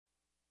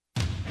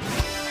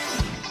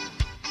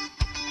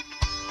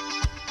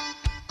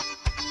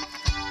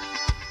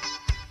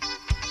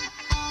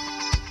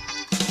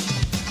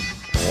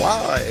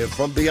Live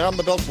from beyond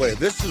the Beltway,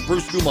 this is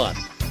Bruce Dumont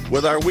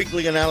with our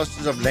weekly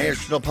analysis of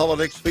national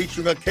politics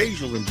featuring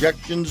occasional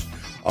injections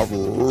of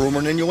rumor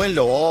and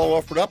innuendo, all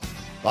offered up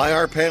by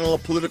our panel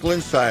of political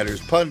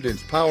insiders,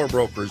 pundits, power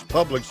brokers,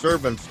 public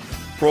servants,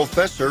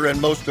 professor,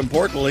 and most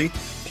importantly,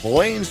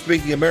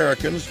 plain-speaking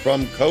Americans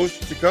from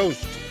coast to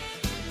coast.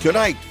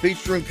 Tonight,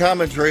 featuring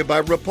commentary by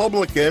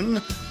Republican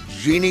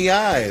Jeannie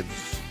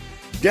Ives,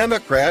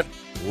 Democrat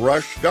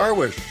Rush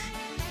Darwish,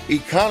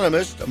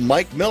 economist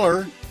Mike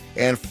Miller,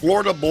 and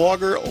Florida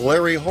blogger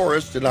Larry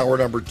Horace in hour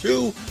number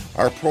 2.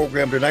 Our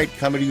program tonight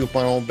coming to you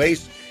from our home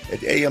base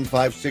at AM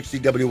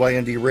 560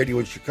 WIND Radio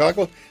in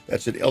Chicago.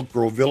 That's at Elk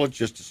Grove Village,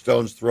 just a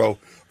stone's throw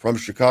from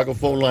Chicago.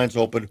 Phone lines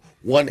open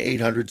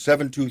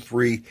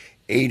 1-800-723-8289.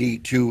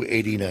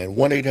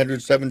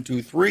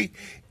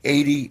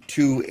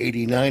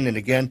 1-800-723-8289. And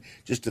again,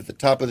 just at the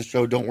top of the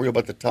show, don't worry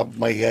about the top of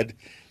my head.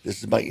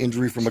 This is my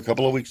injury from a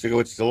couple of weeks ago.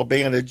 It's still a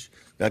bandage,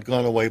 not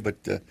gone away, but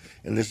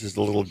and this is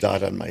the little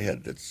dot on my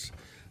head that's,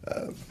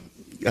 I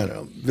don't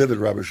know, Vivid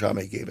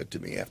Rabashame gave it to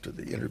me after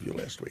the interview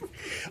last week.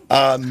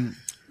 I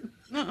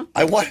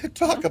want to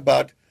talk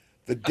about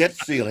the debt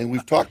ceiling.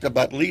 We've talked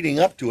about leading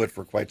up to it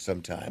for quite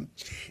some time,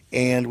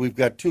 and we've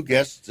got two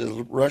guests,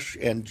 Rush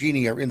and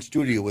Jeannie, are in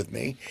studio with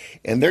me,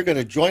 and they're going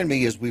to join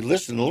me as we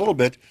listen a little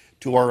bit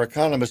to our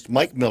economist,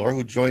 Mike Miller,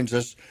 who joins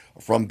us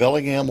from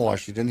Bellingham,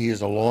 Washington. He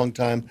is a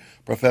longtime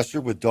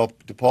professor with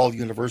DePaul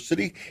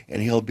University,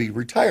 and he'll be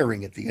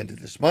retiring at the end of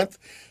this month.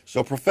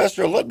 So,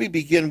 Professor, let me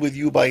begin with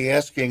you by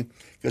asking,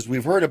 because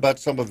we've heard about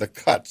some of the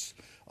cuts.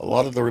 A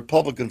lot of the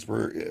Republicans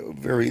were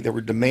they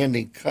were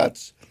demanding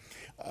cuts.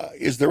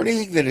 Is there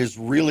anything that is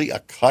really a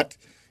cut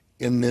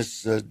in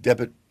this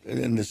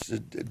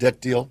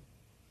debt deal?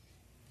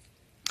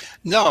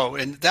 No,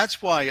 and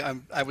that's why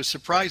I was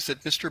surprised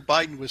that Mr.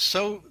 Biden was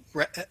so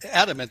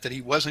adamant that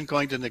he wasn't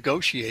going to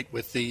negotiate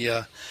with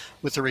the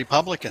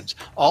Republicans.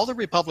 All the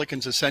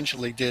Republicans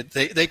essentially did,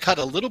 they cut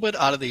a little bit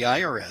out of the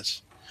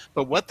IRS,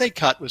 but what they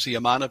cut was the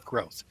amount of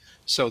growth.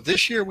 So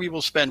this year we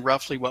will spend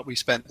roughly what we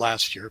spent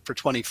last year, for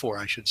 24,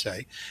 I should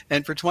say.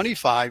 And for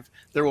 25,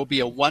 there will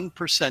be a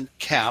 1%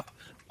 cap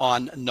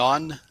on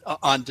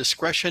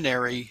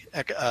discretionary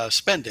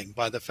spending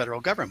by the federal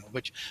government,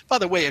 which, by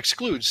the way,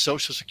 excludes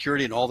Social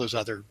Security and all those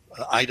other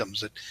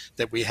items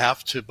that we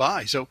have to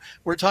buy. So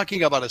we're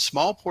talking about a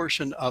small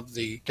portion of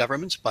the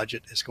government's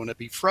budget is going to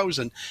be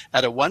frozen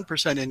at a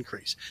 1%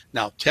 increase.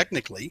 Now,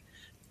 technically,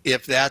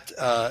 if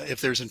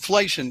there's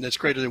inflation that's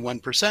greater than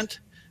 1%,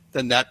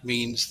 then that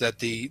means that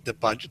the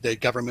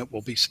government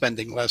will be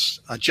spending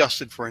less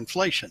adjusted for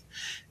inflation.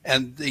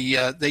 And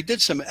they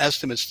did some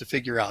estimates to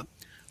figure out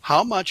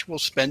how much will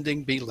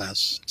spending be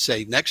less,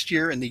 say, next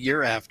year and the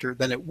year after,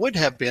 than it would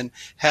have been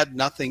had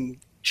nothing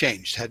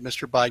changed, had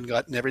Mr. Biden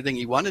gotten everything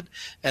he wanted.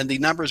 And the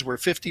numbers were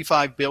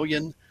 $55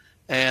 billion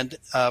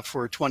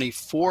for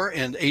 24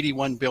 and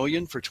 $81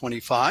 billion for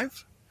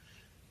 25.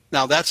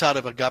 Now, that's out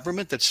of a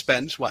government that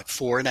spends,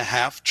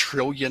 $4.5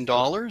 trillion?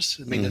 I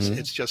mean,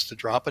 it's just a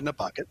drop in the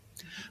bucket.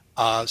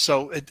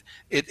 So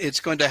it's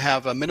going to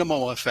have a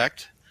minimal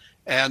effect.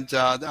 And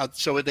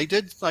so they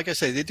did, like I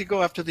say, they did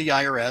go after the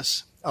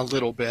IRS a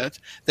little bit.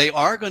 They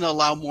are going to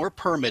allow more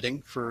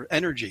permitting for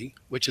energy,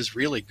 which is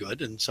really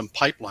good, and some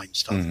pipeline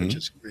stuff, which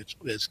is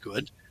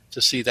good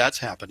to see that's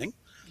happening.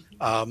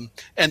 And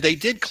they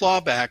did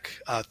claw back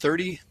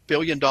 $30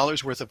 billion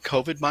worth of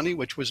COVID money,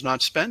 which was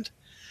not spent.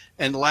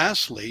 And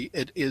lastly,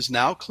 it is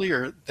now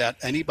clear that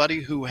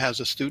anybody who has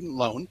a student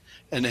loan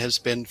and has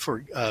been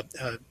for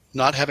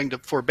not having to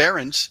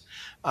forbearance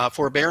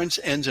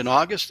ends in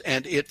August,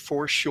 and it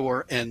for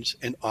sure ends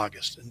in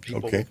August, and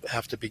people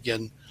have to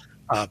begin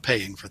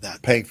paying for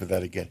that. Paying for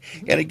that again.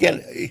 And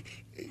again,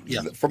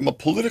 from a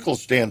political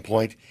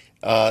standpoint,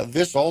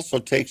 this also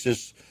takes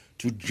us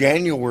to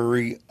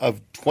January of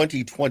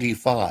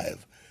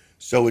 2025.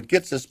 So it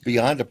gets us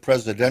beyond a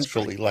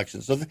presidential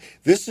election. So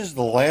this is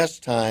the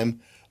last time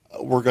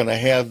we're going to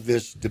have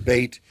this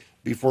debate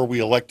before we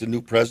elect a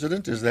new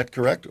president. Is that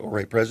correct? Or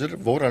a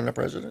president, vote on a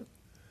president?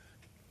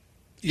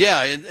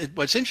 Yeah, and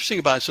what's interesting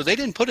about it, so they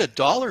didn't put a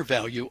dollar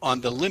value on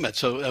the limit.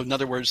 So in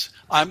other words,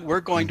 we're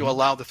going to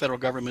allow the federal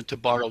government to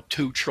borrow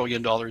 $2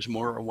 trillion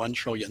more or $1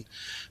 trillion.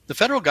 The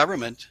federal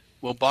government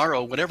will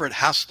borrow whatever it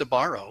has to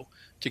borrow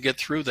to get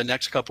through the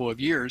next couple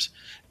of years,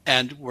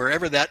 and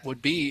wherever that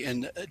would be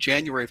in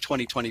January of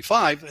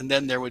 2025, and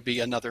then there would be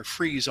another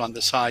freeze on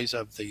the size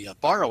of the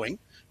borrowing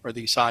or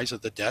the size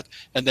of the debt,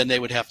 and then they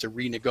would have to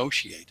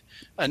renegotiate.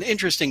 An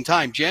interesting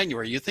time,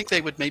 January. You think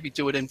they would maybe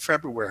do it in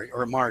February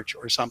or March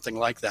or something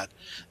like that.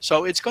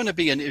 So it's going to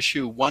be an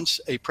issue once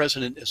a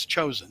president is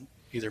chosen,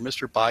 either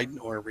Mr. Biden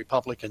or a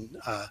Republican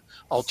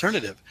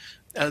alternative.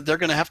 They're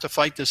going to have to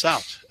fight this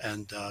out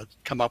and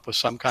come up with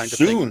some kind of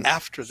thing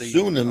after the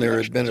soon in their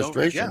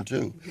administration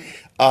too.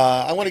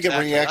 I want to get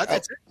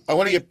I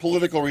want to get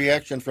political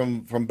reaction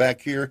from back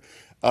here.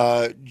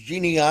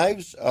 Jeannie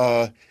Ives,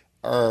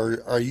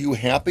 are you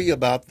happy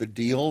about the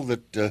deal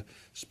that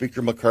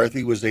Speaker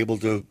McCarthy was able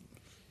to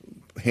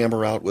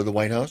hammer out with the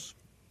White House?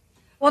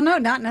 Well, no,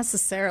 not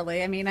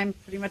necessarily. I mean, I'm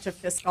pretty much a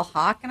fiscal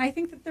hawk, and I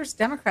think that there's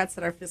Democrats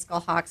that are fiscal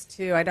hawks,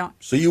 too.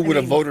 So you would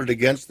have voted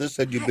against this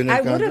had you been in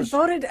Congress? I would have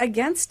voted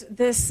against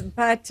this,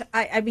 but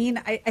I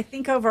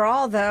think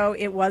overall, though,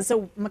 it was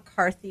a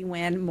McCarthy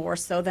win more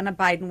so than a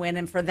Biden win,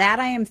 and for that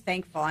I am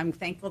thankful. I'm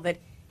thankful that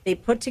they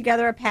put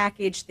together a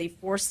package. They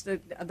forced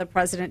the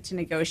president to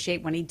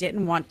negotiate when he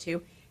didn't want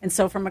to, and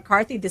so for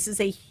McCarthy, this is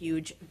a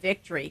huge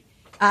victory.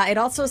 It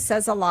also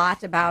says a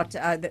lot about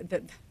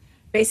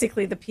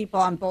basically the people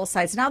on both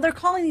sides. Now, they're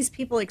calling these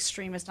people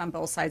extremists on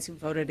both sides who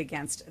voted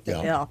against the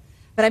bill.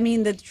 But, I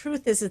mean, the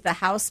truth is the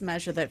House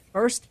measure that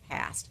first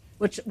passed,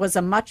 which was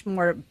a much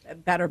more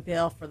better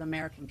bill for the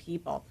American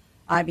people.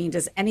 I mean,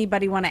 does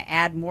anybody want to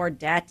add more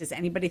debt? Does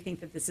anybody think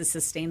that this is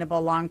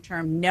sustainable long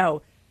term?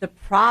 No. The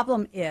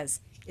problem is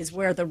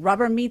where the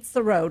rubber meets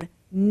the road.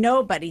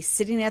 Nobody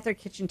sitting at their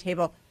kitchen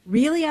table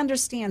really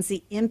understands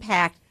the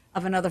impact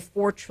of another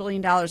 $4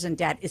 trillion in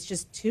debt. It's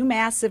just too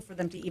massive for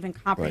them to even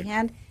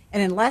comprehend. Right.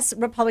 And unless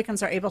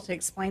Republicans are able to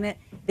explain it,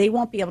 they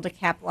won't be able to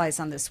capitalize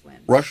on this win.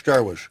 Rush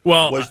Darwish.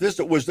 Well, was this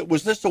a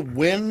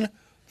win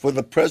for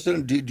the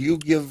president? Do you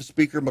give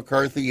Speaker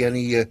McCarthy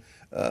any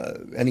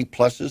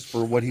pluses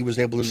for what he was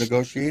able to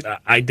negotiate?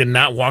 I did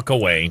not walk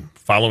away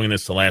following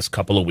this the last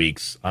couple of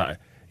weeks.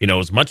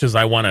 As much as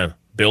I want to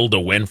build a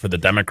win for the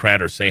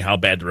Democrat or say how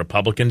bad the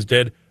Republicans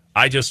did,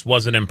 I just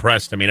wasn't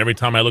impressed. I mean, every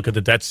time I look at the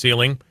debt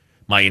ceiling,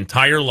 my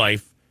entire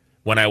life,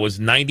 when I was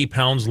 90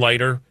 pounds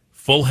lighter,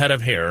 full head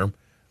of hair,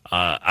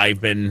 I've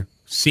been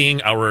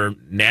seeing our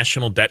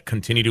national debt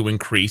continue to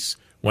increase.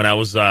 When I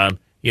was,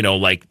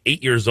 like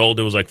 8 years old,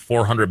 it was like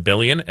 $400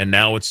 billion, and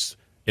now it's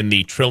in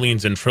the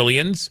trillions and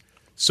trillions.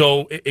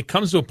 So it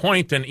comes to a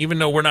point, and even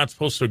though we're not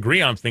supposed to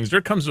agree on things, there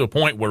comes to a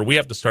point where we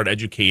have to start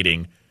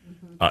educating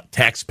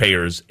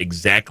taxpayers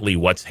exactly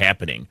what's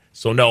happening.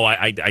 So no,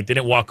 I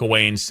didn't walk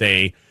away and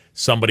say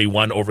somebody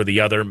won over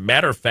the other.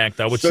 Matter of fact,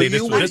 I would say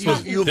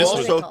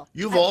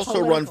you've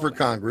also run for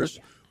Congress.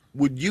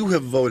 Would you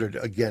have voted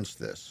against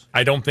this?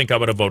 I don't think I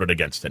would have voted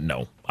against it,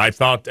 no. I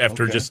thought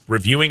after just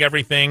reviewing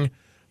everything,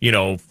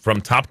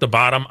 from top to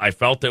bottom, I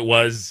felt it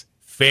was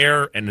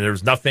fair, and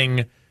there's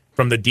nothing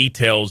from the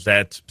details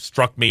that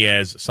struck me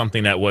as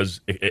something that was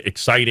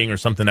exciting or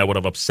something that would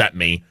have upset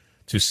me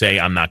to say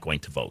I'm not going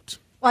to vote.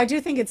 Well, I do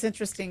think it's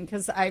interesting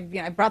because I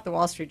brought the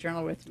Wall Street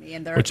Journal with me,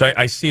 and which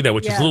I see that,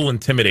 which is a little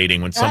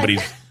intimidating when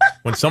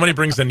when somebody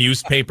brings a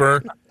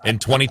newspaper in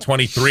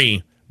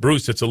 2023.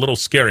 Bruce, it's a little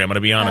scary. I'm going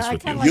to be honest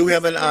with you. You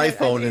have an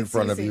iPhone in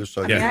front of you,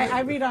 so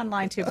I read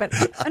online too. But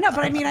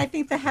I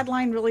think the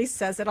headline really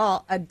says it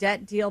all: a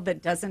debt deal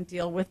that doesn't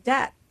deal with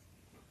debt.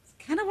 It's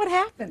kind of what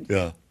happened.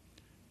 Yeah.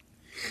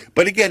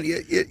 But again,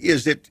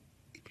 is it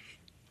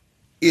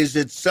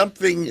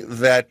something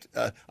that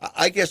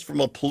I guess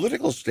from a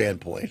political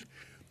standpoint,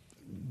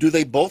 do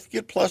they both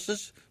get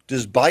pluses?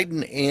 Does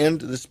Biden and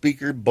the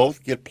Speaker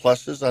both get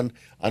pluses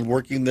on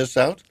working this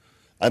out?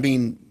 I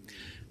mean.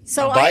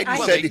 So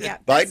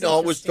Biden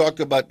always talked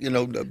about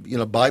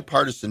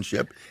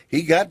bipartisanship.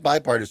 He got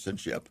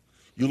bipartisanship.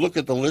 You look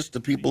at the list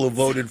of people who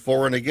voted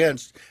for and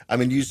against. I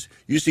mean, you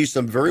see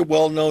some very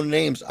well-known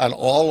names on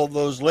all of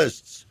those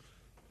lists,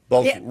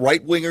 both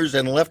right-wingers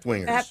and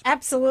left-wingers.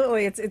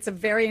 Absolutely, it's a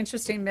very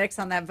interesting mix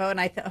on that vote, and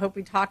I hope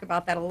we talk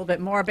about that a little bit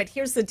more. But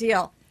here's the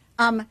deal.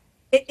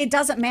 It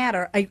doesn't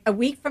matter. A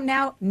week from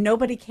now,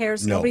 nobody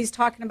cares. No. Nobody's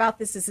talking about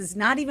this. This is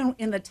not even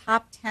in the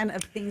top 10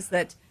 of things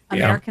that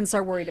Americans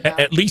are worried about.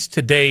 At least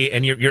today,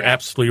 and you're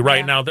absolutely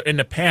right. Now, in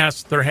the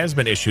past, there has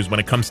been issues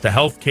when it comes to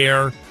health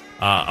care,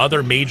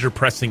 other major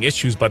pressing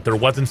issues, but there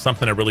wasn't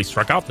something that really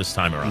struck out this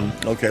time around.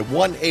 Okay,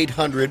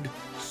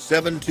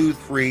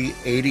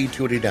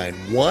 1-800-723-8289.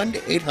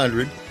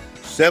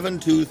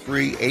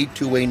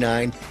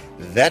 1-800-723-8289.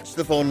 That's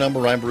the phone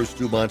number. I'm Bruce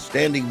Dumont,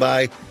 standing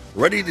by,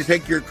 ready to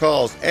take your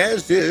calls,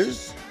 as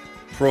is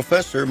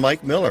Professor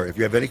Mike Miller, if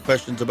you have any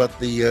questions about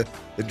the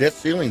debt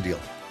ceiling deal.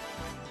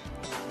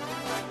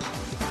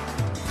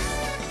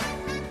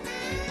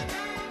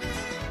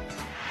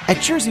 At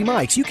Jersey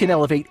Mike's, you can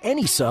elevate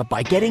any sub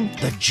by getting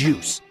the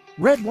juice.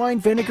 Red wine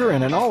vinegar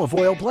and an olive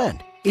oil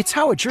blend. It's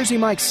how a Jersey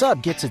Mike's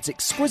sub gets its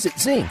exquisite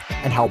zing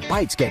and how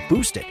bites get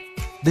boosted.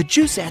 The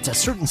juice adds a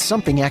certain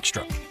something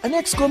extra, an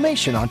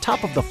exclamation on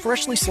top of the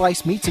freshly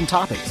sliced meats and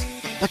toppings.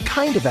 The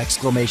kind of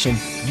exclamation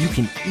you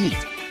can eat.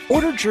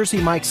 Order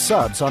Jersey Mike's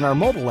subs on our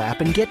mobile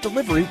app and get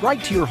delivery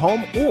right to your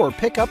home or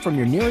pick up from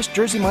your nearest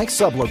Jersey Mike's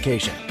sub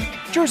location.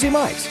 Jersey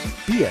Mike's,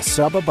 be a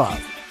sub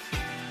above.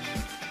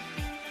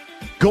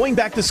 Going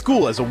back to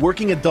school as a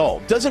working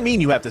adult doesn't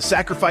mean you have to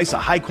sacrifice a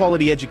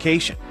high-quality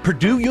education.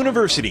 Purdue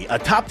University, a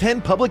top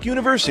 10 public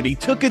university,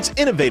 took its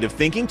innovative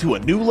thinking to a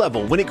new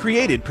level when it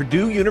created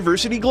Purdue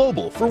University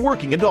Global for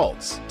working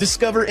adults.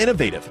 Discover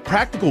innovative,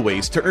 practical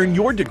ways to earn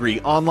your degree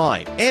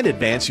online and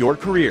advance your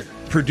career.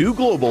 Purdue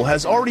Global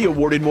has already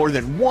awarded more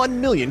than 1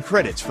 million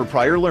credits for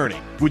prior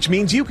learning, which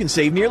means you can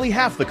save nearly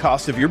half the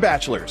cost of your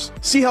bachelor's.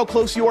 See how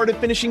close you are to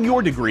finishing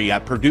your degree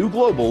at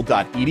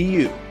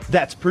purdueglobal.edu.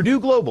 That's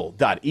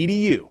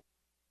purdueglobal.edu.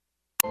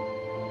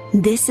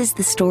 This is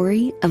the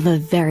story of a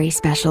very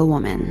special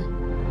woman.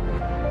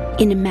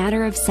 In a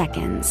matter of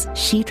seconds,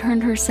 she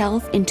turned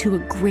herself into a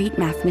great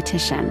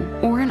mathematician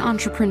or an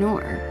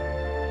entrepreneur.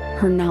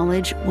 Her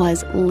knowledge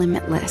was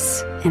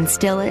limitless and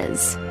still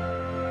is.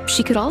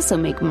 She could also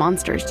make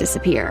monsters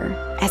disappear,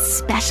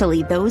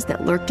 especially those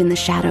that lurked in the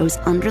shadows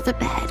under the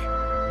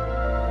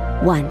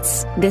bed.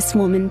 Once, this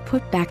woman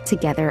put back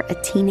together a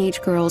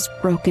teenage girl's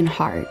broken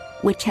heart,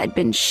 which had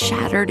been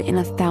shattered in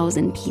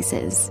 1,000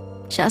 pieces,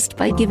 just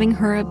by giving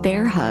her a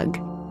bear hug.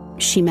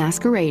 She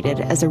masqueraded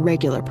as a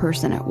regular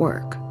person at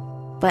work,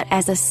 but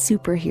as a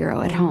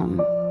superhero at home.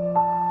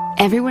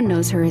 Everyone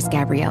knows her as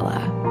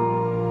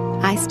Gabriella.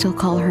 I still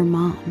call her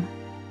Mom.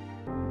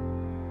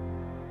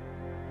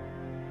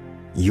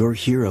 Your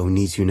hero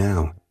needs you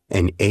now,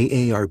 and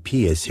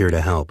AARP is here to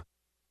help.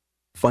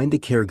 Find the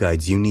care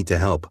guides you need to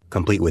help,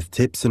 complete with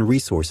tips and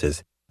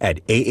resources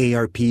at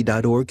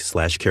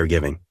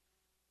aarp.org/caregiving.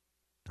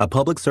 A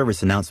public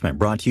service announcement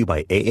brought to you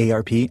by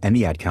AARP and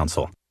the Ad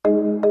Council.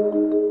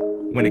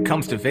 When it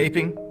comes to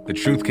vaping, the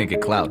truth can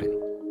get clouded.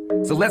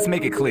 So let's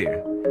make it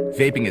clear.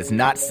 Vaping is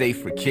not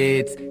safe for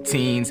kids,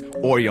 teens,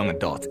 or young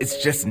adults.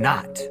 It's just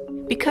not.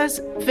 Because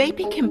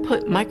vaping can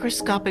put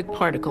microscopic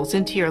particles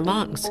into your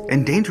lungs.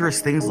 And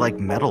dangerous things like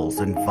metals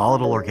and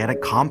volatile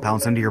organic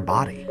compounds into your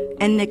body.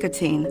 And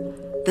nicotine,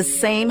 the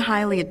same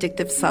highly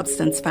addictive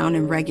substance found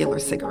in regular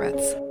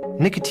cigarettes.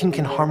 Nicotine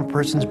can harm a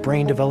person's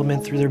brain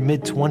development through their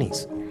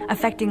mid-20s.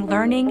 Affecting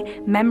learning,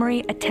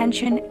 memory,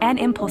 attention, and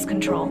impulse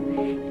control,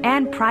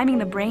 and priming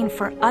the brain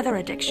for other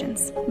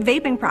addictions.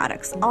 Vaping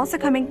products also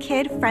come in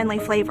kid-friendly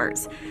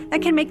flavors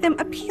that can make them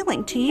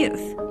appealing to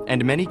youth.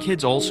 And many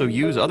kids also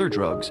use other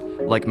drugs,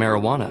 like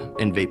marijuana,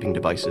 in vaping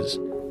devices.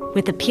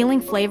 With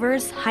appealing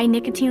flavors, high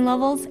nicotine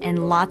levels,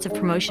 and lots of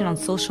promotion on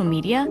social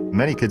media,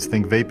 many kids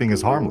think vaping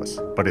is harmless,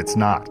 but it's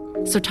not.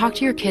 So talk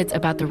to your kids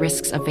about the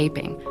risks of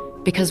vaping,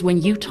 because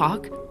when you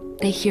talk,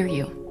 they hear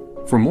you.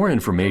 For more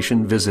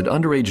information, visit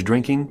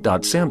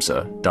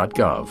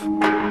underagedrinking.samhsa.gov.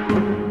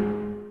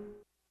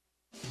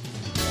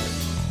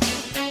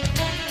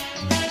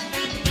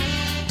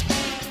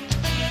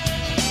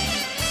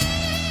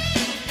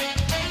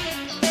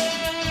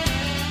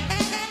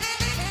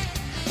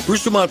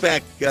 Bruce Dumont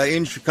back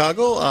in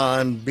Chicago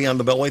on Beyond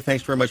the Beltway.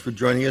 Thanks very much for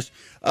joining us.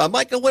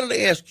 Mike, I wanted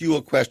to ask you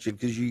a question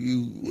because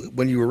you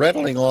when you were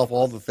rattling off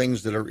all the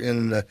things that are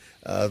in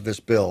this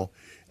bill,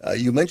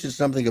 you mentioned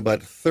something about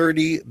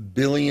 $30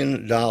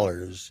 billion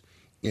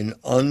in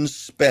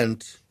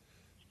unspent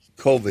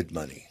COVID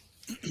money.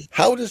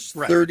 How does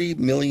 $30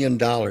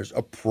 million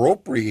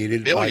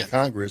appropriated by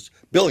Congress,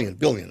 billion,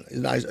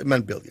 I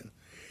meant billion,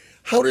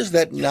 how does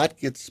that not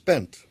get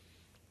spent?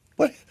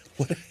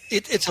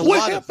 It's a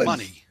lot of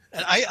money.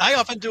 And I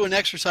often do an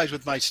exercise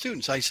with my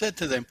students. I said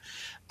to them,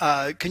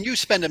 can you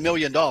spend $1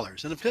 million?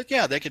 And if,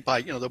 yeah, they could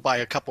buy, they'll buy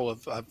a couple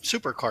of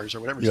supercars or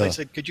whatever. So I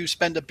said, could you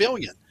spend $1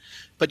 billion?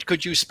 But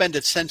could you spend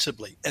it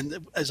sensibly?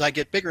 And as I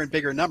get bigger and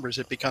bigger numbers,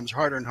 it becomes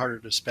harder and harder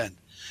to spend.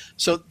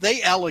 So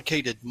they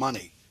allocated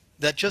money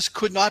that just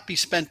could not be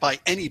spent by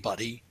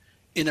anybody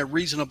in a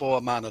reasonable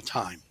amount of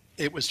time.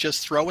 It was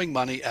just throwing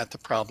money at the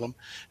problem.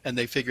 And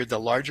they figured the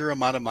larger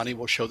amount of money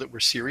will show that we're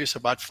serious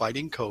about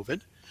fighting COVID.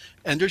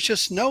 And there's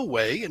just no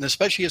way, and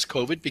especially as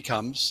COVID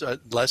becomes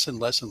less and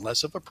less and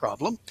less of a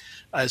problem,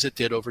 as it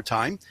did over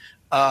time,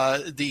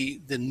 the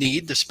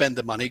need to spend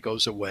the money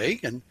goes away.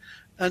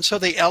 And so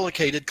they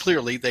allocated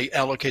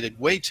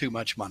way too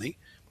much money.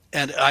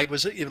 And I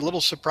was a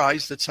little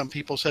surprised that some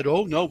people said,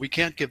 oh, no, we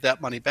can't give that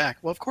money back.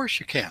 Well, of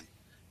course you can.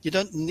 You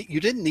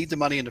didn't need the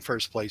money in the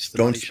first place.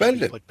 The money should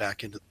be put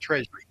back into the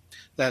Treasury.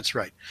 That's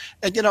right.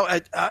 And,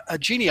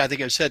 Jeannie, I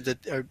think I said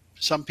that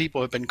some people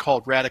have been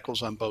called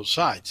radicals on both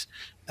sides.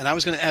 And I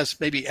was going to ask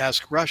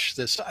Rush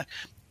this.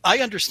 I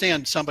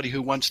understand somebody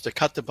who wants to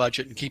cut the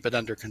budget and keep it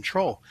under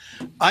control.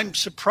 I'm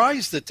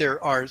surprised that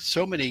there are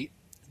so many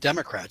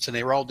Democrats, and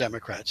they were all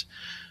Democrats,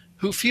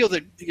 who feel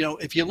that,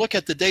 if you look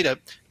at the data,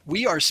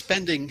 we are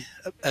spending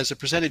as a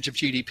percentage of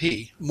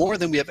GDP more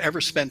than we have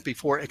ever spent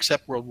before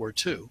except World War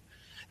II.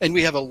 And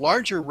we have a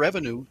larger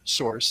revenue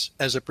source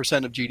as a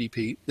percent of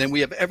GDP than we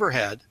have ever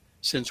had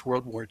since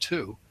World War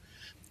II.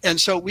 And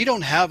so we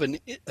don't have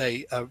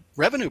a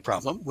revenue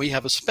problem. We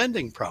have a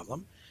spending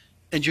problem.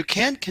 And you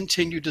can't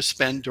continue to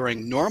spend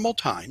during normal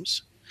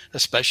times,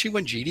 especially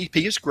when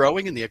GDP is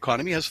growing and the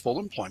economy has full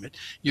employment.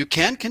 You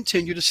can't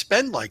continue to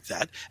spend like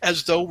that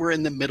as though we're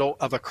in the middle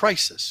of a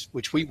crisis,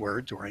 which we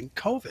were during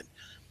COVID.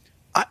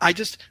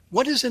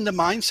 What is in the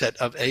mindset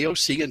of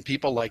AOC and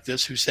people like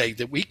this who say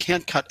that we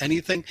can't cut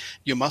anything,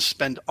 you must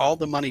spend all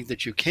the money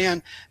that you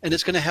can, and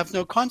it's going to have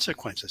no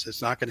consequences.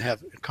 It's not going to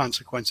have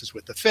consequences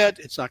with the Fed.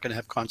 It's not going to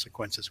have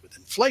consequences with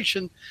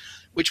inflation,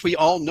 which we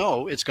all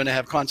know it's going to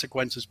have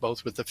consequences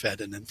both with the Fed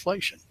and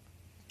inflation.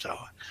 So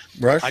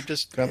Rush,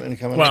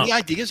 any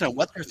ideas on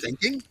what they're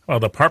thinking?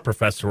 Well, the part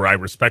professor where I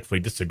respectfully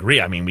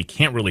disagree. I mean, we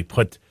can't really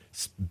put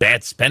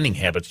bad spending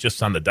habits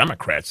just on the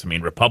Democrats. I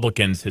mean,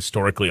 Republicans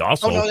historically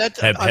also have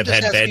had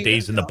bad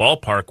days in the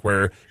ballpark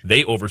where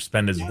they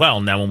overspend as well.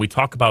 Now, when we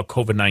talk about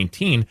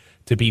COVID-19,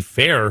 to be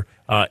fair,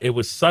 it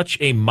was such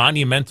a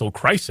monumental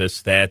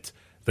crisis that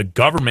the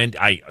government,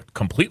 I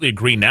completely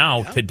agree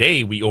now.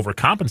 Today, we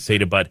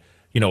overcompensated, but,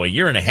 a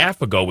year and a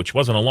half ago, which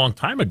wasn't a long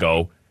time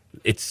ago,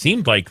 it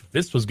seemed like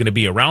this was going to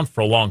be around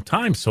for a long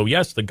time. So,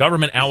 yes, the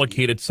government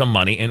allocated some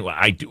money, and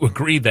I do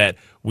agree that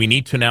we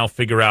need to now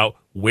figure out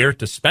where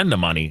to spend the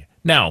money.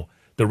 Now,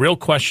 the real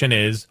question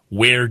is,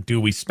 where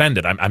do we spend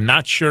it? I'm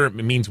not sure it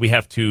means we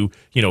have to,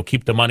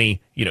 keep the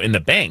money, in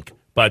the bank.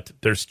 But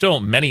there's still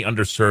many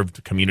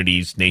underserved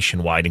communities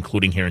nationwide,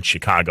 including here in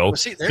Chicago. Well,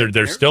 see,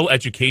 there's still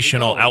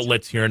educational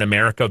outlets here in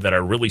America that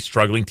are really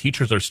struggling.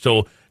 Teachers are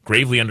still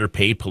gravely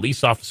underpaid.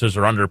 Police officers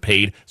are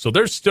underpaid. So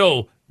there's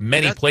still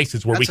many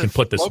places where we can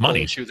put this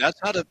money. Issue. That's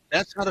not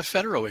a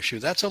federal issue.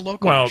 That's a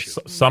local issue.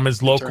 Well, some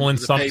is local and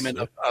some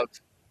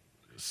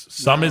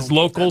is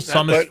local,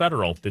 some is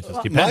federal. This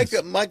just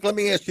depends. Mike, let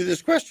me ask you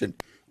this question: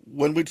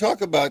 when we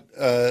talk about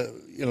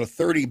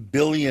 $30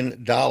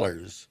 billion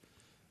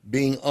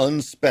being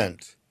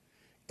unspent,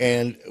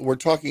 and we're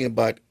talking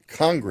about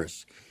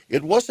Congress,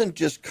 it wasn't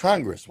just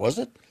Congress, was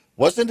it?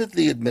 Wasn't it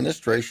the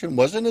administration?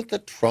 Wasn't it the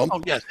Trump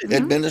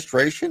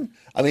administration?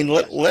 I mean,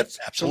 let's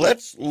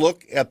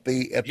look at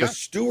the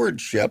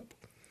stewardship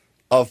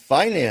of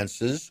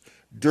finances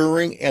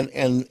during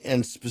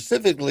and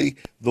specifically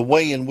the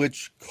way in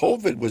which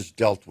COVID was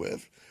dealt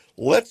with.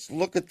 Let's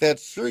look at that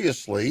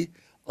seriously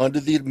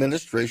under the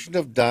administration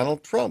of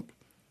Donald Trump.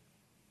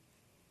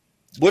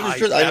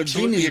 I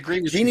absolutely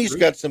agree with you. Jeannie's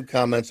got some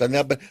comments on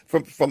that, but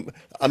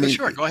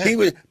sure, go ahead. He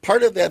was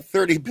part of that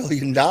 $30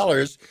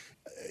 billion.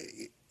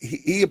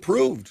 He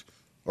approved,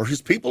 or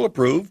his people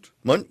approved.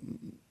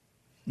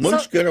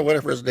 Munchkin, or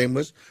whatever his name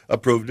was,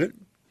 approved it.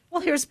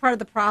 Well, here's part of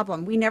the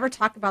problem. We never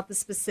talk about the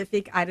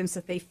specific items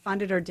that they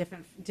funded or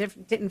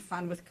didn't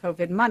fund with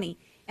COVID money.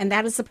 And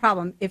that is the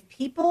problem. If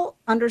people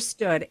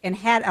understood and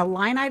had a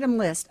line item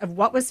list of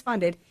what was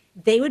funded,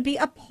 they would be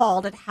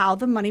appalled at how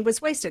the money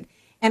was wasted.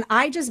 And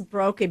I just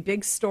broke a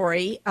big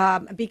story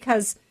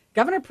because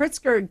Governor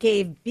Pritzker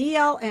gave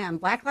BLM,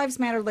 Black Lives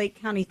Matter Lake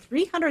County,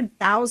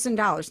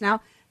 $300,000.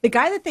 Now, the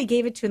guy that they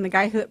gave it to and the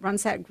guy who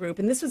runs that group,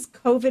 and this was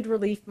COVID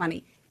relief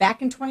money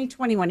back in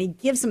 2021, he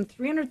gives him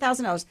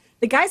 $300,000.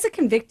 The guy's a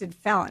convicted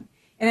felon.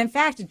 And in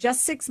fact,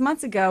 just 6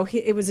 months ago,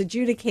 it was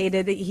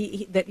adjudicated that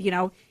he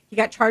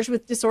got charged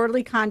with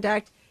disorderly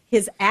conduct.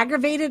 His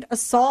aggravated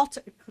assault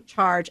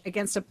charge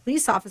against a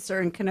police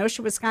officer in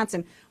Kenosha,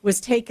 Wisconsin,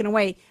 was taken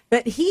away.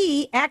 But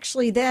he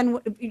actually then,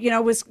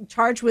 was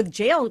charged with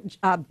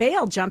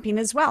bail jumping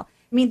as well.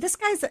 I mean, this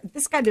guy.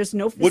 There's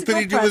no physical presence. What did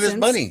he do with his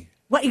money?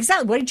 Well,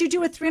 exactly. What did you do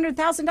with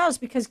 $300,000?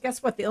 Because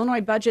guess what? The Illinois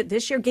budget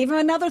this year gave him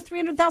another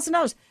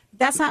 $300,000.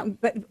 That's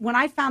not. But when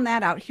I found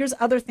that out, here's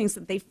other things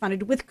that they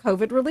funded with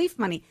COVID relief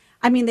money.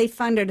 I mean, they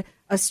funded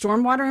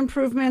stormwater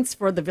improvements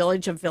for the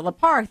village of Villa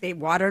Park. They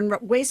water and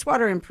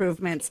wastewater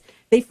improvements.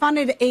 They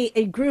funded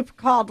a group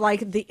called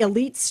the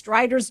Elite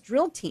Striders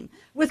Drill Team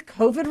with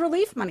COVID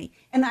relief money.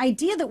 And the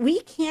idea that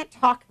we can't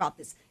talk about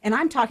this, and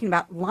I'm talking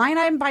about line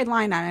item by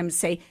line item,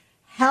 say,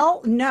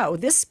 hell no,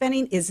 this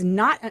spending is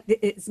not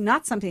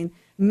something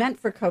meant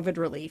for COVID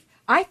relief.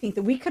 I think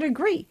that we could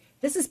agree.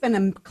 This has been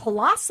a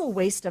colossal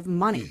waste of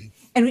money,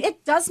 and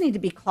it does need to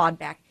be clawed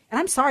back. And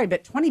I'm sorry,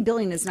 but $20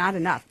 billion is not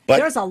enough. But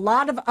there's a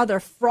lot of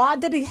other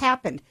fraud that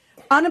happened.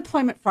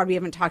 Unemployment fraud we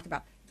haven't talked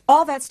about.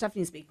 All that stuff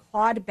needs to be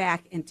clawed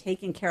back and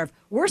taken care of.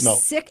 We're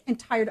sick and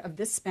tired of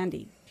this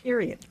spending,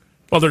 period.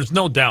 Well, there's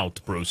no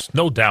doubt, Bruce,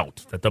 no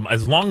doubt that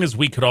as long as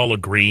we could all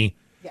agree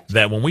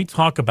that when we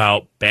talk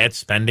about bad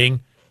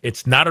spending,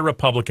 it's not a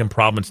Republican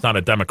problem. It's not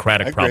a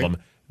Democratic problem.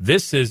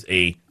 This is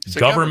a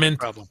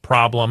government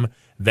problem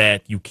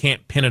that you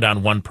can't pin it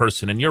on one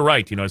person. And you're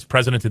right. As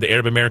president of the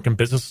Arab American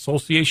Business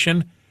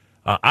Association,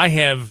 I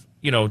have,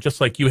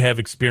 just like you have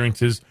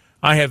experiences,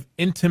 I have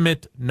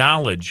intimate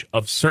knowledge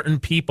of certain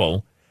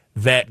people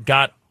that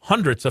got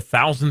hundreds of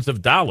thousands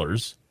of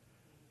dollars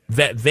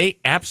that they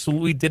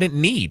absolutely didn't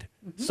need.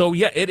 Mm-hmm. So,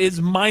 yeah, it is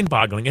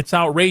mind-boggling. It's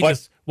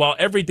outrageous. While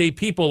everyday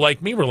people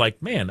like me were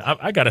like, man,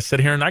 I got to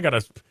sit here and I got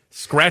to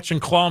scratch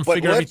and claw and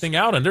figure everything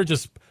out. And they're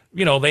just,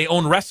 they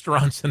own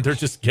restaurants and they're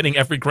just getting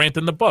every grant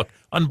in the book.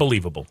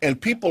 Unbelievable. And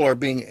people are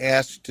being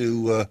asked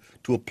to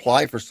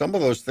apply for some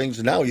of those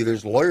things now.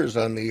 There's lawyers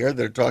on the air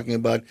that are talking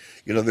about,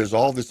 there's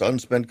all this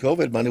unspent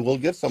COVID money. We'll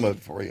get some of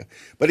it for you.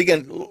 But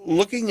again,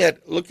 looking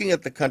at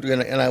the country,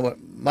 and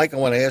Mike, I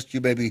want to ask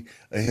you maybe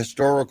a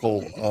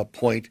historical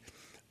point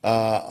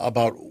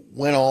about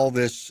when all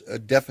this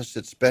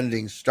deficit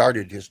spending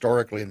started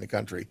historically in the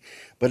country.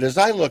 But as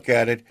I look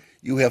at it,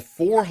 you have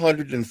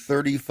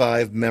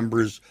 435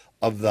 members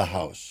of the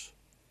House.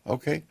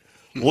 Okay?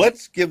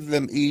 Let's give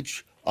them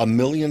each $1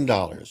 million.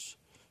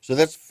 So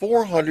that's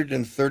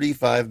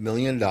 $435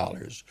 million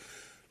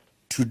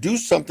to do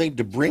something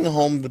to bring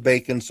home the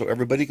bacon so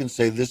everybody can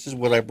say, this is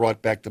what I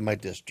brought back to my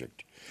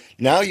district.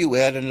 Now you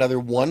add another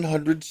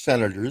 100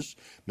 senators.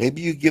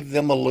 Maybe you give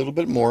them a little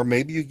bit more.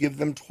 Maybe you give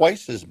them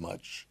twice as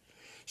much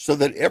so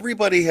that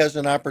everybody has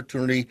an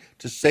opportunity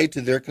to say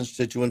to their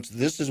constituents,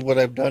 this is what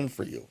I've done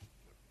for you.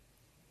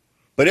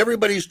 But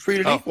everybody's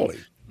treated equally.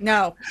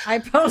 No, I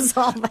oppose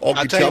all that. Okay,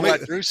 I'll tell you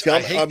what, Bruce,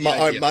 I hate the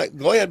idea.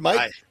 Go ahead,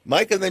 Mike.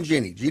 Mike and then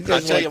Jeannie. Jeannie I'll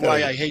doesn't tell like you that why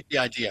idea. I hate the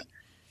idea.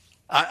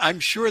 I'm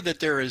sure that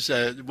there is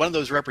one of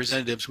those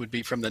representatives would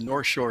be from the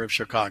North Shore of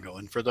Chicago.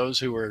 And for those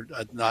who are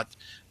not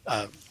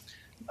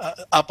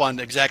up on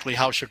exactly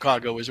how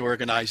Chicago is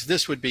organized,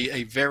 this would be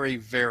a very,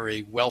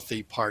 very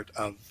wealthy part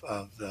of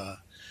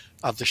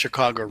the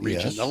Chicago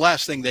region. Yes. The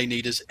last thing they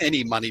need is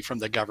any money from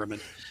the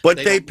government. But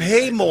they don't need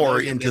pay a more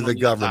million, into they the don't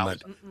need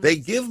government. 1,000. They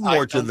give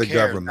more to don't the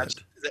care.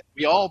 government.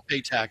 We all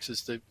pay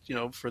taxes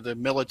for the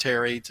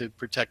military to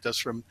protect us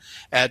from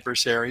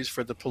adversaries,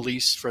 for the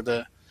police,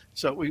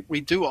 so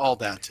we do all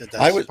that.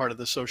 That's part of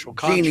the social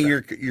contract. Jeannie,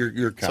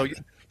 you're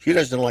comment. She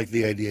doesn't like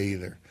the idea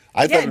either.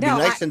 I thought it'd be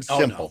nice and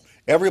simple.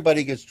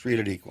 Everybody gets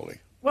treated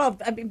equally. Well,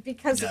 I mean,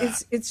 because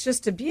it's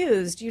just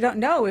abused. You don't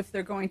know if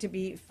they're going to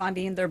be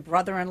funding their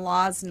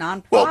brother-in-law's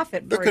nonprofit. Well,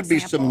 there for could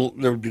example.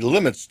 there would be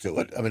limits to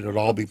it. I mean, it would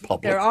all be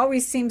public. There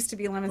always seems to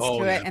be limits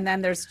to it, and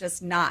then there's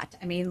just not.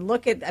 I mean,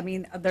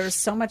 there's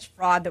so much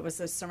fraud that was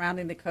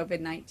surrounding the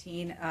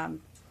COVID-19,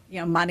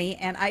 money,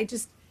 and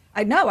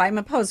I know I'm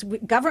opposed.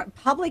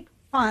 Public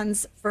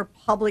funds for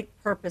public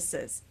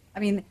purposes. I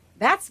mean,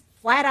 that's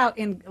flat out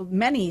in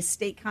many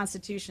state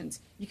constitutions.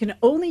 You can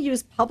only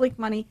use public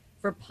money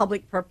for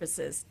public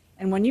purposes.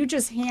 And when you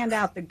just hand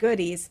out the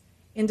goodies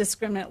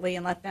indiscriminately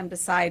and let them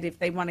decide if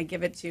they want to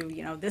give it to,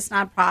 this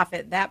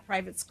nonprofit, that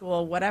private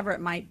school, whatever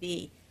it might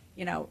be,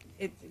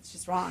 it's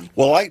just wrong.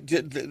 Well, I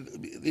did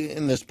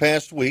in this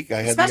past week.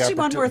 I had especially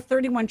when we're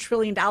 $31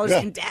 trillion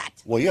in debt.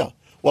 Well, yeah.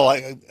 Well,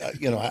 I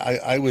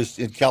was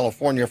in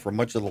California for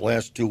much of the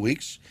last 2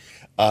 weeks,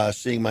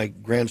 seeing my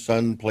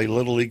grandson play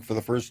Little League for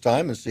the first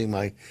time, and seeing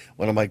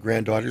one of my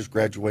granddaughters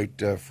graduate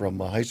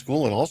from high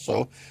school, and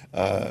also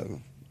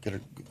get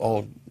her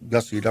all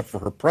gussied up for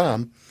her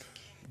prom.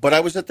 But I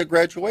was at the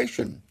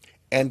graduation,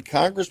 and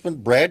Congressman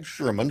Brad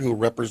Sherman, who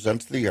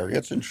represents the area,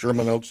 it's in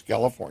Sherman Oaks,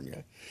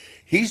 California,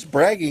 he's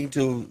bragging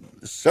to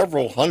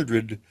several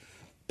hundred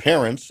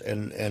parents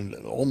and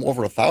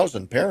over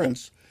 1,000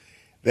 parents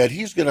that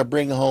he's going to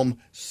bring home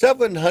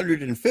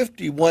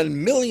 $751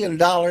 million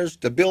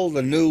to build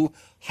a new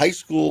high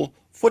school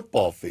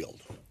football field.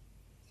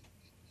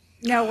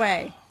 No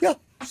way. Yeah.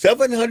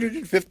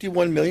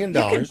 $751 million.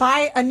 You could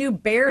buy a new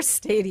Bears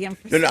stadium.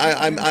 For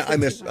I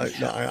missed.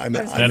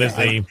 That is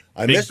a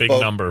big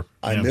number.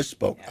 I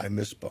misspoke.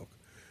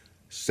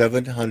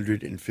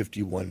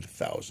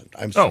 751,000.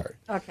 I'm sorry.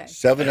 Okay.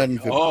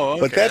 750.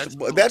 Oh, okay.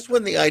 But that's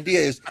when the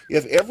idea is,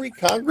 if every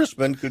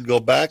congressman could go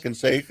back and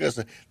say,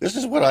 this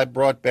is what I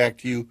brought back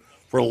to you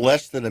for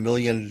less than $1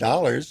 million,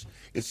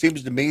 it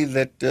seems to me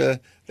that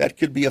that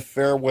could be a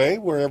fair way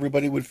where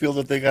everybody would feel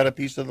that they got a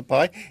piece of the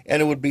pie,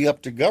 and it would be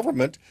up to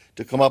government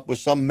to come up with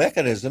some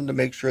mechanism to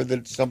make sure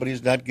that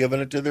somebody's not giving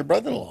it to their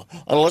brother-in-law,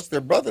 unless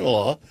their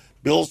brother-in-law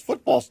builds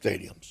football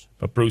stadiums.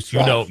 But Bruce, you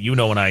know,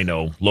 and I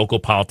know, local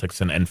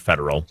politics and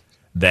federal,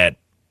 that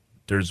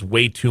there's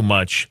way too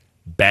much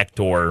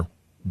backdoor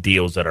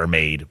deals that are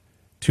made.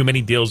 Too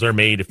many deals are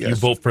made. If you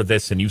vote for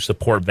this and you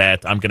support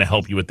that, I'm going to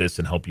help you with this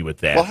and help you with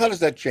that. Well, how does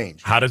that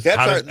change? That's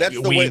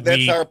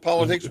how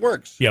politics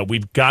works. Yeah,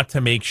 we've got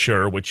to make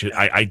sure, which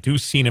I do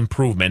see an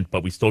improvement,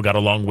 but we still got a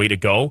long way to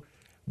go.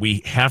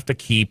 We have to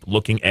keep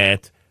looking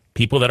at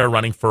people that are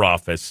running for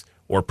office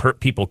or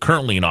people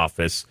currently in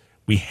office.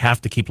 We have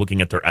to keep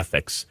looking at their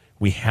ethics.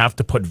 We have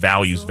to put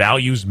values.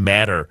 Values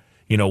matter.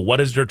 You know, what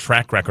is their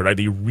track record? Are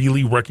they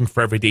really working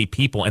for everyday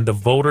people? And the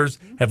voters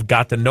have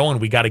got to know, and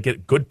we got to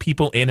get good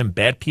people in and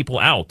bad people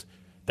out.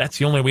 That's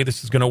the only way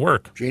this is going to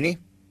work. Jeannie?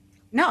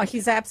 No,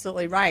 he's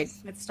absolutely right.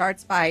 It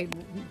starts by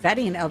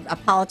vetting a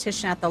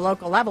politician at the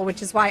local level,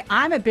 which is why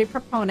I'm a big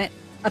proponent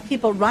of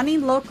people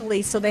running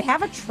locally so they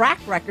have a track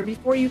record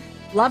before you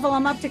level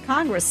them up to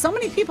Congress. So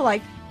many people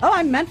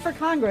I'm meant for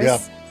Congress. Yeah,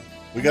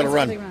 we got to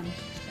run.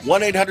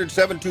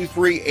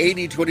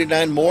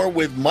 1-800-723-8029. More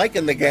with Mike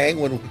and the gang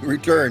when we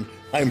return.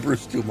 I'm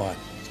Bruce Dumont.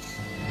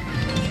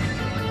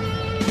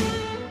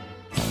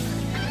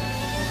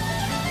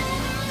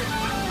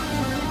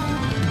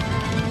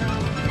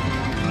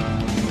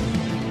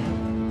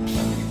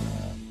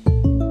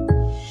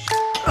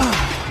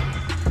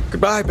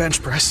 Goodbye,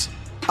 bench press.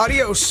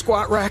 Adios,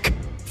 squat rack.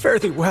 Fare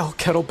thee well,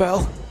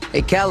 kettlebell.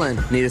 Hey, Kellen,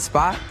 need a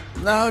spot?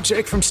 No,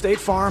 Jake from State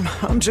Farm.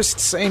 I'm just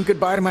saying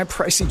goodbye to my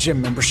pricey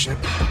gym membership.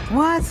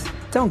 What?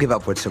 Don't give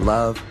up what you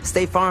love.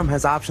 State Farm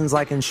has options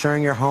like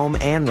insuring your home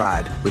and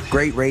ride with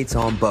great rates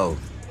on both.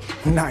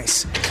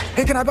 Nice.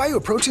 Hey, can I buy you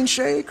a protein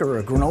shake or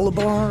a granola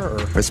bar?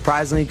 For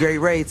surprisingly great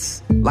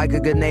rates, like a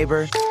good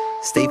neighbor,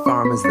 State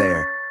Farm is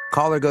there.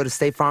 Call or go to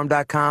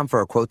statefarm.com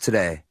for a quote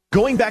today.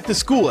 Going back to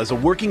school as a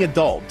working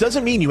adult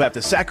doesn't mean you have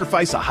to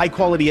sacrifice a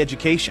high-quality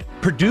education.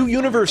 Purdue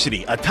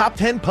University, a top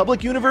 10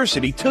 public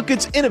university, took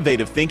its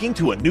innovative thinking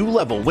to a new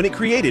level when it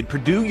created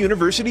Purdue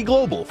University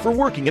Global for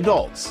working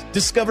adults.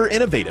 Discover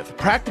innovative,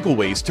 practical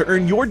ways to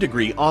earn your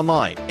degree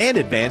online and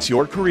advance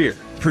your career.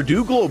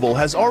 Purdue Global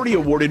has already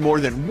awarded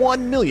more than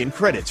 1 million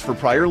credits for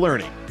prior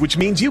learning, which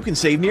means you can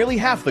save nearly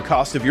half the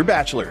cost of your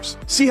bachelor's.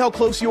 See how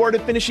close you are to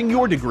finishing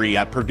your degree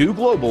at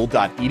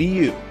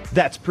purdueglobal.edu.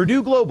 That's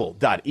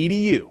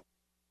PurdueGlobal.edu.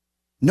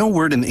 No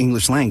word in the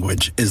English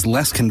language is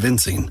less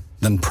convincing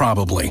than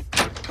probably.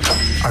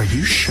 Are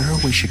you sure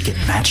we should get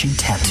matching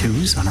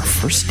tattoos on our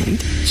first date?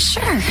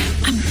 Sure.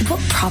 We'll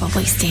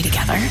probably stay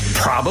together.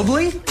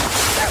 Probably?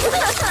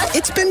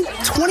 It's been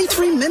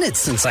 23 minutes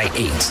since I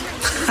ate.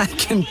 I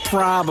can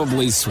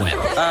probably swim.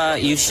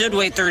 You should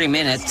wait 30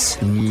 minutes.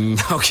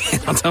 Okay,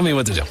 now tell me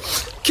what to do.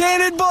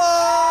 Cannonball!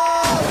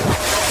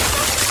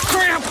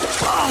 Cramp!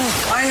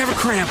 Oh, I have a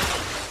cramp.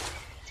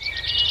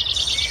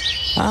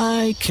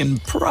 I can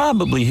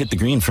probably hit the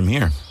green from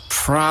here.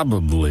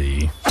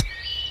 Probably.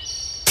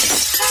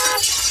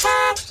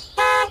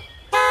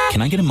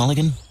 Can I get a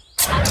mulligan?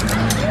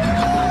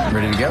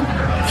 Ready to go?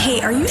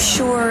 Hey, are you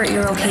sure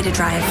you're okay to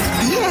drive?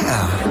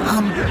 Yeah,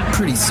 I'm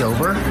pretty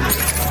sober.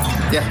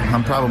 Yeah,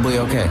 I'm probably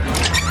okay.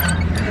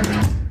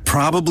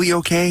 Probably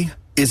okay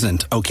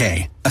isn't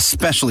okay,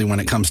 especially when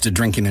it comes to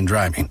drinking and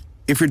driving.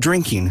 If you're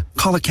drinking,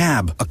 call a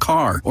cab, a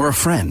car, or a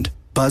friend.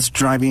 Buzzed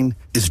driving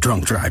is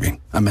drunk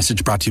driving. A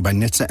message brought to you by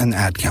NHTSA and the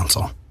Ad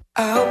Council.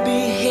 I'll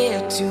be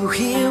here to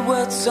hear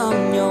what's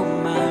on your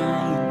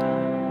mind.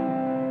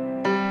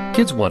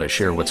 Kids want to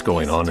share what's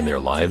going on in their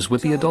lives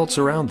with the adults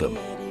around them.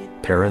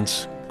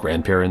 Parents,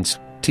 grandparents,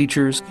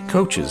 teachers,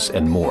 coaches,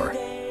 and more.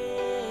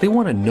 They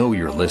want to know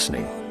you're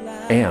listening,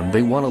 and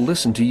they want to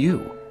listen to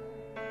you.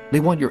 They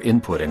want your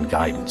input and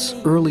guidance,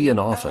 early and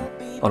often,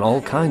 on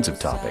all kinds of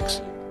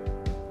topics.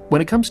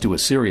 When it comes to a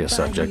serious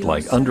subject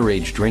like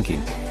underage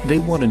drinking, they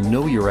want to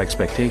know your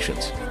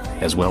expectations,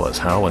 as well as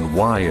how and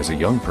why as a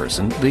young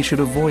person they should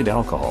avoid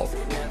alcohol.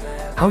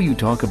 How you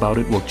talk about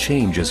it will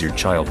change as your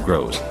child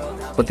grows,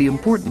 but the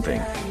important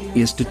thing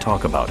is to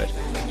talk about it.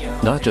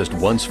 Not just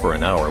once for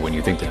an hour when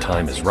you think the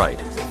time is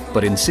right,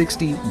 but in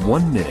 60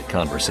 one-minute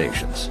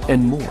conversations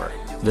and more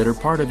that are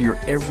part of your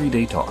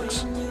everyday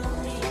talks.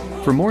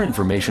 For more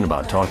information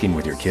about talking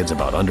with your kids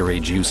about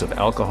underage use of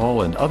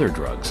alcohol and other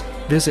drugs,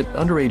 visit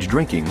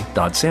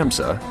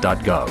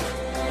underagedrinking.samhsa.gov.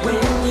 When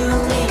you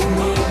need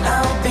me,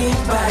 I'll be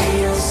by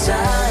your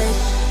side.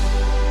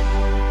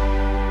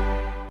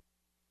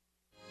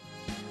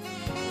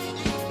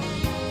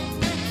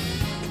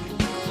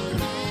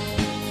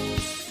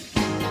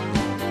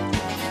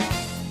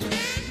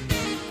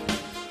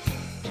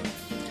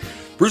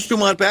 Bruce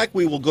Dumont back.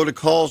 We will go to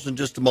calls in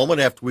just a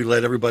moment after we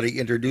let everybody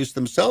introduce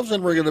themselves,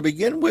 and we're going to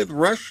begin with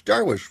Rush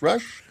Darwish.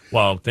 Rush?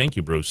 Well, thank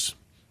you, Bruce.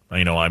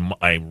 You know,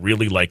 I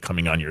really like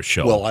coming on your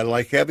show. Well, I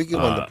like having you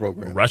on the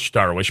program. Rush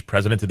Darwish,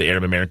 president of the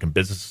Arab American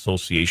Business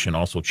Association,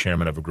 also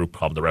chairman of a group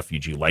called the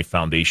Refugee Life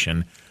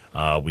Foundation.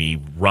 We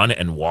run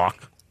and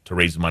walk to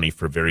raise money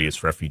for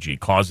various refugee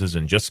causes,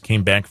 and just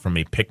came back from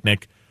a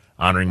picnic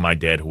honoring my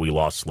dad, who we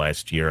lost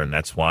last year, and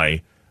that's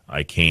why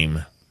I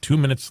came 2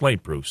 minutes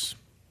late, Bruce.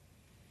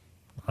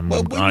 I'm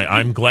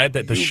glad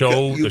that the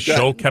show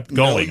kept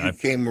going. No, you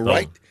came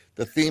right.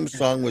 The theme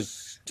song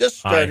was just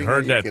starting. I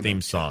heard that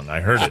theme song. I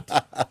heard it.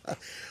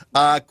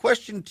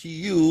 Question to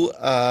you.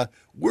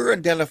 We're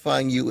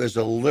identifying you as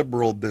a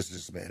liberal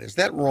businessman. Is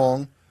that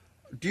wrong?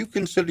 Do you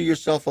consider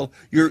yourself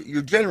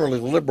you're generally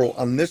liberal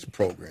on this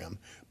program,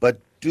 but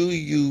do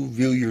you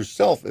view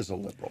yourself as a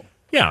liberal?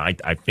 Yeah,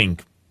 I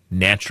think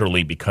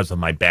naturally, because of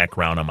my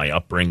background and my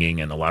upbringing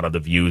and a lot of the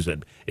views,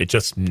 it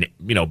just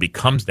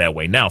becomes that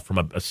way. Now,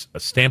 from a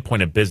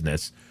standpoint of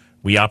business,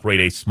 we operate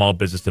a small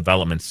business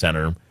development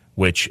center,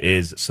 which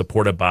is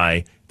supported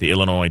by the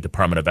Illinois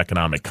Department of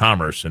Economic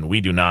Commerce, and we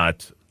do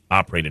not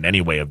operate in any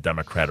way of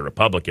Democrat or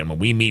Republican. When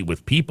we meet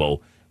with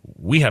people,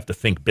 we have to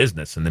think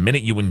business, and the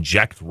minute you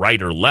inject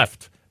right or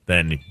left,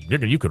 then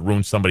you could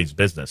ruin somebody's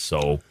business.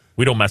 So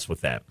we don't mess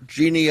with that.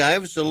 Jeannie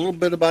Ives, a little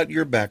bit about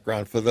your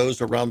background for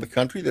those around the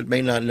country that may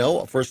not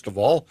know. First of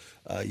all,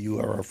 you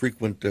are a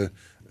frequent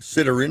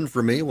sitter-in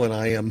for me when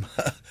I am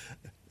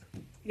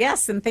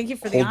Yes, and thank you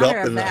for the honor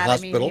of that. I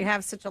mean, you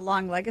have such a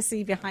long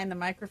legacy behind the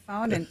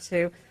microphone, and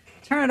to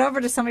turn it over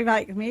to somebody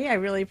like me, I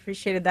really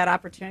appreciated that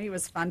opportunity. It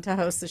was fun to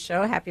host the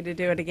show. Happy to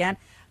do it again.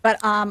 But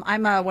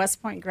I'm a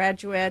West Point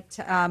graduate,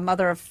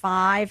 mother of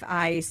 5.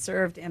 I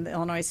served in the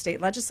Illinois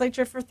State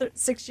Legislature for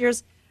 6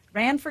 years.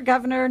 Ran for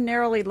governor,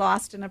 narrowly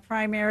lost in a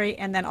primary,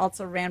 and then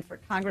also ran for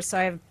Congress, so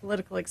I have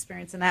political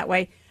experience in that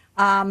way.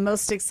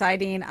 Most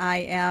exciting, I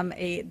am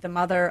the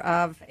mother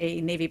of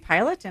a Navy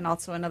pilot and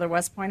also another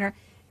West Pointer,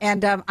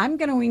 and I'm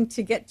going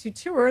to get to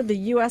tour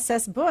the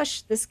USS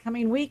Bush this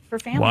coming week for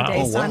Family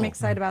Day, so I'm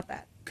excited about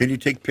that. Can you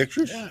take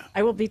pictures? Yeah.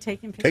 I will be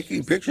taking pictures.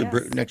 Taking pictures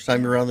yes. Next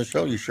time you're on the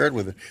show, you shared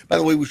with it. By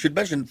the way, we should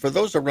mention, for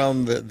those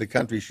around the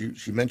country,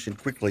 she mentioned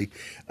quickly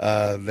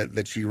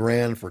that she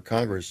ran for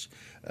Congress.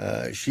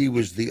 She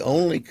was the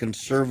only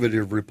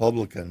conservative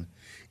Republican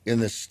in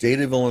the state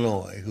of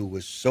Illinois who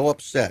was so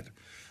upset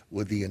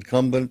with the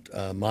incumbent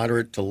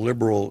moderate to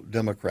liberal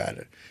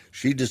Democrat.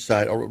 She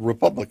decided, or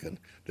Republican,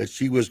 that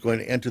she was going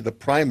to enter the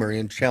primary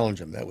and challenge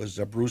him. That was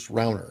Bruce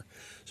Rauner.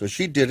 So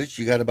she did it.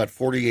 She got about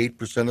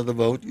 48% of the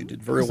vote. You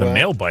did very well. A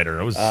nail biter.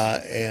 It was.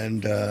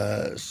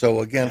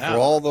 So again, for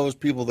all those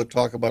people that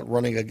talk about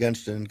running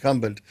against an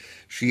incumbent,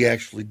 she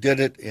actually did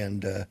it,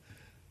 and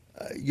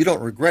You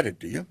don't regret it,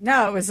 do you?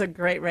 No, it was a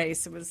great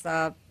race. It was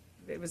a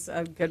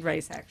good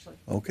race, actually.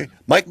 Okay.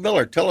 Mike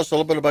Miller, tell us a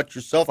little bit about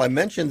yourself. I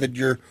mentioned that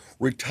you're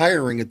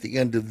retiring at the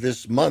end of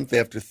this month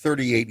after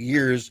 38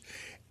 years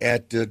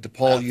at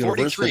DePaul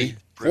University.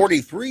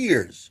 43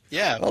 years.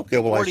 Yeah. Okay,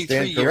 well, 43 I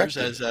stand years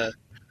corrected.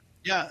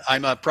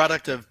 I'm a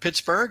product of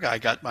Pittsburgh. I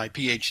got my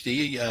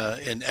PhD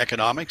in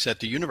economics at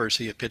the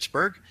University of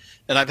Pittsburgh,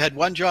 and I've had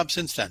one job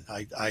since then.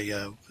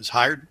 I was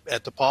hired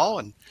at DePaul,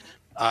 and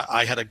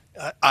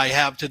I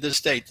have to this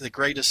date the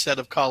greatest set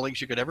of colleagues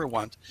you could ever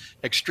want,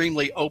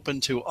 extremely open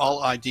to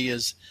all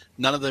ideas,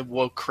 none of the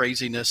woke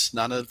craziness,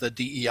 none of the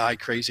DEI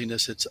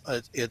craziness.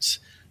 It's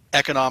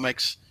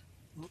economics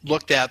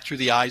looked at through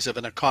the eyes of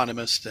an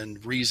economist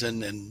and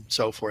reason and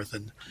so forth.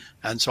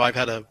 And so I've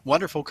had a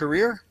wonderful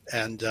career,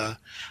 and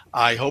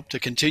I hope to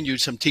continue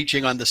some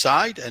teaching on the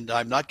side, and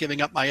I'm not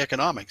giving up my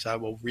economics. I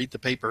will read the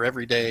paper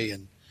every day,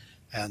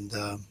 and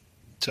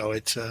so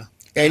it's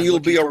and you'll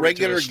be a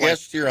regular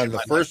guest here on the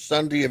first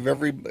Sunday of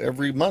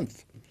every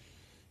month.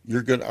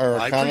 You're going.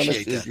 Our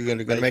economist is you're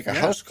going to make a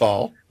house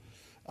call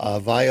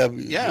via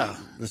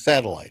the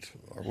satellite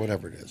or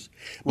whatever it is.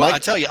 Well, Mike, I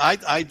tell you,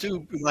 I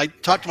do. When I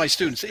talk to my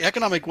students, the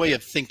economic way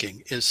of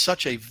thinking is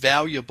such a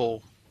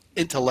valuable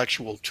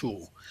intellectual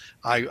tool.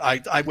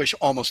 I wish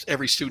almost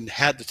every student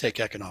had to take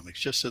economics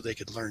just so they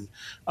could learn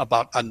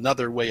about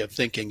another way of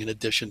thinking in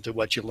addition to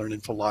what you learn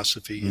in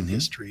philosophy and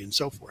history and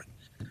so forth.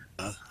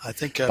 I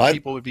think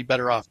people would be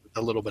better off with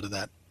a little bit of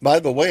that. By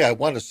the way, I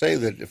want to say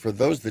that for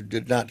those that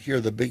did not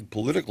hear the big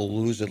political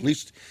news, at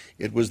least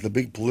it was the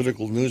big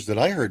political news that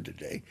I heard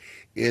today,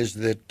 is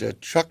that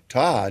Chuck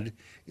Todd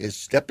is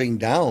stepping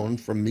down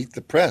from Meet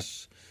the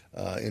Press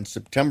in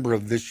September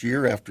of this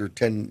year after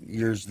 10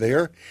 years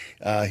there.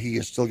 He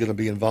is still going to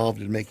be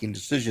involved in making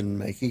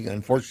decision-making,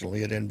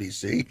 unfortunately, at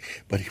NBC,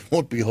 but he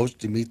won't be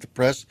hosting Meet the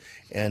Press.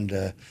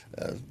 And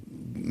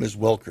Ms.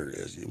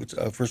 Welker, what's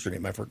first her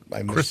name?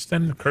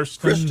 Kristen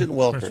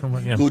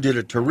Welker, who did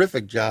a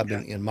terrific job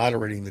in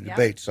moderating the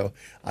debate. So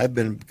I've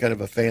been kind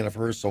of a fan of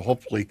hers. So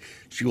hopefully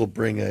she will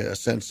bring a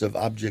sense of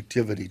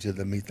objectivity to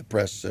the Meet the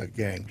Press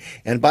gang.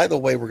 And by the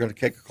way, we're going to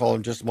take a call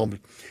in just a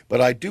moment,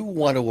 but I do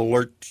want to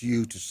alert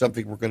you to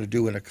something we're going to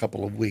do in a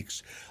couple of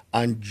weeks.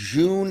 On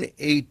June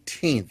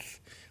 18th,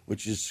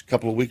 which is a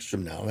couple of weeks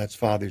from now, that's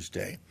Father's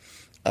Day.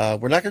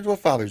 We're not going to do a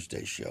Father's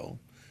Day show,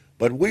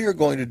 but we are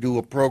going to do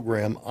a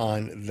program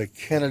on the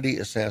Kennedy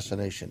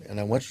assassination. And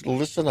I want you to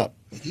listen up.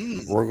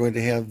 We're going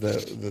to have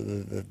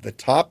the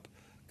top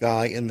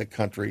guy in the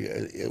country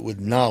with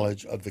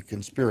knowledge of the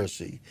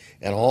conspiracy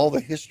and all the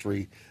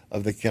history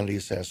of the Kennedy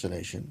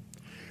assassination.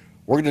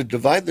 We're going to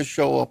divide the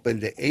show up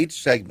into 8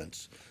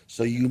 segments,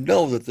 so you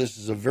know that this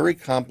is a very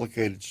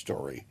complicated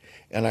story.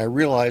 And I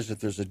realize that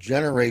there's a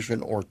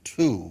generation or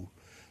two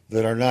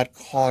that are not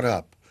caught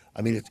up.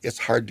 I mean, it's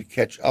hard to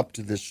catch up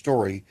to this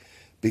story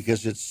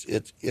because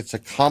it's a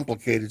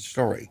complicated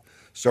story.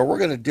 So we're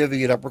going to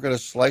divvy it up. We're going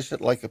to slice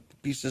it like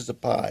pieces of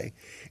pie,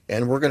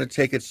 and we're going to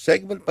take it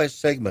segment by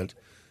segment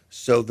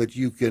so that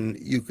you can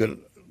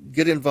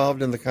get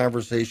involved in the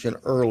conversation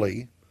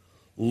early,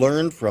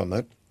 learn from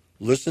it,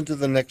 listen to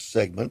the next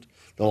segment.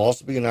 There'll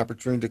also be an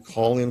opportunity to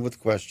call in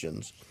with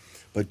questions.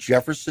 But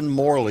Jefferson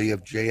Morley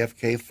of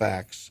JFK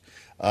Facts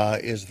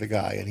is the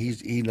guy, and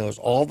he knows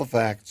all the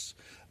facts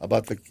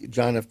about the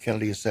John F.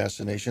 Kennedy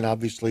assassination.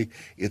 Obviously,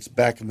 it's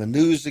back in the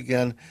news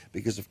again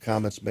because of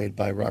comments made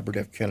by Robert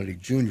F. Kennedy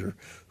Jr.,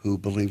 who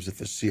believes that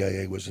the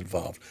CIA was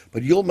involved.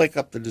 But you'll make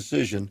up the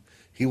decision.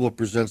 He will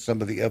present some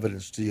of the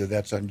evidence to you.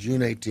 That's on June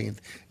 18th.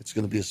 It's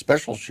going to be a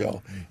special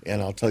show, and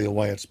I'll tell you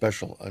why it's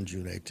special on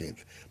June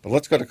 18th. But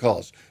let's go to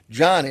calls.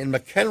 John in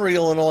McHenry,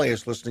 Illinois,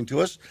 is listening to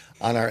us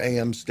on our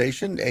AM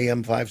station,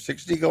 AM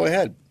 560. Go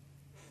ahead.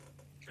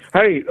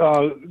 Hey,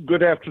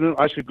 good afternoon.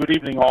 I said good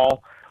evening,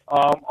 all.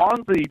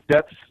 On the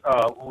debt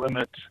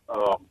limit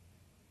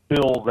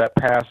bill that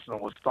passed and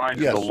was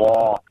signed into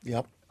law,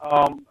 there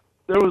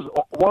was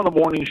one of the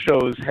morning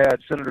shows had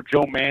Senator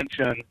Joe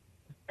Manchin,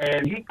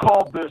 and he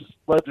called this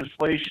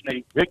legislation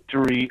a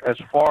victory as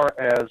far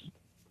as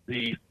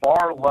the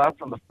far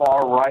left and the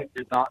far right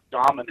did not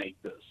dominate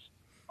this.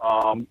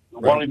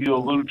 One of you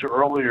alluded to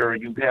earlier,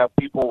 you have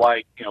people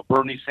like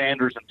Bernie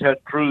Sanders and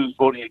Ted Cruz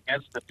voting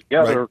against it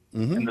together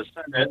in the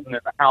Senate, and in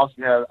the House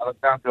you have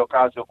Alexandria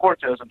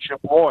Ocasio-Cortez and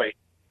Chip Roy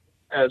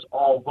as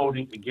all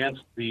voting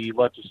against the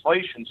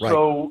legislation. Right.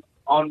 So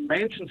on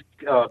Manchin's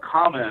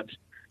comment,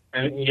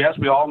 and yes,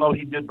 we all know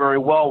he did very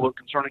well with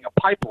concerning a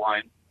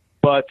pipeline,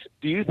 but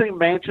do you think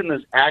Manchin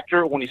is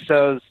accurate when he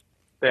says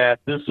that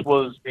this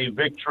was a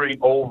victory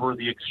over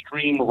the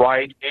extreme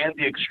right and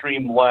the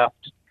extreme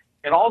left?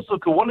 And also,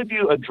 could one of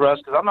you address,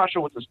 because I'm not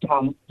sure what this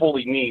term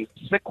fully means,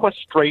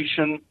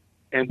 sequestration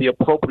and the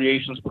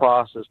appropriations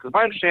process? Because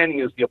my understanding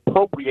is the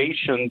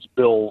appropriations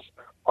bills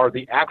are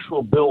the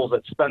actual bills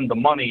that spend the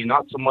money,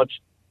 not so much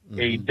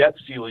a debt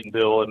ceiling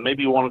bill. And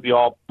maybe one of you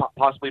all,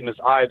 possibly Ms.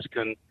 Ives,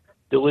 can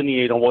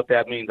delineate on what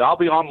that means. I'll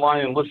be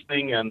online and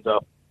listening. And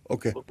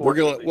okay,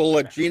 we'll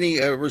let Jeannie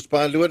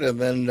respond to it, and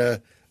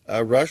then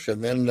Rush,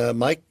 and then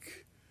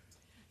Mike.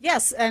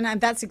 Yes,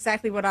 and that's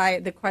exactly what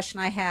the question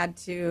I had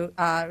to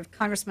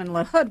Congressman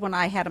LaHood when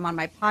I had him on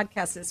my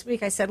podcast this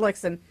week. I said,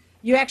 listen,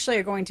 you actually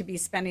are going to be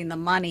spending the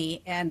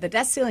money, and the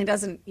debt ceiling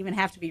doesn't even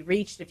have to be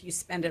reached if you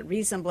spend it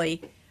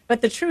reasonably.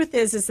 But the truth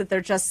is that there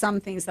are just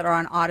some things that are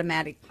on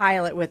automatic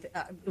pilot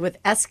with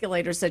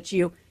escalators that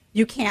you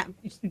can't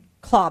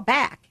claw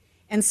back.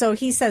 And so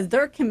he says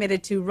they're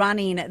committed to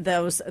running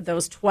those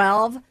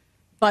 12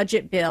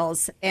 budget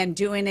bills and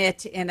doing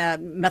it in a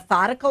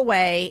methodical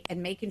way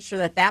and making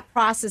sure that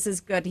process is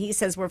good. He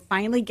says we're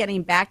finally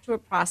getting back to a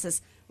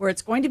process where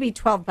it's going to be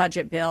 12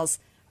 budget bills,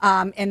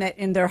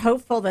 and they're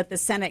hopeful that the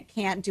Senate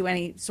can't do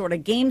any sort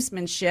of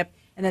gamesmanship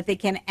and that they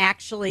can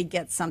actually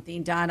get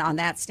something done on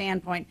that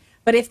standpoint.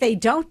 But if they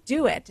don't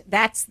do it,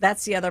 that's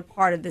the other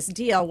part of this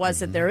deal was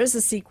that there is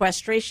a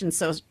sequestration,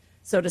 so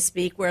to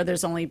speak, where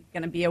there's only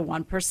going to be a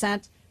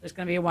 1%. There's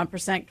going to be a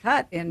 1%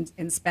 cut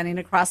in spending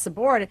across the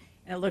board.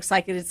 And it looks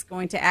like it's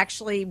going to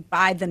actually,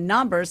 by the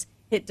numbers,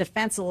 hit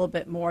defense a little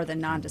bit more than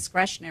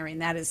non-discretionary,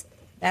 and that is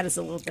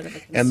a little bit of a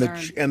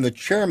concern. And the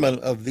chairman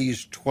of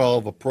these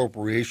 12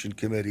 appropriation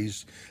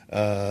committees,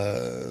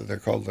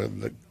 they're called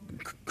the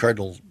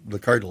Cardinals,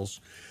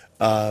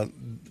 the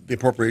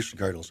appropriation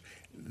Cardinals.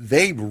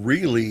 They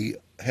really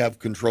have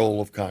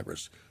control of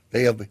Congress.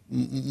 They have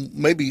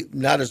maybe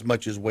not as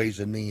much as Ways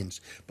and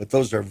Means, but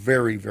those are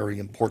very, very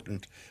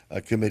important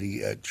committee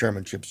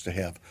chairmanships to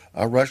have.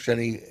 Rush,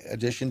 any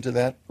addition to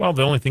that? Well,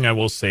 the only thing I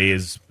will say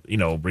is,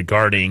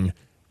 regarding,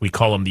 we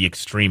call them the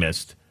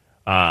extremist.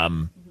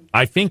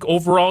 I think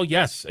overall,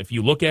 yes, if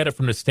you look at it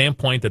from the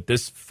standpoint that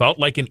this felt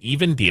like an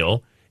even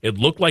deal, it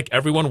looked like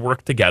everyone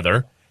worked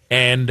together.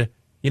 And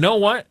you know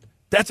what?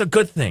 That's a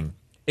good thing.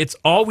 It's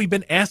all we've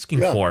been asking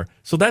for.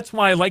 So that's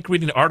why I like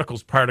reading the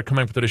articles prior to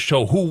coming up to the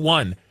show. Who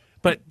won?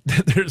 But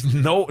there's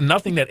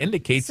nothing that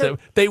indicates that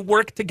they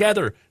work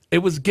together. It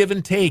was give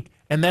and take,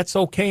 and that's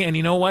okay. And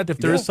you know what? If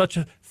there is such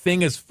a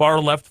thing as far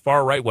left,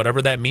 far right,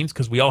 whatever that means,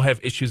 because we all have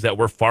issues that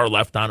we're far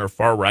left on or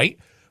far right.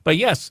 But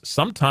yes,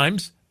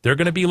 sometimes they're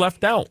going to be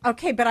left out.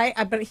 Okay, but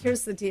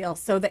here's the deal.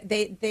 So that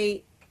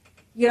they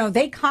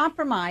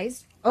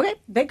compromised. Okay,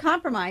 they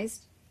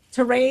compromised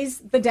to raise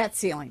the debt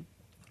ceiling.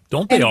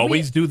 Don't they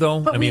always do,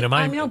 though? But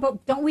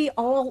don't we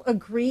all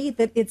agree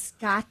that it's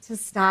got to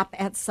stop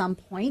at some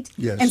point?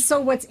 Yes. And so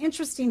what's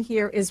interesting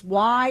here is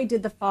why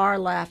did the far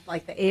left,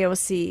 like the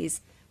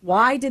AOCs,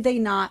 why did they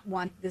not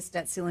want this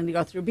debt ceiling to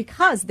go through?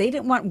 Because they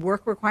didn't want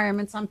work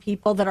requirements on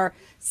people that are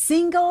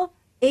single,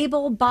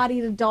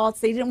 able-bodied adults.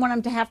 They didn't want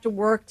them to have to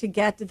work to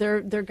get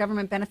their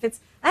government benefits.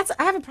 I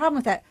have a problem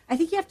with that. I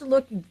think you have to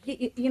look,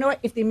 you know what,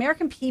 if the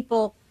American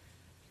people,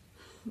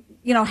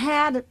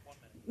 had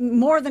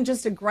more than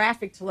just a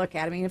graphic to look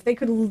at. I mean, if they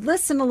could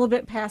listen a little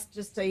bit past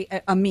just a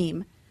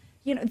meme,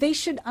 they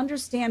should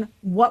understand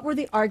what were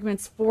the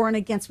arguments for and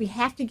against. We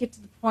have to get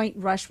to the point,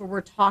 Rush, where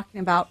we're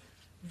talking about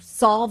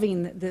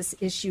solving this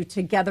issue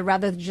together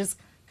rather than just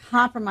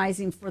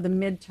compromising for the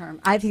midterm.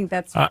 I think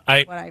that's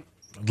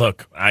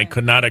I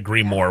could not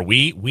agree more.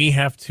 We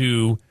have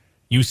to,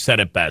 you said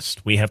it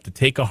best, we have to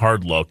take a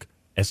hard look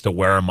as to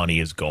where our money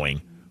is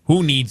going.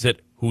 Who needs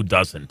it, who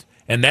doesn't.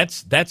 And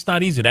that's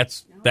not easy.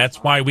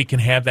 That's why we can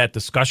have that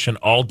discussion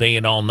all day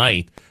and all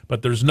night.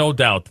 But there's no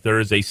doubt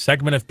there is a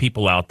segment of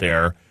people out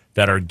there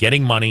that are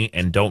getting money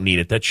and don't need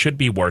it that should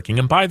be working.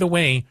 And by the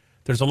way,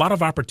 there's a lot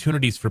of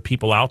opportunities for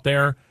people out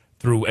there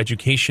through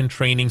education,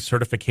 training,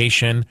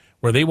 certification,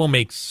 where they will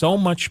make so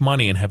much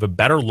money and have a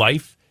better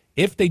life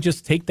if they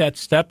just take that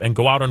step and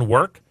go out and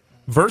work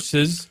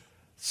versus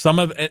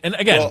some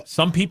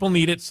people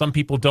need it, some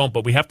people don't.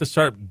 But we have to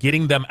start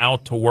getting them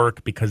out to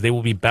work because they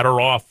will be better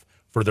off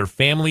for their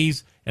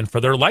families and for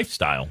their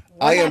lifestyle.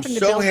 I am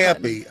so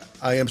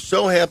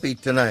happy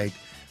tonight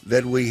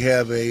that we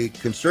have a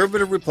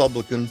conservative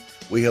Republican,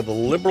 we have a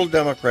liberal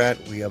Democrat,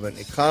 we have an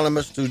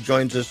economist who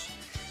joins us,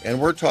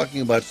 and we're talking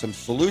about some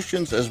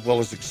solutions as well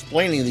as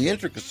explaining the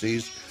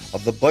intricacies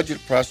of the budget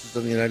process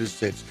of the United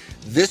States.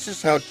 This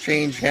is how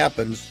change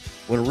happens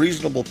when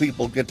reasonable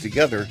people get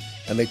together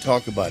and they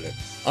talk about it.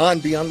 On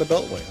Beyond the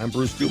Beltway, I'm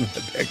Bruce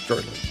Duman. Back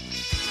shortly.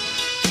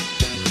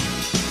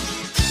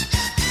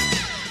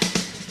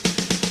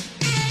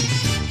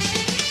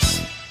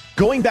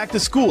 Going back to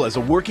school as a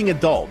working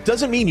adult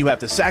doesn't mean you have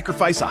to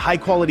sacrifice a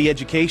high-quality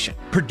education.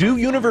 Purdue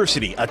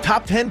University, a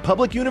top 10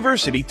 public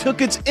university,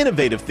 took its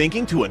innovative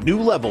thinking to a new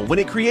level when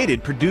it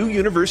created Purdue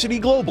University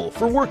Global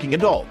for working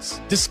adults.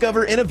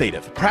 Discover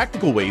innovative,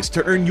 practical ways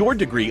to earn your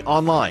degree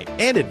online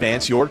and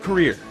advance your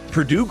career.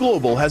 Purdue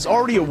Global has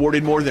already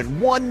awarded more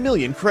than 1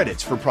 million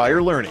credits for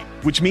prior learning,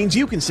 which means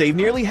you can save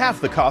nearly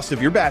half the cost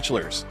of your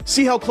bachelor's.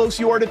 See how close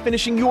you are to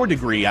finishing your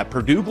degree at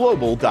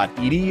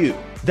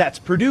purdueglobal.edu. That's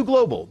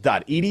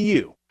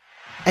purdueglobal.edu.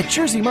 At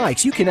Jersey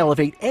Mike's, you can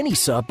elevate any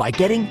sub by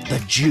getting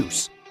the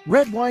juice.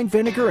 Red wine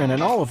vinegar and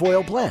an olive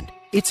oil blend.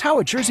 It's how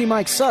a Jersey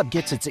Mike's sub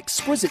gets its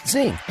exquisite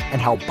zing and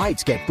how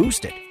bites get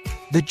boosted.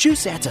 The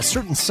juice adds a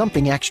certain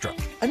something extra,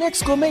 an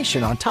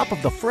exclamation on top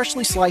of the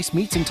freshly sliced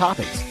meats and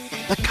toppings.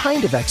 The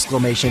kind of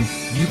exclamation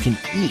you can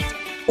eat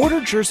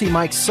Order Jersey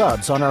Mike's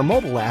subs on our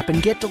mobile app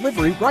and get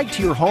delivery right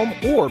to your home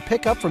or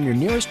pick up from your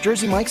nearest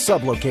Jersey Mike's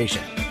sub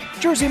location.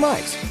 Jersey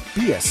Mike's,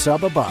 be a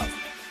sub above.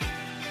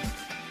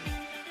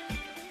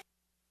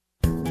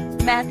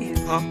 Matthew.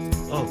 Huh?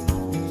 Oh,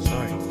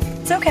 sorry.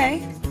 It's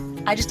okay.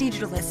 I just need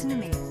you to listen to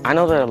me. I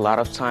know that a lot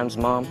of times,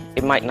 Mom,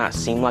 it might not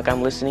seem like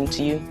I'm listening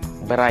to you,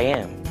 but I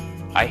am.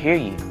 I hear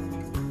you.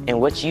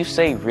 And what you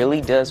say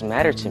really does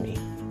matter to me.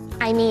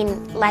 I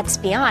mean, let's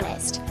be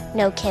honest.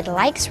 No kid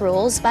likes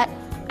rules, but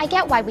I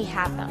get why we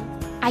have them.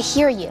 I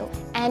hear you,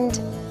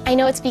 and I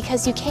know it's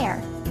because you care.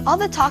 All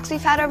the talks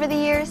we've had over the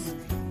years,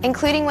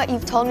 including what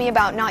you've told me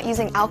about not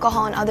using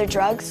alcohol and other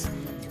drugs,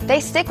 they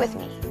stick with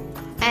me.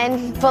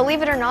 And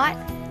believe it or not,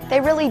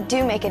 they really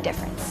do make a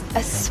difference,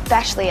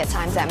 especially at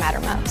times that matter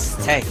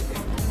most. Hey,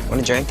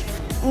 want a drink?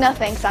 No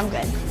thanks, I'm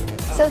good.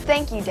 So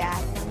thank you,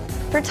 Dad,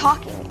 for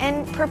talking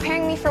and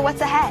preparing me for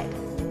what's ahead.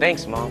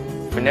 Thanks, Mom,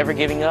 for never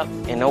giving up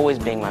and always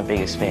being my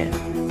biggest fan.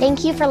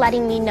 Thank you for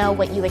letting me know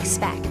what you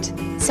expect,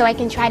 so I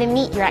can try to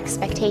meet your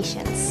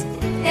expectations.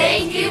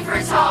 Thank you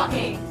for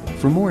talking.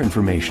 For more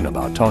information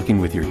about talking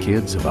with your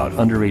kids about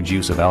underage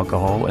use of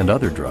alcohol and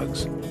other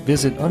drugs,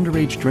 visit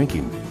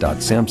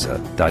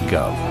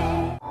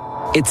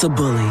underagedrinking.samhsa.gov. It's a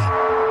bully,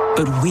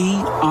 but we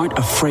aren't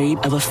afraid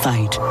of a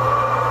fight.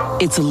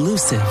 It's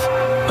elusive,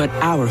 but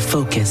our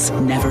focus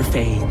never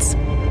fades.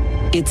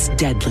 It's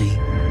deadly,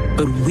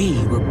 but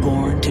we were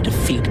born to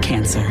defeat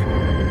cancer.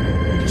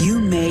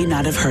 You may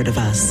not have heard of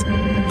us,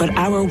 but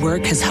our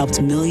work has helped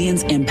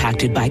millions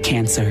impacted by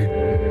cancer.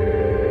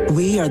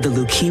 We are the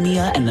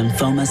Leukemia and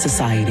Lymphoma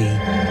Society.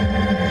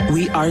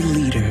 We are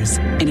leaders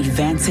in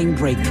advancing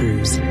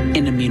breakthroughs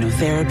in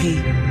immunotherapy,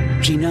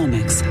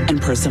 genomics,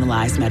 and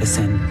personalized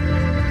medicine.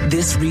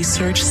 This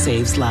research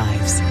saves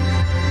lives.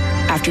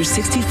 After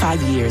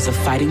 65 years of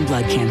fighting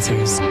blood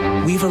cancers,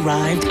 we've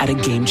arrived at a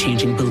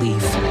game-changing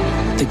belief.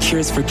 The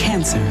cures for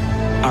cancer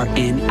are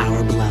in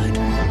our blood.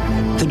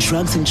 The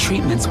drugs and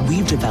treatments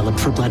we've developed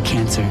for blood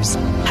cancers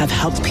have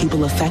helped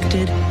people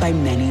affected by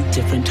many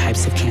different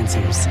types of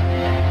cancers.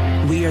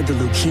 We are the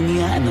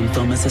Leukemia and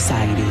Lymphoma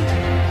Society.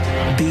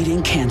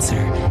 Beating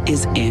cancer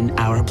is in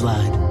our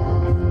blood.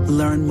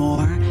 Learn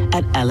more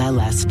at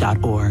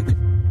lls.org.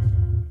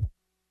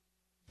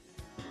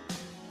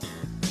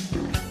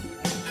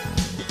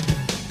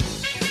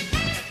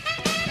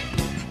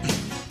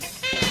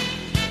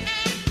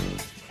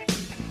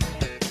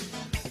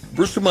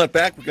 Bruce Dumont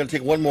back. We're going to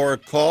take one more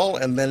call,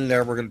 and then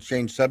we're going to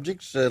change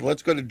subjects.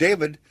 Let's go to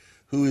David,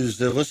 who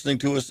is listening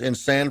to us in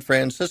San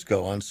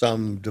Francisco on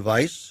some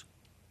device.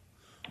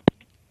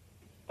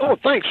 Oh,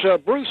 thanks,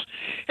 Bruce.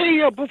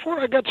 Hey, before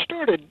I got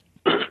started,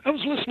 I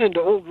was listening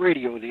to old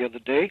radio the other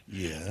day,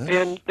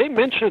 and they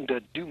mentioned a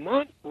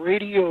Dumont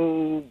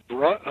radio,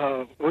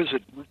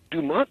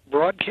 Dumont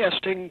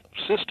broadcasting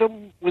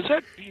system? Was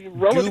that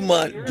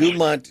relevant?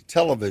 Dumont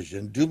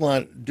Television.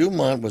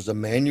 Dumont was a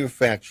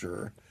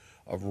manufacturer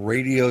of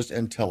radios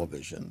and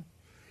television,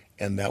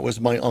 and that was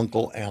my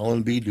uncle,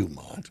 Alan B.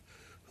 Dumont,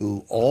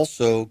 who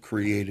also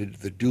created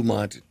the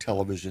Dumont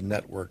Television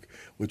Network,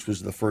 which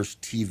was the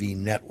first TV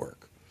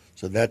network.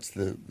 So that's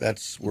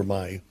where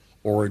my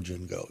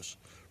origin goes.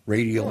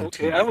 Radio and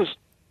TV. I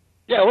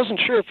wasn't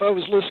sure if I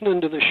was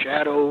listening to The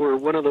Shadow or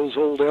one of those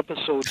old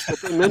episodes.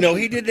 But they mentioned, no,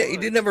 he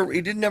didn't have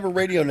a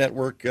radio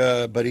network,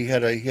 but he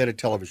had a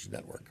television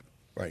network,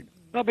 right?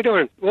 I'll be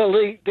darned. Well,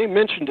 they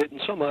mentioned it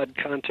in some odd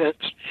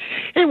context.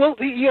 Hey, well,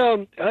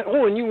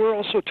 and you were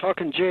also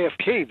talking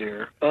JFK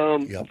there.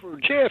 For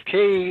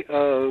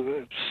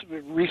JFK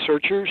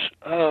researmers,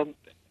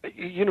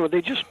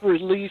 they just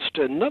released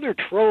another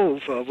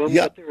trove of them,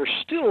 but they're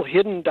still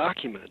hidden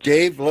documents.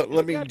 Dave,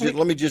 let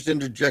me just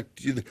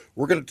interject you.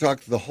 We're going to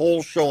talk the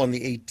whole show on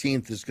the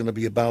 18th is going to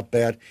be about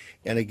that.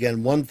 And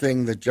again, one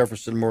thing that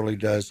Jefferson Morley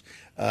does,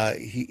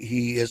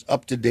 he is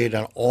up to date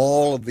on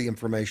all of the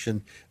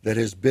information that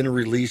has been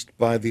released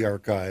by the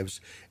archives,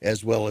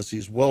 as well as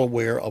he's well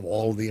aware of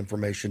all of the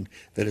information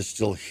that is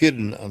still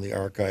hidden on the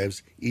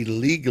archives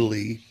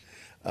illegally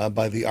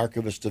by the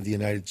Archivist of the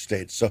United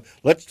States. So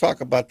let's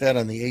talk about that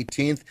on the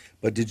 18th.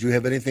 But did you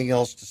have anything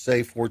else to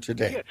say for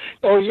today? Yeah.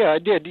 Oh, yeah, I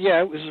did.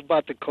 Yeah, it was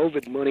about the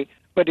COVID money.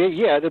 But,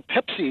 the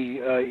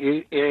Pepsi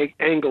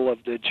angle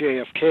of the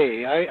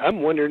JFK,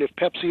 I'm wondering if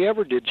Pepsi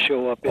ever did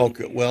show up in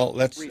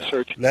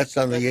research. That's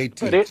on the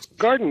 18th.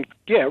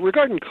 But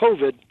regarding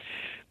COVID,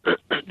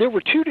 there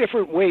were two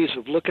different ways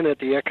of looking at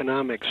the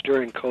economics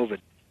during COVID.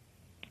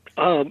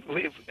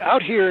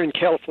 Out here in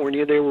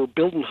California, they were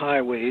building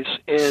highways,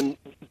 and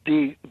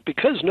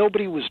because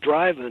nobody was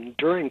driving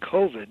during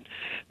COVID,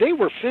 they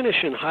were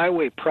finishing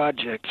highway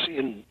projects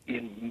in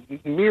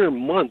mere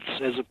months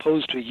as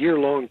opposed to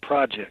year-long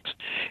projects.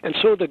 And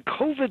so the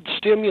COVID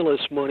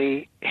stimulus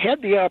money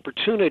had the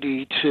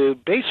opportunity to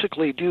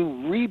basically do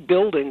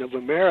rebuilding of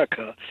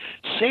America,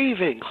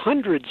 saving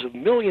hundreds of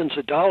millions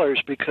of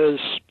dollars because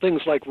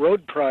things like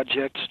road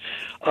projects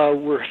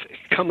were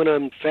coming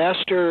on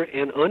faster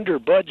and under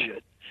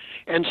budget.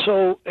 And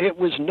so it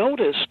was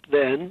noticed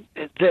then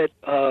that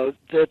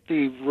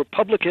the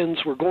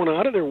Republicans were going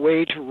out of their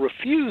way to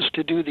refuse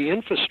to do the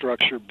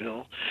infrastructure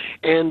bill,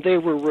 and they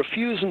were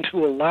refusing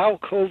to allow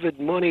COVID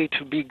money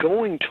to be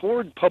going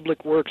toward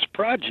public works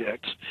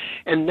projects.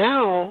 And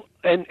now,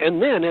 and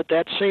then at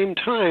that same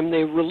time,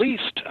 they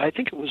released, I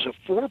think it was a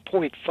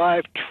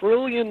 $4.5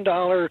 trillion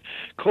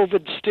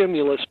COVID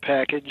stimulus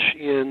package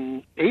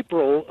in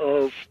April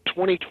of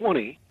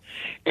 2020.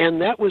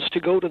 And that was to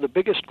go to the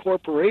biggest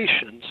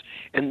corporations,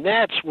 and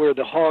that's where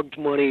the hogged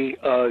money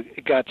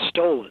got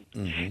stolen.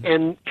 Mm-hmm.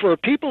 And for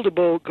people to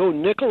go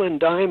nickel and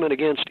diamond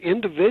against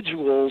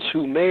individuals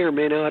who may or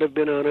may not have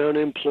been on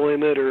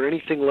unemployment or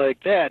anything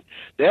like that,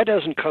 that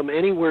doesn't come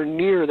anywhere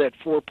near that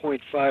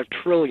 $4.5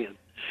 trillion.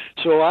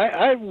 So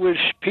I wish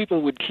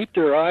people would keep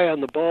their eye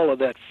on the ball of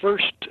that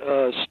first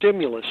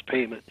stimulus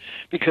payment,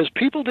 because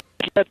people didn't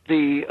get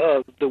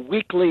the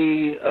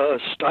weekly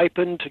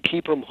stipend to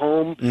keep them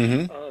home.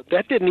 Mm-hmm.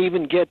 That didn't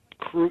even get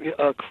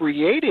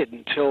created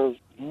until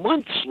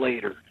months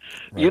later.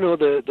 Right. You know,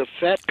 the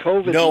fat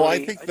COVID No,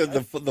 money. I think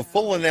the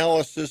full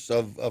analysis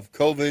of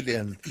COVID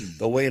and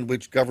the way in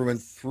which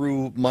government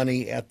threw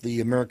money at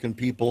the American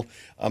people,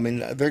 I mean,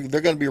 they're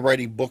going to be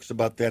writing books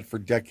about that for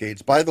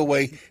decades. By the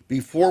way,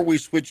 before we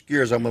switch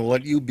gears, I'm going to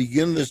let you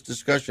begin this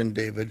discussion,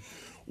 David.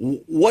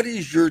 What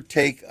is your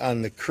take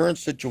on the current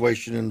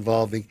situation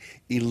involving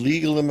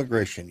illegal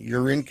immigration?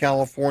 You're in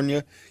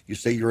California. You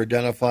say you're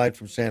identified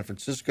from San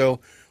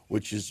Francisco,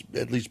 which has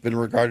at least been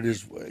regarded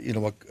as, you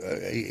know,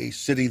 a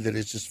city that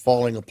is just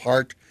falling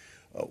apart.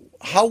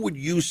 How would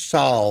you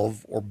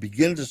solve or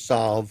begin to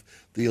solve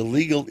the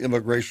illegal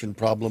immigration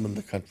problem in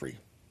the country?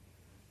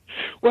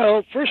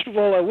 Well, first of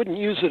all, I wouldn't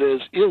use it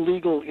as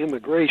illegal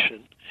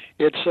immigration.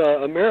 It's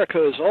America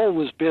has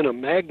always been a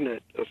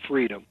magnet of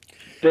freedom.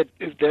 But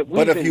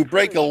if you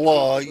break a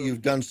law,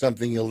 you've done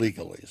something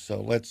illegally.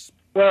 So let's.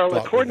 Well,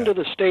 according to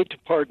the State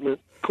Department,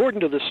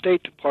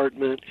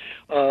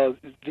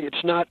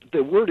 it's not,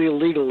 the word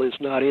illegal is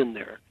not in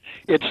there.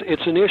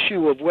 It's an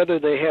issue of whether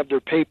they have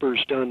their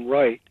papers done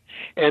right,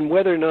 and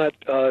whether or not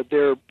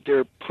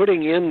they're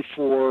putting in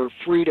for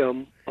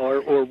freedom,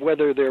 or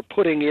whether they're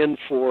putting in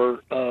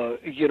for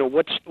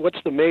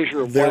what's the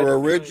measure of their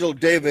original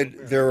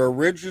their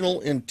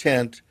original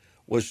intent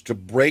was to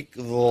break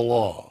the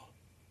law.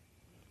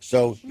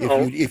 So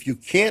if you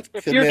can't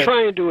commit, you're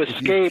trying to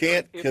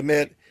escape,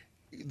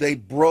 they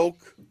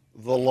broke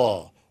the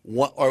law.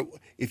 Or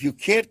if you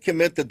can't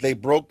commit that they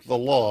broke the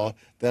law,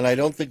 then I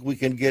don't think we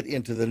can get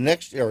into the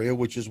next area,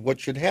 which is what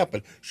should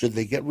happen. Should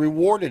they get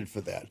rewarded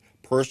for that?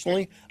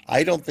 Personally,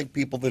 I don't think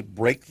people that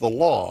break the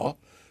law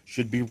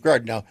should be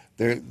regarded. Now,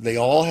 they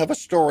all have a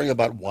story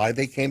about why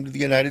they came to the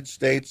United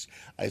States.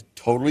 I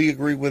totally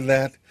agree with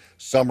that.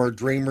 Some are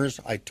dreamers.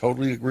 I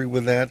totally agree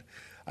with that.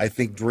 I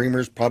think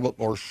dreamers probably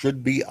or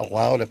should be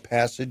allowed a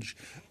passage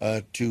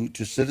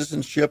to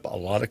citizenship. A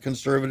lot of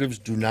conservatives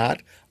do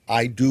not.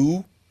 I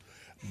do.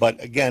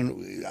 But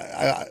again,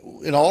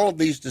 in all of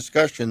these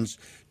discussions,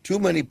 too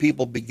many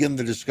people begin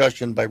the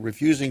discussion by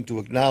refusing to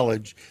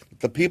acknowledge that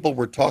the people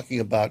we're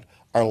talking about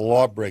are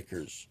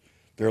lawbreakers.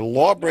 They're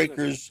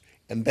lawbreakers,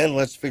 and then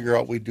let's figure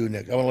out what we do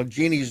next. I want to,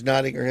 Jeannie's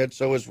nodding her head,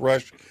 so is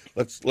Rush.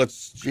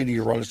 Let's Jeannie,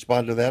 you want to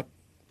respond to that?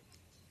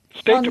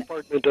 State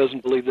Department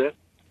doesn't believe that.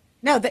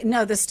 No,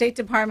 the State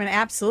Department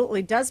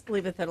absolutely does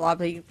believe that they're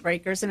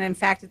lawbreakers, and in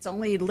fact, it's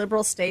only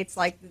liberal states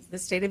like the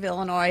state of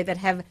Illinois that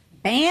have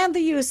banned the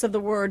use of the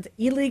word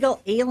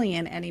illegal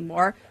alien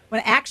anymore,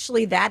 when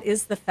actually that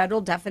is the federal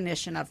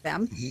definition of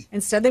them. Mm-hmm.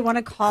 Instead, they want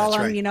to call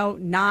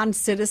them,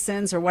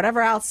 non-citizens or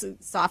whatever else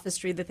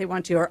sophistry that they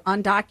want to, or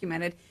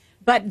undocumented.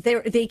 But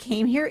they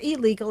came here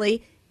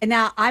illegally, and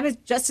now I'm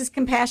just as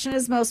compassionate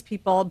as most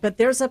people, but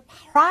there's a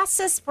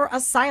process for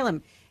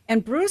asylum.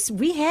 And Bruce,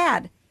 we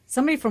had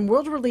somebody from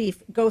World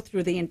Relief go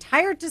through the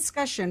entire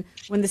discussion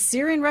when the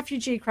Syrian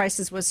refugee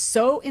crisis was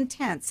so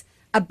intense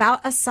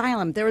about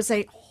asylum. There was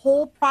a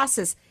whole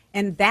process,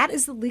 and that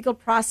is the legal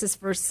process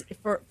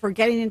for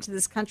getting into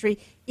this country.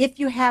 If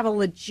you have a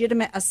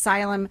legitimate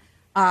asylum,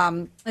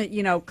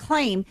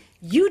 claim,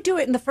 you do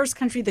it in the first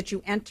country that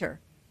you enter.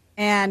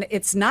 And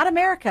it's not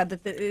America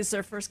that is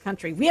their first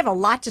country. We have a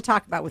lot to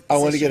talk about with this I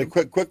want to issue.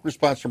 get a quick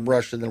response from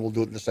Rush, and then we'll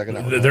do it in the second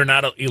hour. They're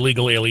not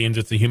illegal aliens.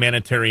 It's a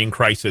humanitarian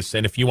crisis.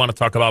 And if you want to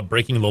talk about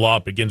breaking the law,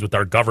 it begins with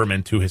our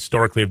government, who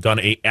historically have done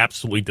a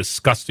absolutely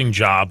disgusting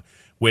job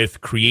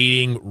with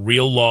creating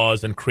real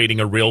laws and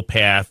creating a real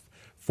path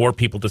for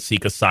people to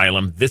seek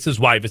asylum. This is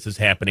why this is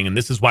happening, and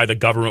this is why the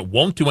government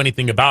won't do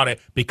anything about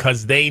it,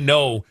 because they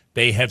know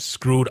they have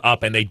screwed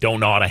up and they don't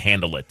know how to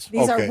handle it.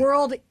 These are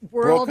world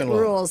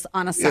rules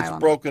on asylum. It's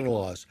broken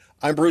laws.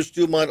 I'm Bruce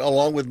Dumont,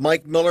 along with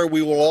Mike Miller.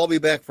 We will all be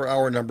back for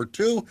hour number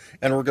 2,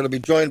 and we're going to be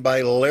joined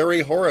by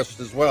Larry Horace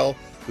as well,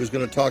 who's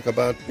going to talk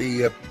about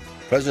the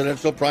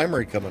presidential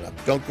primary coming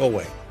up. Don't go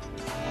away.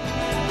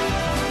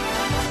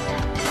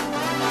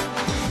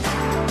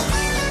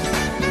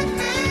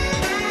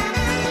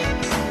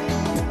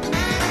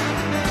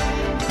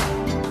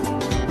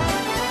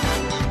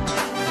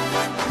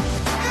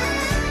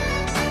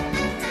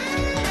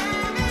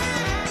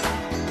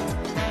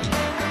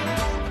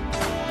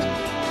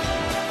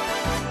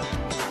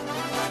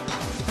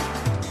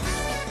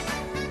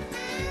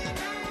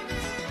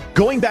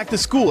 Going back to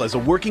school as a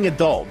working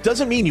adult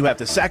doesn't mean you have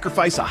to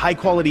sacrifice a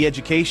high-quality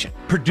education.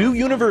 Purdue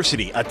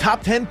University, a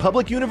top 10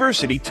 public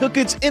university, took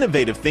its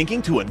innovative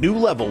thinking to a new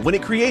level when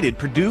it created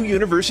Purdue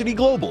University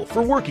Global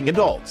for working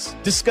adults.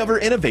 Discover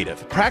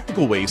innovative,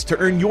 practical ways to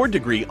earn your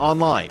degree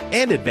online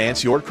and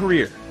advance your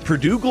career.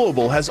 Purdue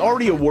Global has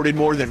already awarded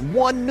more than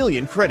 1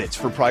 million credits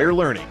for prior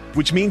learning,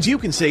 which means you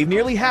can save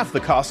nearly half the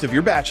cost of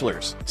your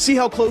bachelor's. See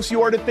how close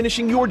you are to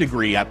finishing your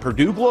degree at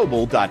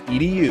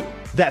purdueglobal.edu.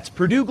 That's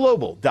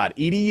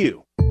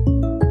purdueglobal.edu.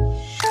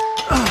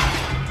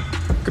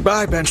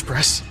 Goodbye, bench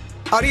press.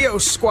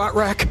 Adios, squat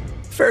rack.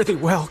 Fare thee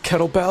well,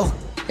 kettlebell.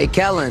 Hey,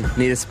 Kellen,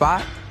 need a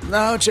spot?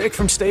 No, Jake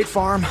from State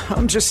Farm.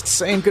 I'm just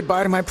saying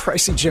goodbye to my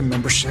pricey gym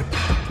membership.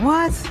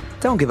 What?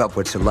 Don't give up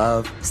what you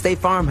love. State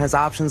Farm has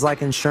options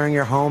like insuring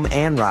your home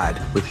and ride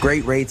with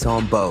great rates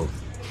on both.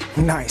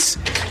 Nice.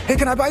 Hey,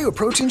 can I buy you a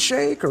protein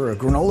shake or a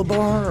granola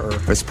bar? Or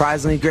for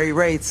surprisingly great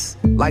rates,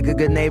 like a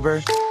good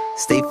neighbor,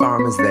 State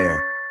Farm is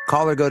there.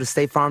 Call or go to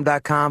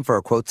statefarm.com for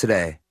a quote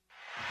today.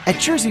 At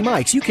Jersey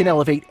Mike's, you can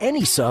elevate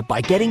any sub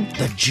by getting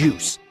the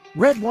juice.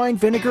 Red wine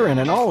vinegar and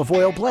an olive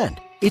oil blend.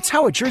 It's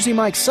how a Jersey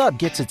Mike's sub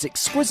gets its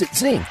exquisite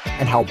zing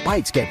and how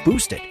bites get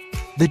boosted.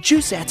 The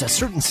juice adds a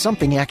certain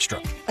something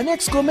extra, an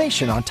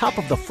exclamation on top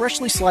of the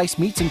freshly sliced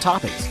meats and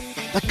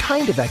toppings. The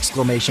kind of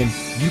exclamation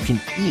you can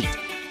eat.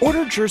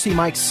 Order Jersey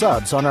Mike's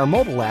subs on our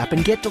mobile app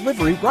and get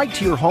delivery right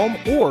to your home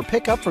or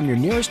pick up from your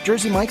nearest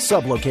Jersey Mike's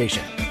sub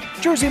location.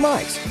 Jersey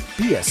Mike's,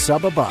 be a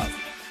sub above.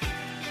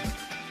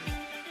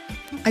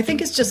 I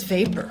think it's just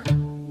vapor.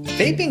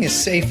 Vaping is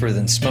safer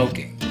than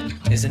smoking,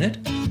 isn't it?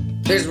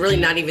 There's really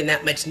not even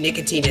that much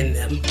nicotine in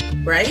them,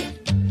 right?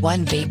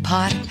 One vape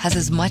pod has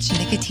as much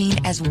nicotine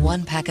as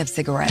one pack of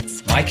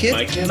cigarettes. My kid?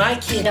 My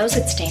kid knows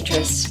it's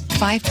dangerous.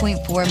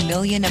 5.4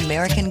 million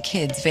American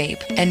kids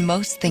vape, and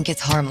most think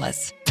it's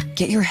harmless.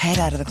 Get your head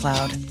out of the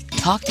cloud.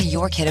 Talk to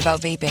your kid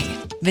about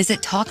vaping.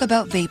 Visit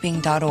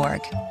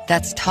talkaboutvaping.org.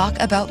 That's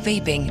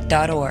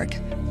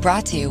talkaboutvaping.org.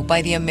 Brought to you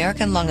by the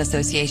American Lung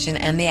Association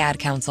and the Ad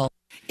Council.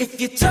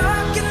 If you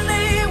talk and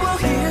they will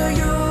hear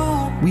you.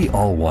 We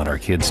all want our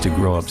kids to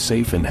grow up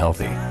safe and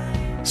healthy,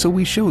 so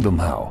we show them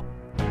how.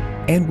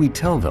 And we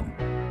tell them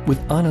with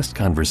honest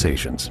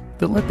conversations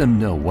that let them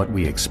know what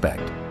we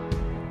expect.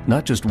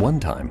 Not just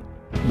one time,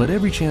 but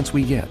every chance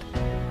we get.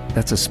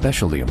 That's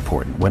especially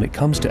important when it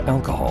comes to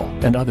alcohol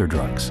and other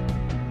drugs.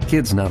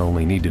 Kids not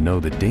only need to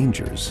know the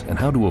dangers and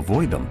how to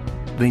avoid them,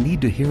 they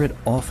need to hear it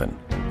often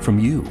from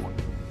you.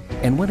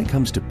 And when it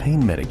comes to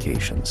pain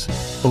medications,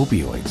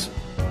 opioids,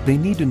 they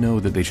need to know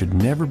that they should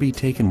never be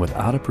taken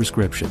without a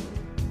prescription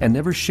and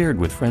never shared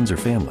with friends or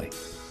family.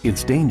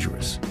 It's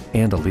dangerous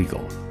and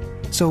illegal.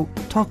 So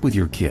talk with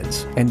your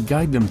kids and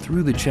guide them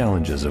through the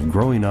challenges of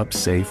growing up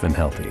safe and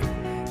healthy.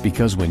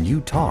 Because when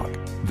you talk,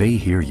 they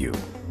hear you.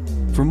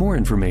 For more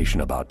information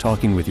about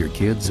talking with your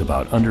kids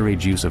about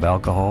underage use of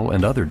alcohol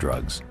and other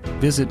drugs,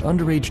 visit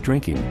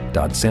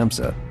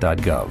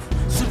underagedrinking.samhsa.gov.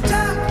 So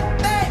talk,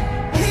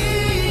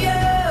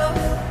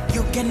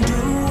 you can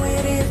do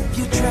it if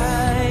you try.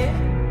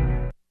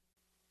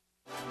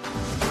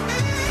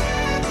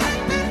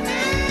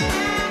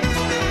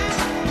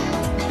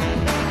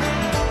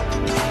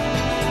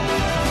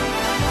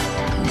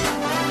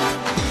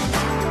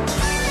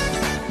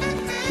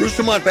 Bruce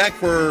Dumont back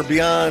for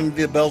Beyond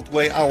the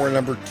Beltway, hour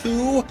number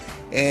 2,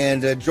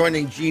 and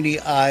joining Jeannie,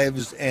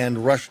 Ives,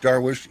 and Rush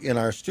Darwish in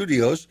our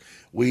studios,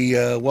 we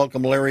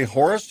welcome Larry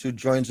Horace, who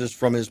joins us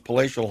from his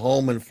palatial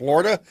home in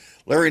Florida.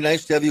 Larry,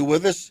 nice to have you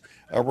with us.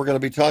 We're going to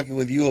be talking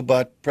with you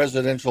about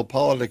presidential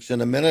politics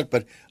in a minute,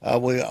 but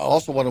we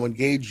also want to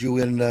engage you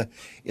in the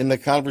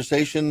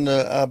conversation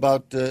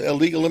about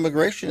illegal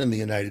immigration in the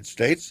United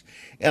States.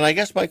 And I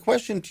guess my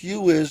question to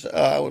you is,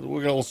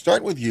 we're going to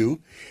start with you.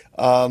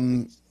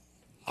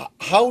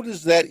 How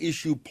does that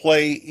issue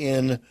play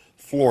in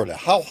Florida?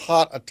 How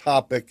hot a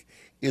topic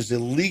is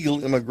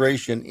illegal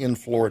immigration in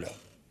Florida?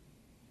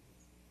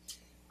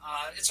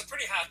 It's a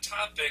pretty hot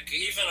topic,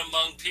 even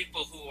among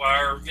people who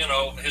are,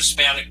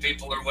 Hispanic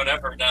people or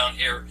whatever down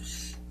here,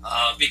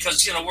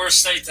 because, we're a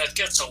state that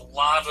gets a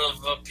lot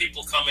of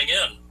people coming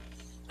in.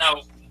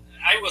 Now,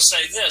 I will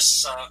say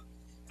this.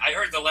 I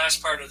heard the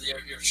last part of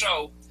your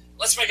show.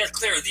 Let's make it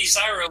clear. These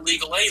are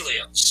illegal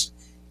aliens.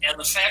 And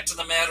the fact of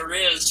the matter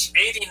is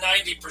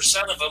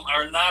 80-90% of them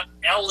are not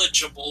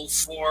eligible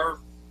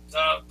for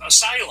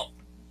asylum.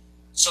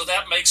 So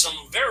that makes them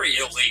very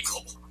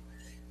illegal.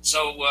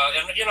 So,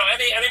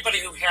 anybody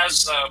who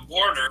has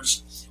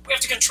borders, we have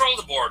to control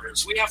the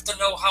borders. We have to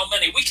know how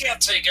many. We can't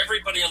take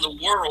everybody in the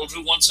world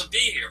who wants to be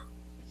here.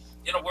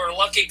 We're a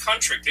lucky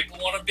country. People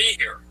want to be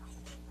here.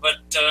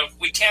 But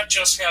we can't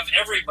just have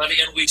everybody,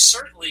 and we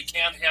certainly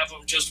can't have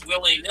them just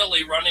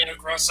willy-nilly running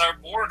across our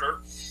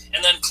border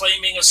and then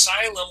claiming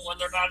asylum when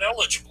they're not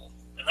eligible.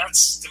 And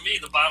that's, to me,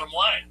 the bottom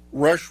line.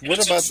 Rush,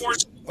 what about...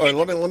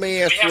 let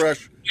me ask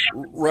Rush.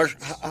 Rush,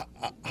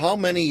 how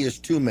many is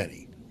too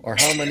many? Or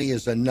how many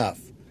is enough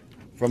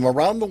from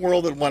around the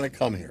world that want to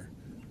come here?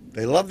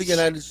 They love the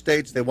United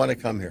States. They want to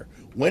come here.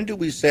 When do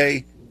we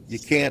say you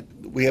can't?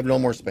 We have no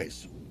more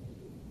space.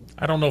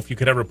 I don't know if you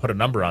could ever put a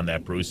number on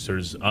that, Bruce.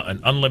 There's an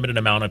unlimited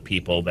amount of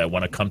people that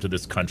want to come to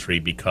this country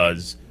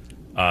because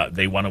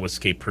they want to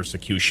escape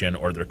persecution,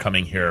 or they're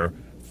coming here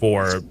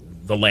for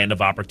the land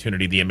of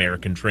opportunity, the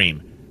American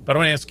dream. But I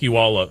want to ask you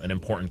all an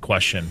important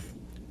question.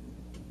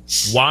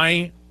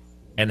 Why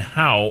and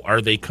how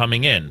are they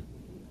coming in?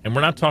 And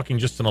we're not talking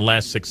just in the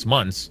last 6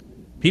 months.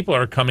 People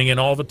are coming in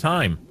all the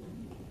time.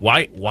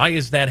 Why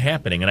is that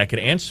happening? And I can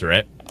answer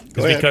it. It's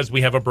because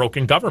we have a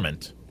broken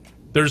government.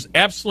 There's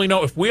absolutely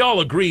no... If we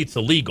all agree it's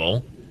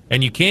illegal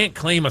and you can't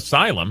claim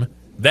asylum,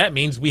 that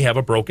means we have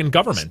a broken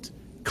government.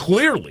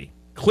 Clearly,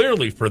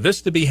 for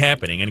this to be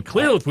happening, and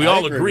clearly if we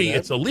all agree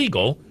it's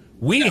illegal,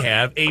 we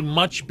have a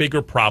much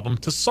bigger problem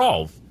to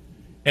solve.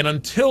 And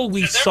until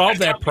we solve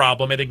that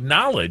problem and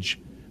acknowledge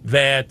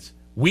that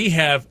we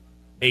have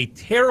a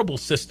terrible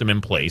system in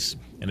place,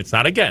 and it's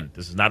not, again,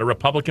 this is not a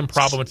Republican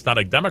problem, it's not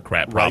a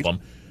Democrat problem,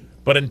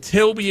 but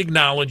until we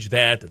acknowledge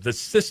that the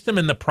system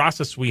and the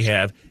process we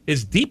have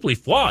is deeply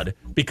flawed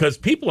because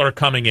people are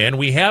coming in,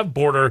 we have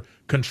border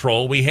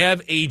control, we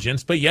have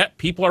agents, but yet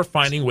people are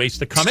finding ways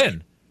to come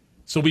in.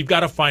 So we've got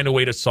to find a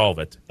way to solve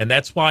it. And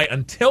that's why,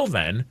 until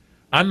then,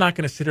 I'm not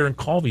going to sit here and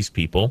call these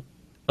people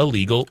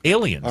illegal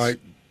aliens. All right.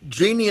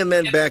 Jeannie, and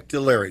then back to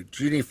Larry.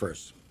 Jeannie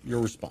first.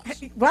 Your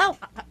response. Well,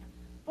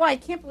 boy, I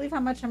can't believe how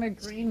much I'm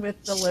agreeing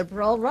with the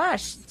liberal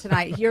rush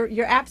tonight.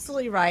 You're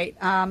absolutely right.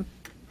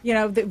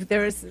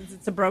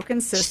 It's a broken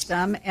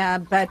system,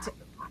 but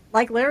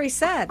like Larry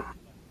said,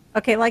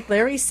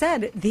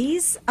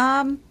 these,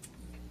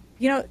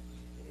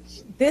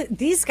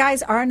 these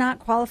guys are not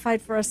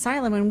qualified for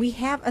asylum, and we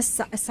have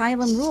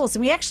asylum rules,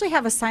 and we actually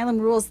have asylum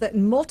rules that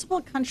multiple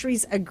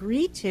countries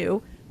agree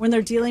to when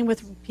they're dealing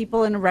with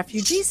people in a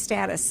refugee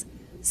status.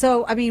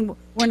 So, I mean,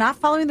 we're not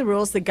following the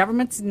rules. The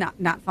government's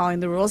not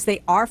following the rules.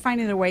 They are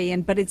finding their way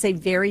in, but it's a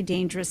very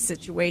dangerous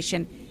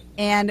situation.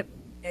 And,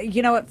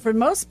 for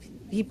most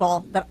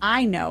people that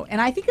I know, and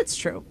I think it's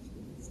true,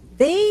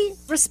 they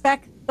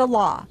respect the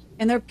law,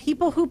 and they're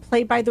people who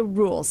play by the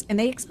rules, and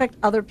they expect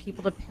other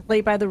people to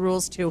play by the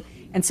rules too.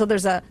 And so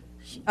there's a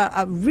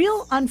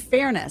real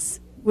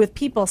unfairness with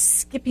people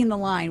skipping the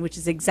line, which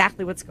is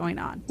exactly what's going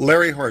on.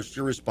 Larry Horst,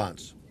 your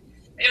response.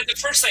 And the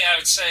first thing I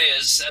would say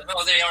is,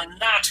 no, they are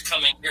not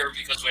coming here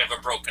because we have a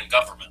broken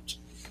government.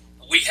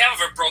 We have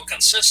a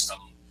broken system,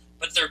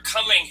 but they're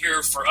coming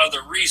here for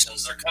other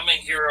reasons. They're coming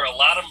here, a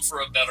lot of them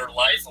for a better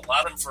life, a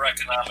lot of them for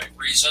economic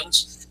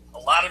reasons, a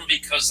lot of them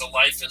because the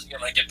life is,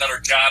 they get better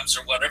jobs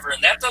or whatever,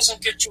 and that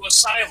doesn't get you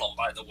asylum,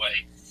 by the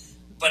way.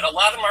 But a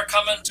lot of them are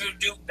coming to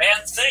do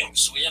bad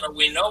things.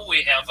 We know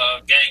we have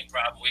a gang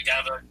problem, we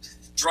got a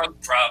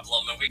drug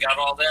problem, and we got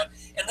all that.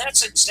 And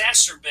that's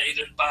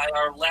exacerbated by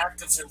our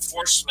lack of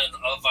enforcement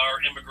of our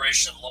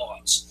immigration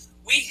laws.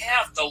 We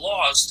have the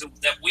laws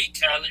that we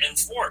can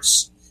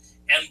enforce,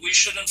 and we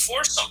should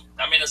enforce them.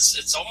 I mean,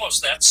 it's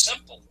almost that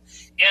simple.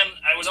 And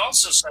I would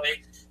also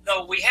say,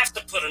 no, we have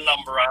to put a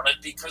number on it,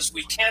 because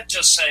we can't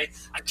just say,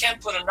 I can't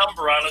put a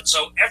number on it,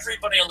 so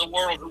everybody in the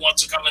world who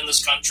wants to come in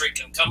this country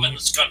can come in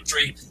this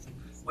country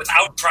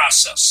without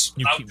process.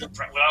 It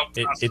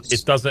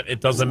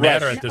doesn't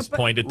matter at this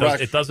point. It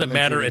doesn't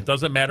matter. It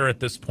doesn't matter at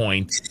this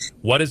point.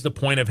 What is the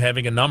point of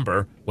having a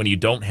number when you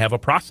don't have a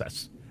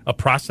process? A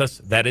process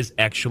that is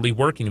actually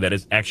working, that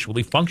is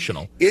actually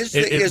functional.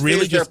 It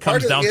really just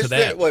comes down to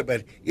that. Wait a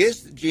minute.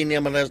 Jeannie,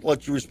 I'm going to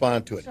let you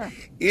respond to it. Sure.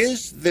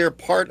 Is there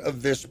part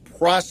of this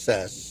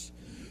process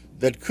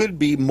that could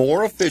be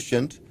more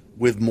efficient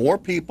with more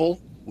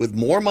people, with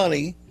more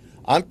money?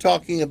 I'm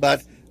talking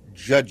about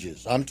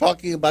judges. I'm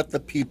talking about the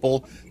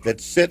people that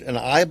sit an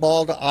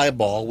eyeball to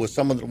eyeball with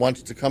someone that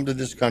wants to come to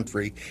this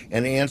country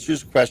and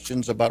answers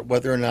questions about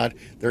whether or not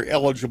they're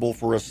eligible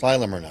for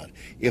asylum or not.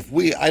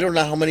 I don't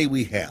know how many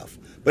we have,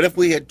 but if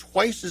we had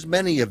twice as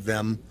many of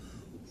them,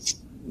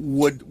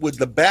 would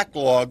the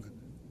backlog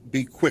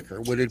be quicker?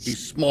 Would it be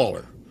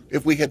smaller?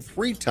 If we had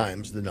 3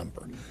 times the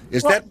number,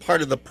 is that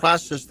part of the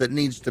process that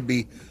needs to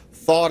be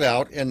thought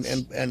out and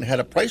had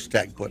a price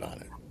tag put on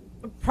it?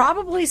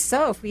 Probably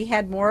so. If we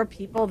had more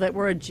people that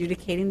were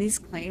adjudicating these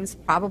claims,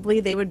 probably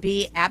they would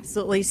be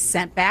absolutely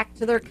sent back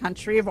to their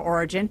country of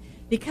origin,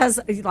 because,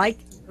 like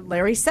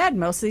Larry said,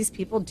 most of these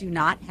people do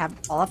not have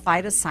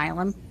qualified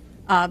asylum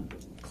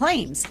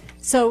claims.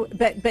 So,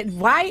 but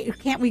why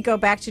can't we go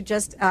back to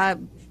just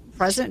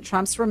President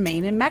Trump's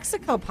Remain in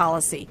Mexico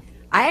policy?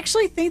 I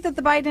actually think that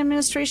the Biden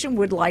administration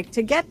would like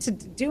to get to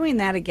doing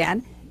that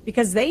again,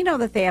 because they know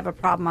that they have a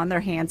problem on their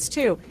hands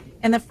too.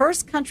 And the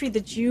first country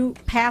that you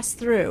pass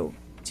through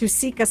to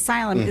seek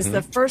asylum is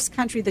the first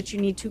country that you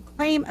need to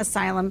claim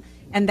asylum,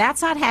 and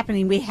that's not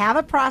happening. We have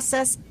a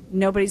process.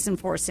 Nobody's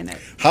enforcing it.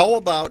 How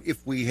about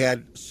if we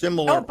had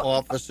similar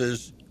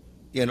offices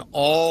in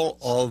all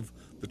of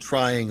the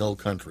Triangle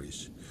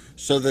countries,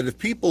 so that if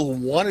people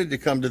who wanted to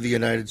come to the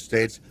United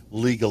States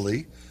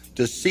legally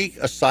to seek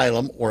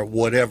asylum or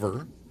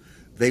whatever,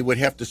 they would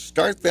have to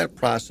start that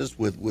process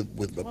with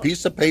a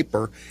piece of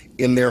paper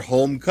in their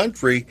home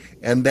country,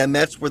 and then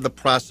that's where the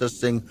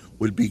processing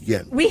would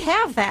begin. We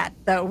have that,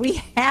 though.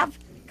 We have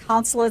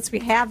consulates, we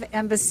have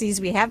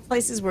embassies, we have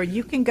places where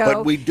you can go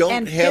but we don't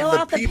and have fill the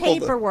out people,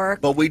 the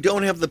paperwork. But we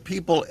don't have the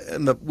people,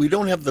 we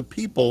don't have the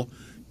people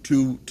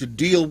to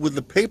deal with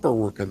the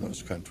paperwork in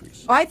those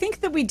countries. Oh, I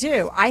think that we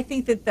do. I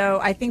think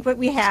what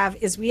we have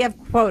is we have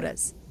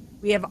quotas.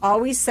 We have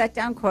always set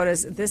down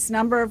quotas. This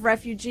number of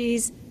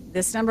refugees,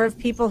 this number of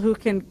people who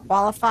can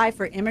qualify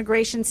for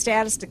immigration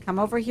status to come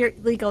over here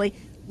legally.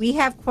 We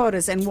have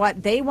quotas, and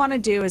what they want to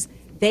do is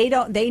they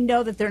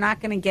know that they're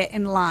not going to get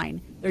in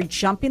line. They're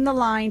jumping the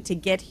line to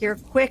get here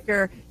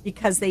quicker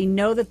because they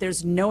know that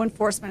there's no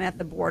enforcement at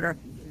the border.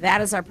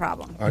 That is our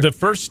problem. The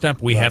first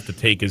step we have to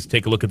take is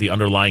take a look at the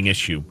underlying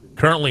issue.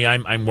 Currently,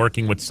 I'm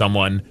working with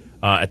someone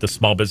at the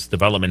Small Business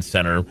Development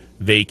Center.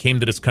 They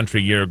came to this country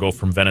a year ago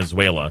from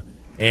Venezuela.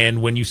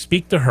 And when you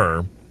speak to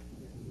her,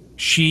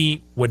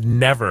 she would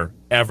never,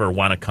 ever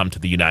want to come to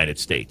the United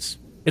States.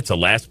 It's the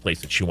last place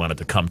that she wanted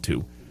to come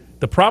to.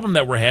 The problem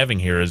that we're having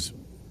here is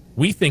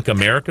we think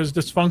America's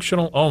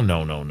dysfunctional. Oh,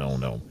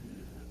 no.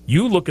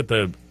 You look at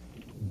the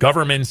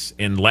governments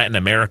in Latin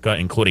America,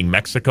 including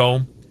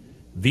Mexico.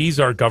 These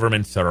are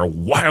governments that are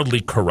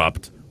wildly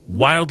corrupt,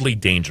 wildly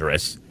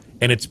dangerous,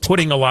 and it's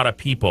putting a lot of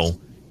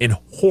people in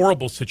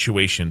horrible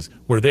situations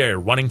where they're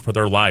running for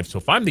their lives. So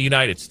if I'm the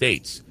United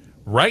States,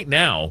 right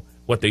now,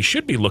 what they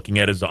should be looking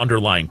at as the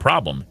underlying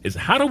problem is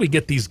how do we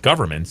get these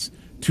governments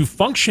to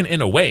function in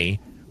a way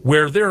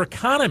where their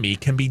economy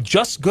can be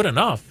just good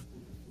enough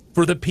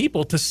for the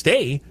people to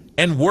stay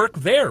and work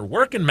there,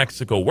 work in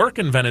Mexico, work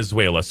in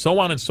Venezuela, so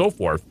on and so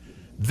forth.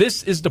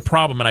 This is the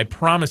problem, and I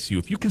promise you,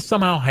 if you can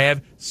somehow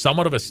have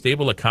somewhat of a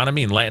stable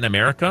economy in Latin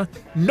America,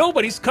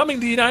 nobody's coming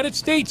to the United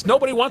States.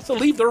 Nobody wants to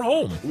leave their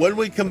home. When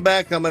we come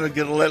back, I'm going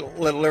to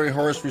let Larry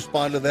Horace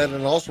respond to that,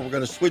 and also we're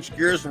going to switch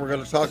gears, and we're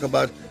going to talk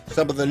about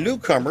some of the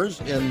newcomers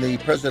in the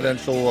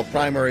presidential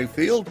primary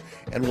field,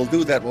 and we'll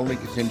do that when we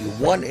continue.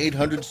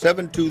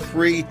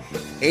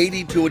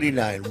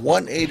 1-800-723-8289.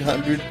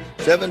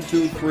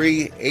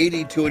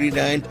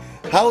 1-800-723-8289.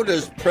 How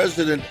does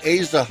President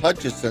Asa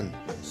Hutchinson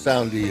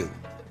sound to you?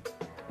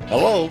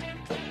 Hello?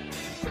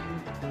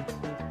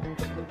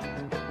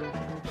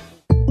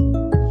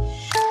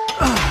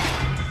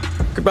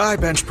 Goodbye,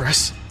 bench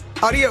press.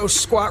 Adios,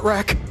 squat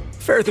rack.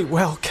 Fare thee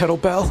well,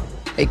 kettlebell.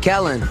 Hey,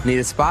 Kellen, need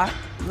a spot?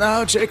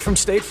 No, Jake from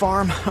State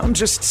Farm. I'm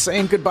just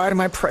saying goodbye to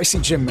my pricey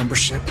gym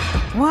membership.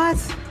 What?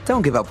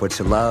 Don't give up what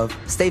you love.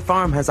 State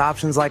Farm has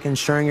options like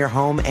insuring your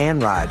home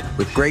and ride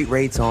with great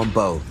rates on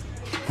both.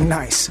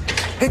 Nice.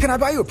 Hey, can I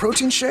buy you a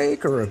protein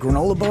shake or a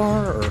granola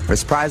bar? Or for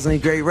surprisingly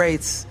great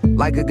rates,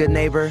 like a good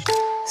neighbor,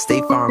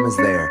 State Farm is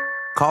there.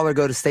 Call or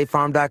go to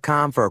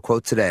statefarm.com for a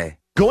quote today.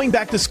 Going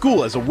back to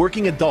school as a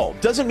working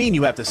adult doesn't mean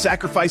you have to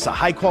sacrifice a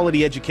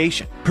high-quality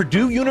education.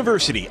 Purdue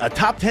University, a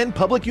top 10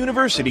 public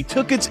university,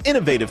 took its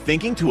innovative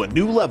thinking to a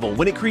new level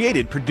when it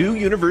created Purdue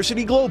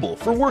University Global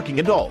for working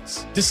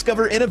adults.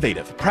 Discover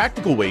innovative,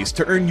 practical ways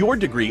to earn your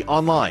degree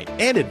online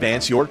and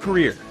advance your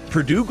career.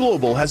 Purdue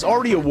Global has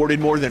already awarded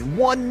more than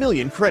 1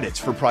 million credits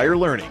for prior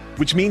learning,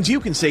 which means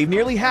you can save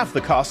nearly half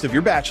the cost of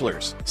your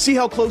bachelor's. See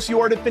how close you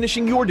are to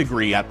finishing your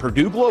degree at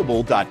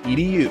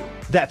purdueglobal.edu.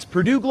 That's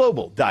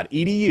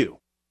purdueglobal.edu.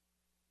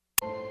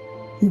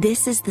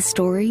 This is the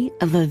story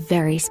of a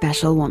very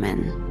special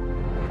woman.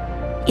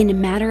 In a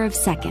matter of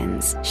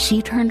seconds,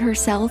 she turned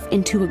herself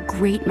into a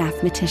great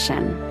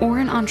mathematician or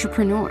an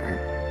entrepreneur.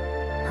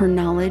 Her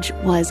knowledge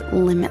was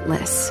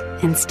limitless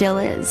and still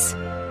is.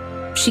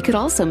 She could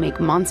also make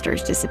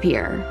monsters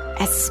disappear,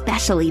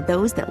 especially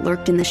those that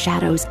lurked in the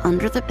shadows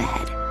under the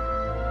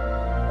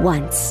bed.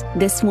 Once,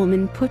 this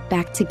woman put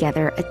back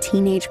together a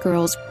teenage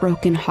girl's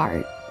broken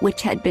heart,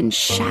 which had been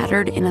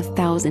shattered in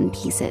 1,000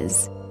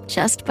 pieces.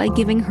 Just by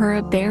giving her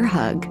a bear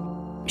hug.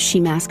 She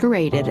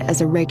masqueraded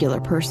as a regular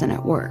person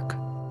at work,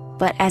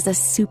 but as a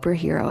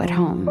superhero at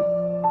home.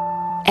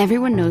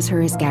 Everyone knows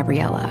her as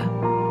Gabriella.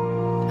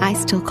 I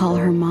still call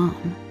her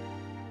Mom.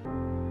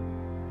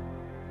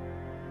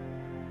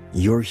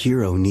 Your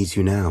hero needs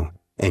you now,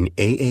 and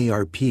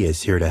AARP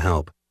is here to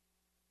help.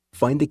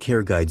 Find the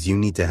care guides you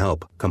need to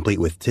help, complete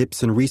with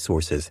tips and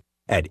resources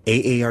at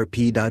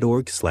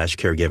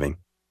aarp.org/caregiving.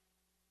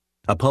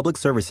 A public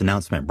service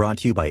announcement brought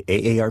to you by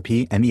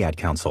AARP and the Ad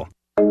Council.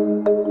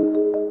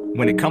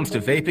 When it comes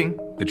to vaping,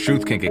 the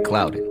truth can get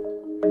clouded.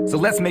 So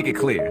let's make it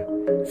clear.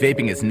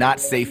 Vaping is not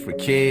safe for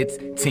kids,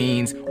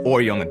 teens,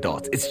 or young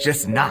adults. It's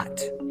just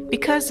not.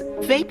 Because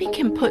vaping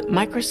can put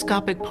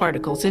microscopic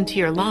particles into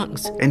your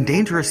lungs. And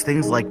dangerous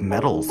things like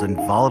metals and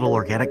volatile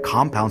organic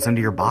compounds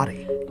into your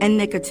body. And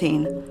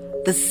nicotine,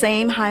 the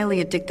same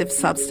highly addictive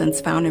substance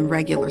found in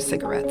regular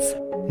cigarettes.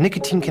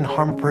 Nicotine can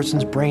harm a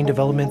person's brain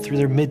development through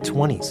their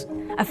mid-20s.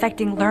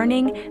 Affecting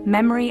learning,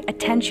 memory,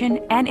 attention,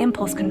 and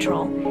impulse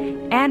control,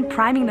 and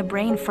priming the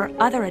brain for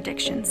other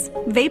addictions.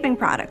 Vaping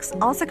products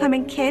also come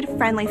in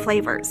kid-friendly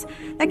flavors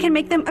that can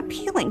make them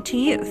appealing to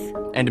youth.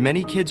 And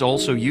many kids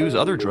also use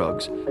other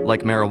drugs,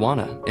 like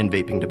marijuana, in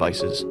vaping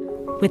devices.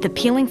 With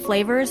appealing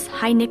flavors,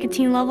 high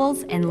nicotine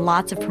levels, and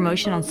lots of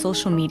promotion on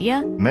social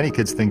media, many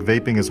kids think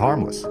vaping is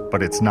harmless,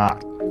 but it's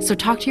not. So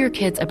talk to your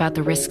kids about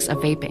the risks of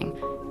vaping,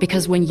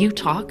 because when you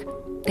talk,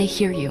 They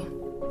hear you.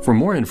 For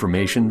more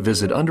information,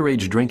 visit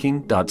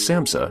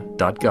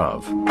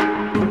underagedrinking.samhsa.gov.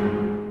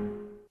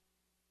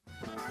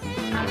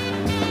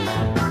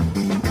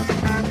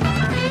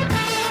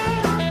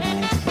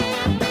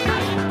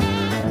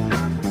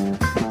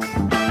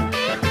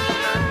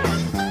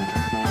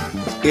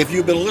 If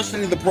you've been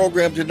listening to the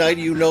program tonight,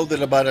 you know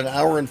that about an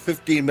hour and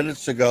 15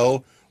 minutes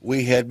ago,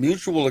 we had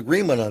mutual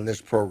agreement on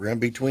this program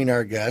between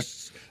our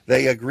guests.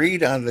 They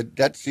agreed on the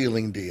debt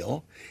ceiling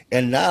deal.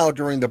 And now,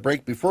 during the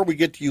break, before we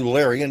get to you,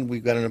 Larry, and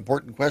we've got an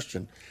important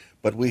question,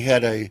 but we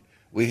had a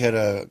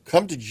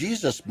come to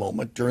Jesus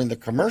moment during the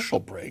commercial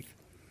break.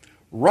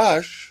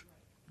 Rush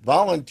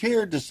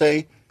volunteered to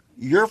say,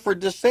 "You're for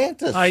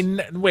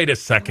DeSantis." Wait a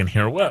second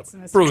here. What,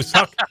 Bruce?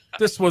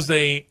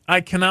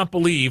 I cannot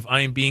believe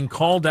I am being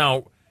called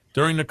out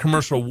during the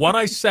commercial. What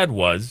I said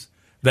was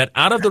that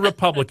out of the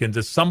Republicans,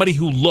 as somebody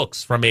who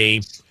looks from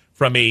a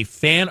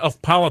fan of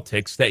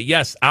politics, that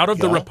yes, out of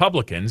the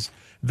Republicans,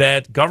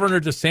 that Governor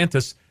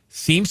DeSantis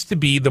seems to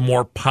be the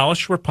more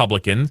polished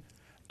Republican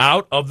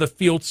out of the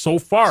field so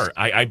far.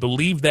 I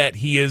believe that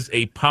he is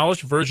a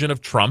polished version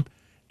of Trump.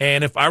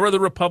 And if I were the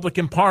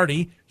Republican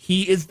Party,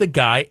 he is the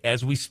guy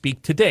as we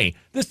speak today.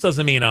 This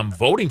doesn't mean I'm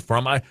voting for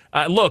him.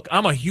 Look,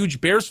 I'm a huge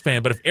Bears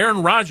fan, but if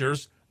Aaron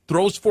Rodgers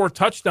throws 4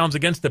 touchdowns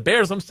against the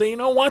Bears, I'm saying, you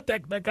know what,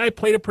 that guy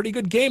played a pretty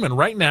good game. And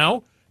right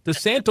now,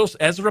 DeSantis,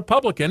 as a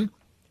Republican,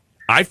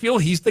 I feel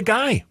he's the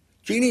guy.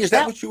 Jeannie, is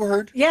that what you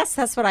heard? Yes,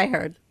 that's what I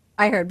heard.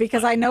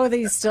 Because I know that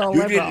he's still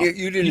liberal.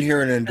 You didn't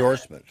hear an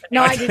endorsement.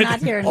 No, I did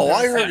not hear an endorsement.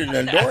 I heard an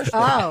endorsement.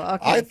 Oh,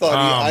 okay. I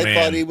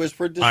thought he was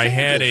for DeSantis. I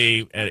had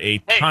a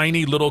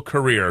tiny little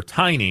career,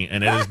 and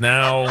it is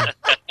now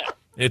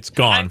it's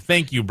gone.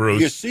 Thank you,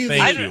 Bruce. You see,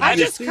 Thank you. I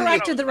just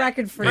corrected the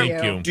record for you.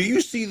 Thank you. Do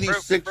you see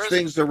these 6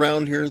 things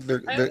around here?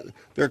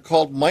 They're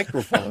called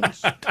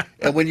microphones.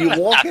 And when you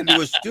walk into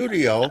a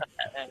studio,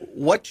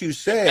 what you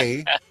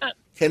say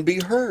can be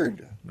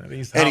heard.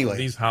 These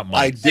hot mics.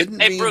 I didn't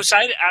mean... Bruce,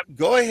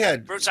 go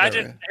ahead. Bruce, I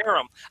didn't hear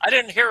him.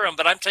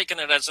 But I'm taking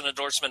it as an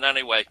endorsement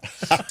anyway.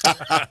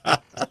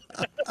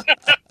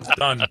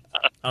 Done.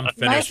 I'm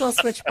finished. Might as well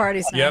switch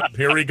parties now. Yep,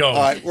 here we go.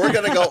 All right, we're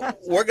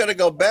gonna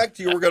go back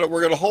to you. We're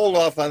gonna hold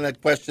off on that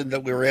question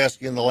that we were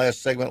asking in the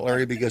last segment,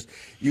 Larry, because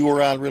you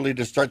were on really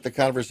to start the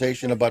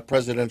conversation about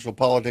presidential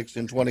politics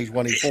in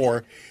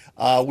 2024.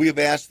 We have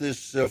asked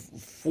this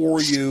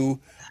for you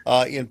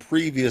in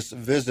previous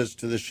visits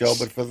to the show,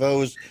 but for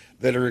those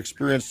that are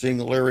experiencing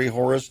Larry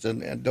Horst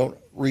and don't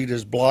read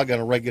his blog on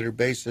a regular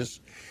basis,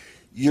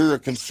 you're a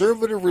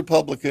conservative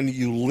Republican.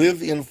 You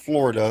live in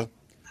Florida.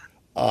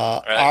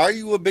 Right. Are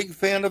you a big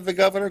fan of the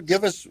governor?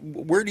 Give us,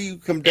 where do you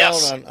come down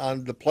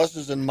on the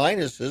pluses and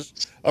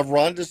minuses of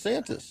Ron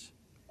DeSantis?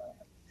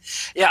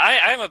 Yeah,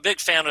 I'm a big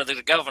fan of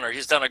the governor.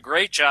 He's done a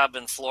great job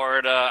in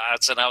Florida.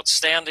 It's an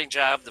outstanding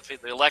job. The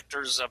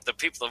electors of the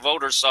people, the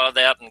voters saw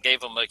that and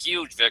gave him a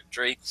huge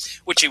victory,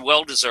 which he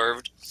well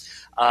deserved.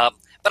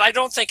 But I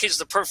don't think he's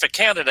the perfect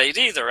candidate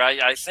either.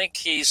 I think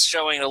he's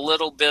showing a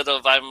little bit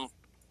of I'm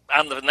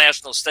on the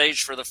national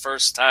stage for the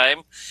first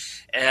time.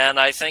 And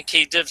I think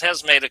he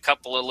has made a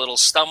couple of little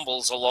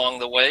stumbles along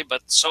the way.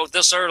 But so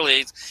this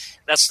early,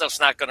 that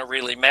stuff's not going to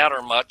really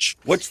matter much.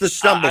 What's the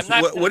stumbles?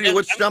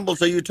 What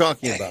stumbles are you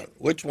talking about?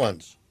 Which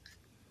ones?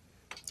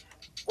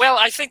 Well,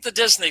 I think the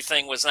Disney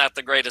thing was not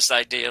the greatest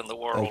idea in the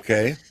world.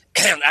 Okay.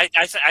 And I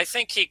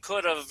think he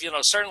could have,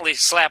 certainly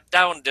slapped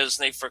down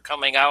Disney for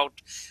coming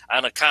out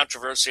on a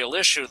controversial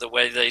issue the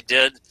way they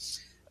did.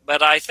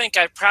 But I think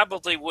I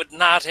probably would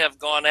not have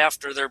gone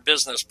after their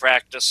business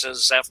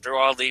practices after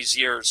all these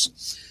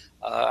years.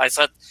 I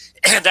thought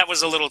that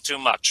was a little too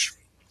much.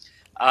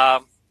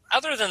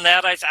 Other than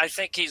that, I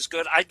think he's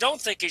good. I don't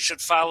think he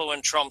should follow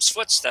in Trump's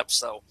footsteps,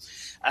 though.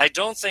 I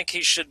don't think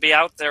he should be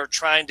out there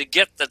trying to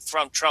get the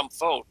Trump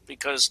vote,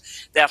 because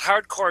that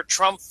hardcore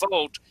Trump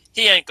vote,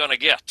 he ain't going to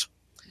get.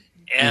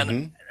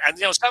 And,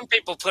 some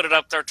people put it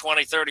up there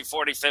 20, 30,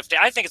 40, 50.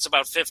 I think it's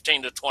about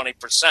 15 to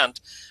 20%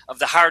 of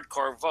the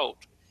hardcore vote.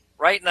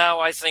 Right now,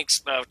 I think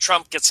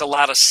Trump gets a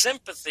lot of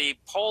sympathy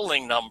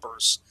polling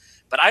numbers,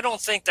 but I don't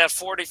think that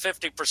 40,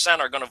 50%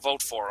 are going to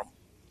vote for him.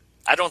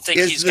 I don't think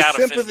he's got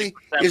a 50%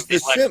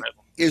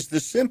 Is the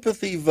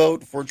sympathy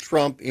vote for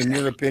Trump, in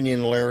your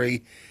opinion,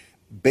 Larry,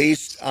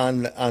 based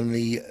on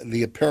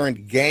the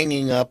apparent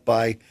ganging up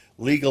by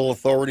legal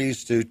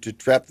authorities to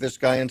trap this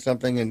guy in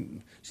something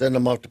and send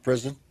him off to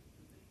prison?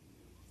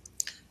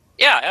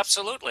 Yeah,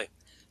 absolutely.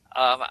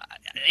 I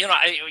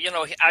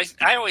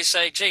always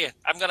say, gee,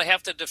 I'm going to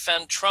have to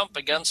defend Trump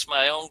against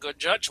my own good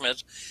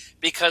judgment,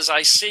 because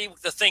I see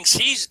the things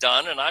he's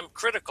done, and I'm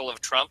critical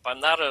of Trump. I'm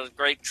not a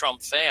great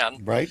Trump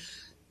fan. Right.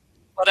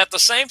 But at the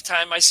same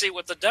time, I see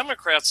what the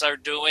Democrats are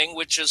doing,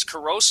 which is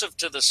corrosive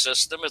to the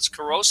system. It's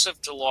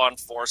corrosive to law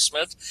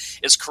enforcement.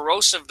 It's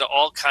corrosive to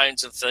all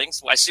kinds of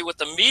things. I see what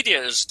the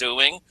media is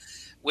doing,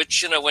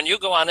 which, when you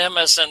go on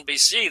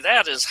MSNBC,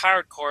 that is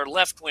hardcore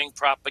left-wing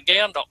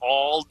propaganda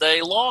all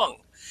day long.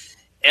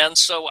 And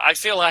so I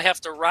feel I have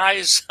to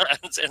rise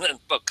and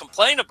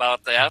complain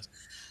about that.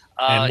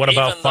 And what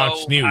about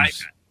Fox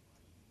News?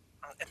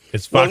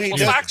 It's Fox Well,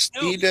 News. Fox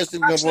News, he doesn't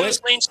Fox know News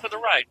what? leans to the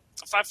right.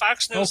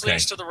 Fox News Okay.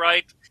 leans to the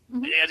right.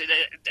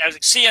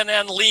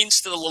 CNN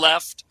leans to the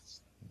left.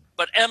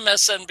 But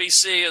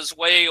MSNBC is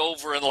way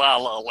over in La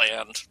La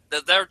Land.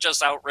 They're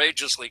just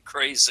outrageously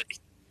crazy.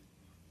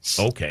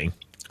 Okay.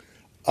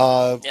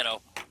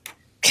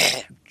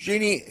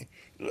 Jeannie,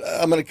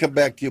 I'm going to come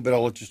back to you, but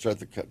I'll let you start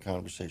the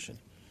conversation.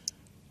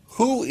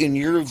 Who, in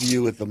your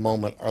view, at the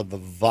moment, are the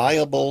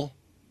viable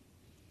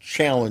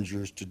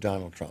challengers to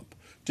Donald Trump?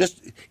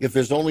 Just if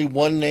there's only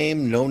one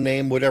name, no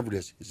name, whatever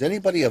it is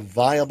anybody a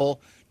viable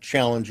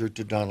challenger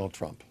to Donald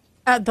Trump?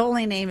 The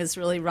only name is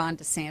really Ron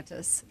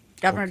DeSantis.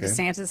 Governor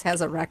DeSantis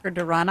has a record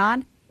to run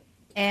on.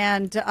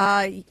 And,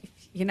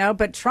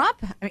 but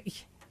Trump,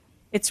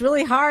 it's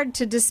really hard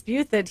to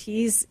dispute that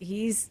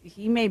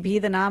he may be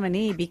the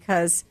nominee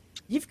because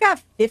you've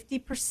got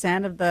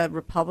 50% of the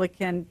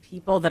Republican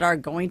people that are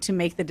going to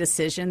make the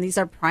decision. These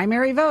are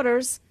primary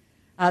voters.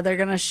 They're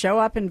going to show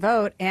up and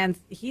vote, and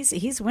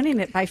he's winning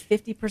it by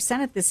 50%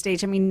 at this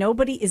stage. I mean,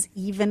 nobody is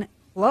even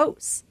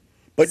close.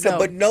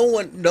 But no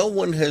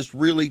one has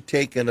really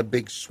taken a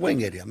big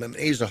swing at him. I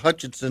mean, Asa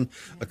Hutchinson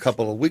a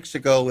couple of weeks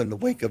ago, in the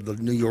wake of the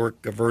New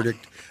York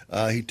verdict,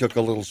 he took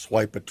a little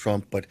swipe at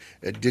Trump, but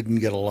it didn't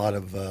get a lot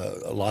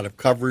of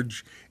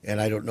coverage. And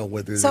I don't know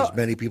whether there's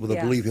many people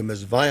that believe him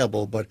as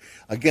viable. But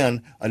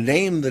again, a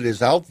name that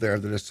is out there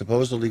that is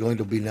supposedly going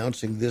to be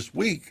announcing this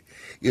week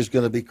is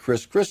going to be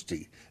Chris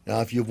Christie. Now,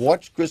 if you've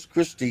watched Chris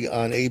Christie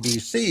on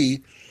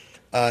ABC,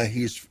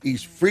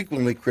 he's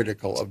frequently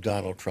critical of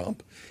Donald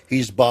Trump.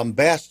 He's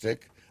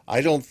bombastic.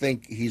 I don't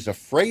think he's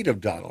afraid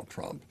of Donald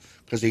Trump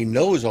because he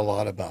knows a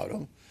lot about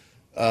him.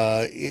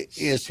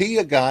 Is he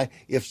a guy?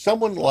 If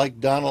someone like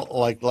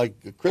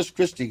like Chris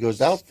Christie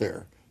goes out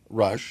there,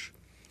 Rush,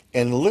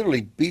 and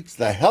literally beats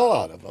the hell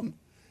out of him,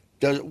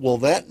 will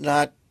that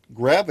not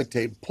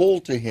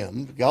pull to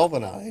him,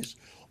 galvanize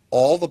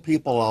all the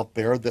people out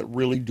there that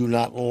really do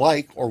not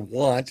like or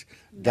want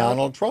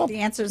Donald Trump? The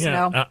answer is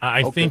no.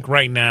 I think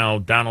right now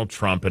Donald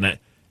Trump, and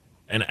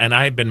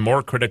I've been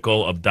more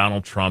critical of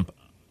Donald Trump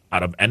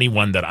out of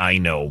anyone that I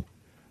know,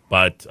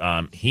 but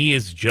he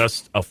is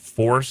just a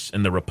force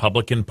in the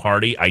Republican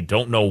Party. I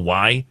don't know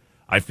why.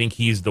 I think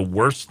he's the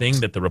worst thing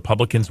that the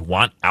Republicans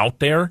want out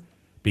there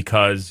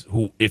because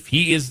if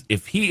he is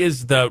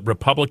the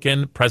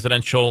Republican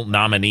presidential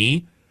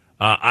nominee,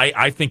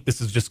 I think this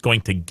is just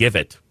going to give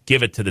it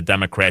to the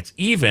Democrats,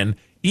 even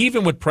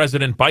with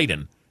President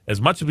Biden. As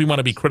much as we want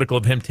to be critical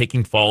of him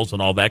taking falls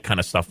and all that kind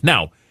of stuff.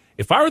 Now,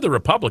 if I were the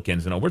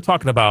Republicans, we're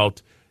talking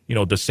about,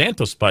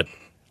 DeSantis, but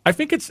I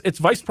think it's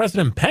Vice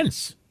President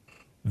Pence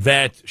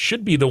that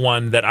should be the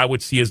one that I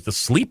would see as the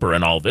sleeper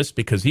in all this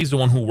because he's the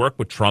one who worked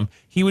with Trump.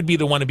 He would be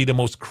the one to be the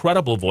most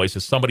credible voice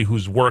as somebody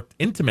who's worked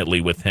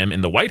intimately with him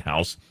in the White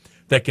House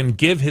that can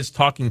give his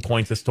talking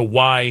points as to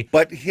why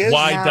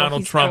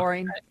Donald Trump.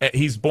 Boring.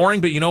 He's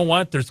boring, but you know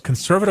what? There's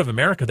conservative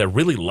America that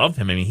really love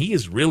him. I mean, he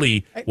is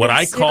really what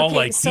I call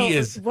he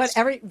is.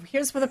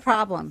 Here's the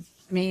problem.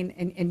 I mean,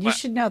 and you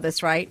should know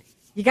this, right?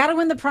 You got to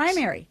win the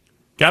primary.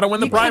 Got to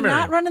win the primary. You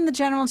cannot run in the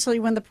general until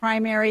you win the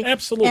primary.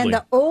 Absolutely. And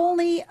the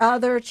only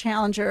other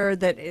challenger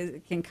that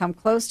can come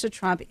close to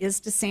Trump is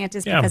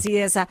DeSantis because he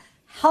has a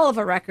hell of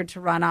a record to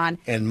run on.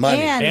 And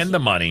money. And the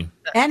money.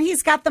 And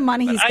he's got the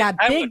money. He's got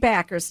big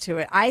backers to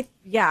it.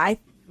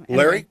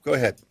 Larry, go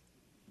ahead.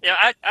 Yeah,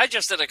 I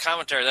just did a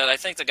commentary that I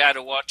think the guy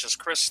to watch is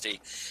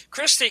Christie.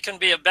 Christie can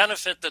be a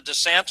benefit to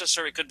DeSantis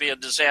or he could be a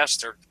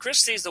disaster.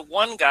 Christie's the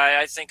one guy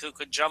I think who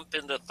could jump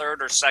into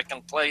third or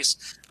second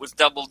place with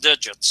double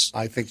digits.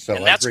 I think so.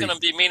 And that's going to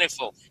be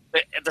meaningful.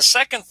 The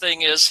second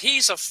thing is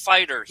he's a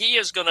fighter. He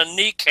is going to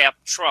kneecap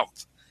Trump.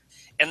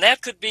 And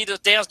that could be to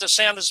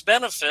DeSantis'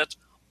 benefit,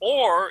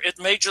 or it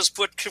may just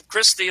put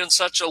Christie in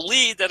such a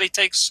lead that he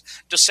takes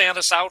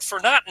DeSantis out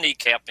for not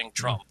kneecapping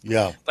Trump.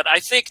 Yeah. But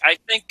I think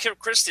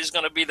Christie's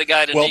going to be the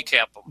guy to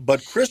kneecap him.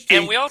 But Christie,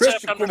 and we also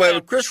have to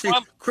understand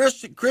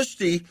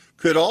Christie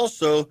could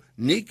also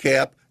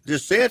kneecap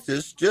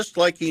DeSantis just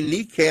like he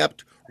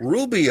kneecapped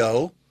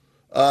Rubio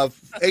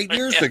 8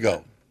 years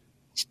ago.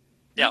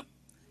 Yeah.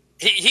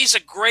 He's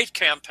a great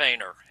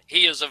campaigner.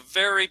 He is a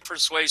very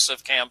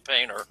persuasive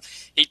campaigner.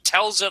 He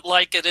tells it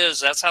like it is.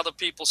 That's how the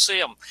people see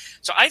him.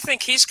 So I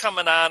think he's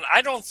coming on.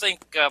 I don't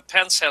think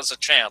Pence has a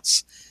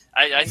chance.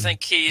 I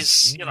think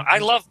he's, I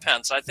love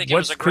Pence. I think he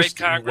was a great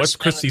congressman. What's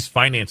Christie's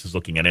finances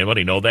looking at?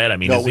 Anybody know that? I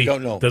mean, we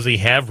don't know. Does he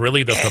have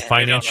really the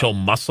financial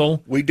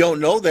muscle? We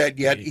don't know that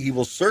yet. He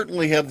will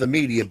certainly have the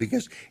media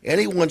because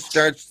anyone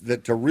starts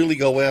to really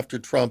go after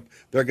Trump,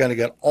 they're going to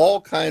get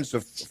all kinds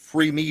of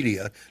free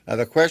media. Now,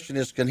 the question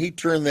is, can he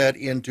turn that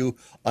into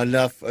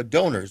enough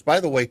donors?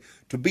 By the way,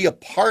 to be a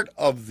part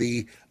of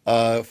the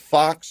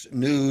Fox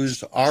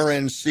News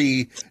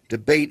RNC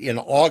debate in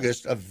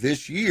August of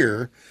this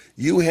year,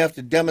 you have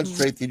to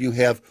demonstrate that you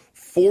have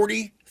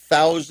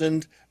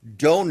 40,000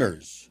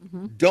 donors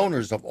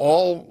of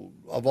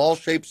all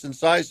shapes and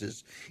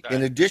sizes,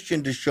 in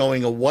addition to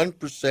showing a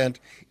 1%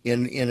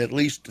 in at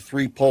least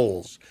 3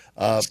 polls.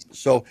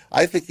 So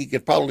I think he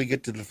could probably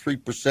get to the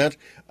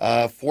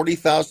 3%.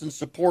 40,000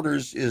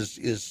 supporters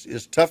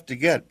is tough to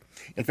get.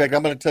 In fact,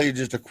 I'm going to tell you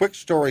just a quick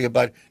story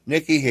about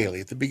Nikki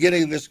Haley. At the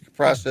beginning of this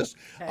process,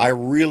 I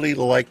really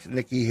liked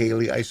Nikki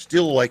Haley. I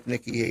still like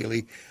Nikki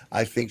Haley.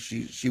 I think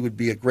she would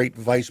be a great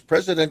vice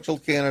presidential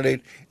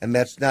candidate, and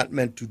that's not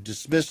meant to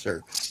dismiss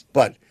her.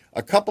 But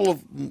a couple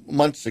of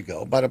months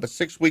ago, about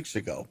 6 weeks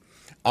ago,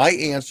 I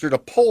answered a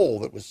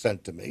poll that was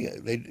sent to me.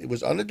 It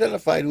was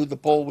unidentified who the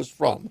poll was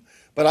from,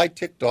 but I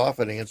ticked off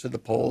and answered the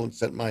poll and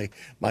sent my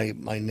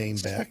name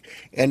back.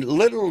 And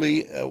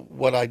literally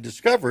what I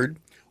discovered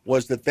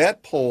was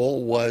that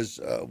poll was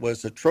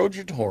a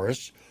Trojan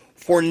horse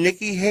for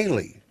Nikki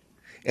Haley.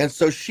 And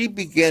so she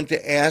began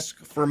to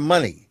ask for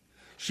money.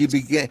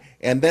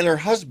 And then her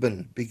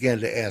husband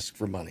began to ask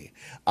for money.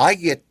 I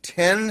get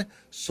 10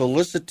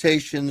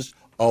 solicitations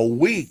a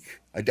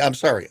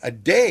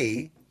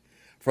day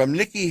from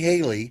Nikki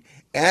Haley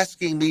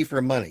asking me for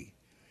money.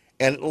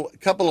 And a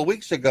couple of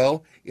weeks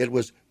ago, it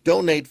was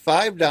donate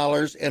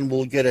 $5 and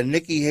we'll get a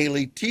Nikki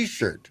Haley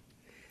t-shirt.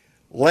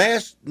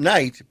 Last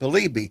night,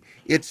 believe me,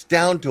 it's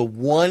down to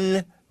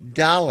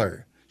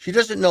 $1. She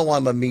doesn't know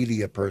I'm a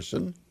media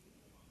person,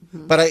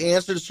 but I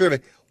answered a survey.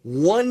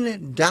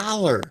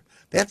 $1.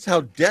 That's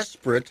how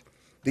desperate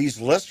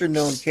these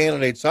lesser-known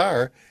candidates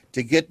are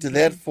to get to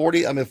that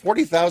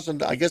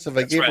 40,000. I guess if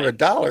I gave her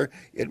 $1,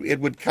 it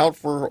would count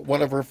for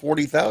one of her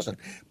 40,000.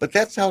 But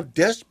that's how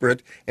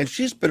desperate. And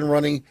she's been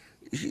running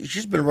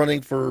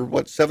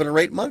for 7 or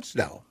 8 months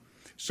now.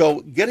 So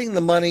getting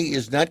the money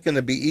is not going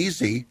to be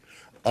easy.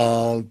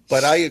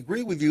 But I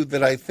agree with you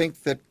that I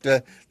think that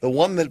the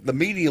one that the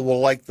media will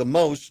like the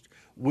most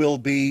will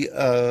be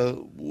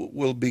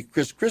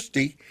Chris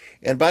Christie.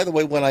 And by the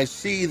way, when I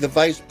see the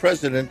vice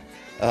president,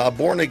 a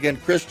born-again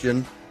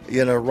Christian,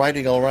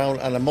 riding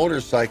around on a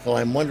motorcycle,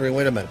 I'm wondering,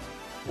 wait a minute,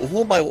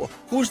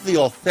 who's the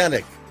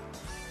authentic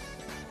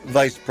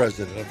vice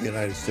president of the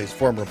United States,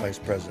 former vice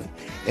president?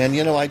 And,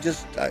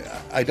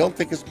 I don't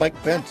think it's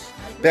Mike Pence.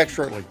 Back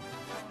shortly.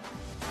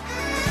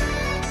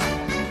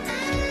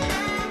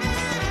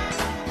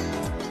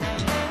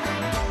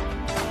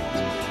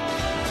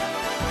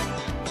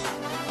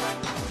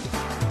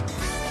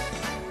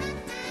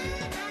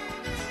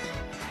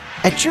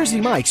 At Jersey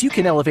Mike's, you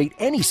can elevate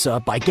any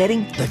sub by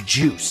getting the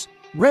juice.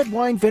 Red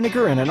wine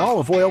vinegar and an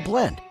olive oil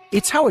blend.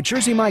 It's how a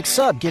Jersey Mike's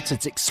sub gets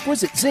its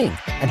exquisite zing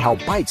and how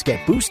bites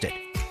get boosted.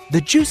 The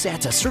juice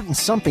adds a certain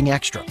something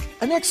extra,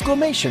 an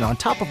exclamation on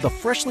top of the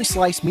freshly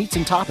sliced meats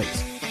and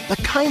toppings.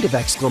 The kind of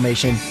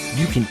exclamation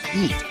you can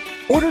eat.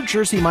 Order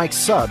Jersey Mike's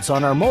subs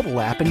on our mobile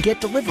app and get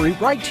delivery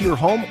right to your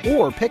home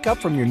or pick up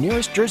from your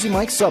nearest Jersey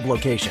Mike's sub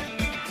location.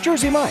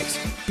 Jersey Mike's,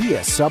 be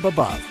a sub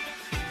above.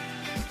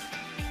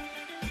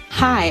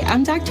 Hi,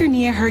 I'm Dr.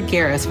 Nia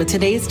Hergaris with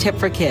today's tip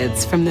for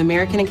kids from the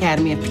American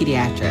Academy of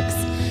Pediatrics.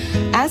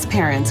 As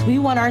parents, we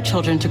want our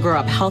children to grow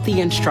up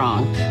healthy and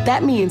strong.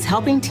 That means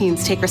helping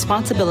teens take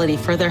responsibility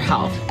for their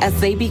health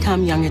as they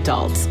become young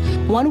adults.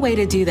 One way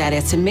to do that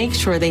is to make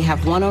sure they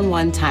have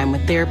one-on-one time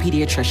with their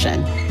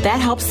pediatrician. That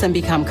helps them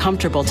become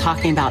comfortable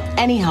talking about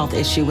any health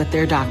issue with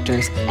their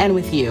doctors and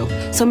with you.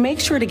 So make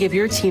sure to give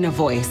your teen a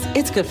voice.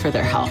 It's good for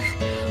their health.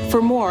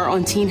 For more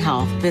on teen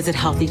health, visit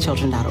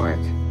healthychildren.org.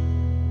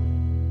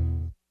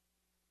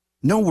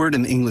 No word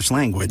in the English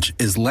language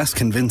is less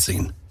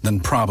convincing than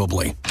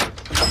probably.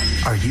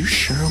 Are you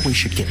sure we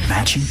should get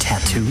matching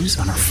tattoos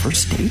on our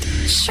first date?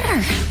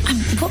 Sure.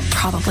 We'll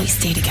probably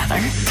stay together.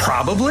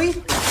 Probably?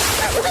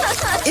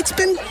 It's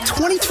been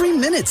 23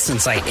 minutes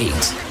since I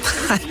ate.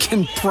 I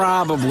can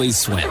probably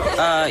swim.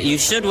 You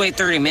should wait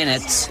 30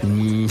 minutes.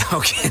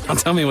 Okay, now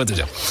tell me what to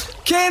do.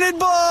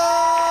 Cannonball!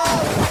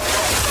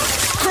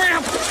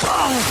 Cramp!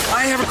 Oh,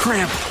 I have a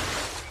cramp.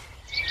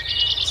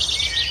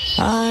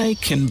 I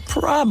can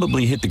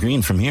probably hit the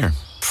green from here.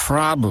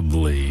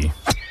 Probably.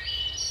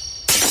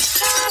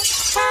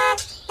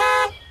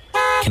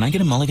 Can I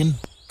get a mulligan?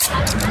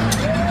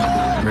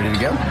 Ready to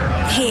go?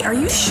 Hey, are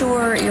you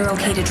sure you're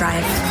okay to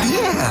drive?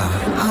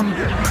 Yeah,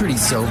 I'm pretty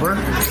sober.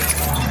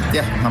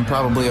 Yeah, I'm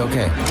probably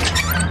okay.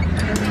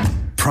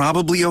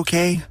 Probably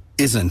okay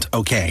isn't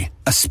okay,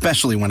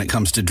 especially when it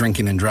comes to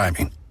drinking and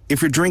driving.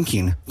 If you're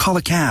drinking, call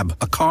a cab,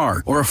 a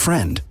car, or a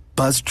friend.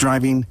 Buzzed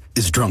driving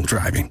is drunk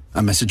driving.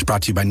 A message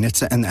brought to you by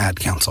NHTSA and the Ad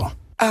Council.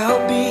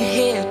 I'll be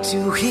here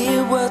to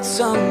hear what's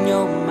on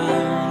your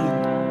mind.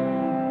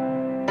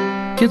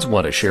 Kids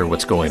want to share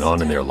what's going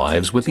on in their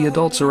lives with the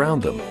adults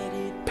around them.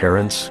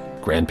 Parents,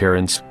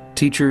 grandparents,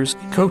 teachers,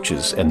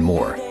 coaches, and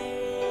more.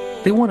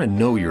 They want to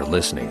know you're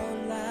listening,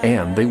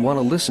 and they want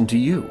to listen to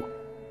you.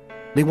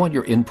 They want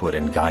your input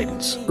and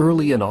guidance,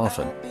 early and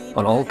often,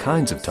 on all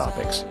kinds of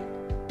topics.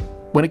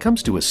 When it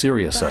comes to a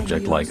serious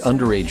subject like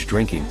underage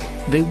drinking,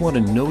 they want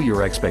to know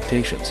your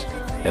expectations,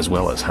 as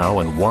well as how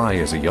and why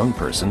as a young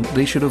person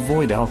they should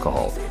avoid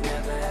alcohol.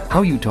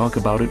 How you talk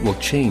about it will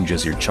change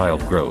as your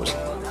child grows,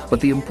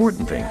 but the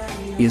important thing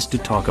is to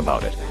talk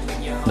about it.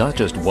 Not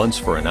just once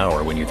for an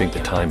hour when you think the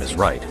time is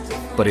right,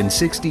 but in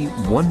 60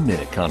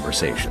 one-minute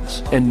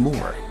conversations and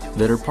more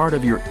that are part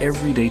of your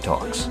everyday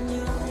talks.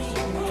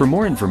 For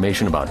more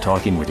information about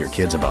talking with your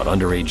kids about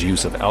underage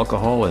use of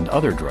alcohol and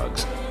other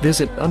drugs,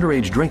 visit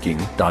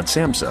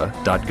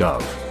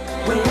underagedrinking.samhsa.gov.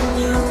 When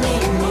you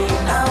need me,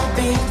 I'll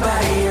be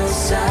by your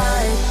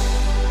side.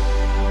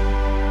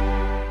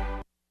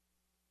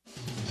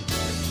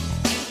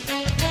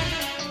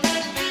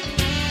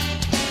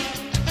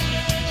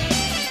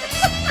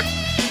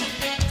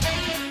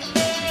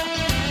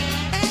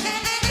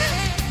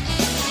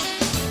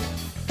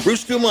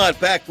 Bruce Dumont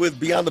back with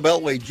Beyond the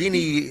Beltway.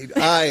 Jeannie,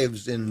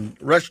 Ives, and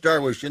Rush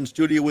Darwish in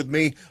studio with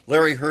me.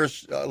 Larry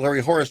Horace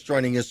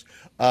joining us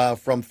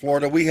from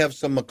Florida. We have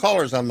some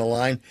callers on the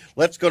line.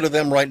 Let's go to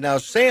them right now.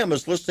 Sam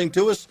is listening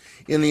to us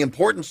in the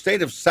important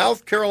state of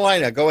South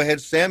Carolina. Go ahead,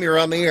 Sam. You're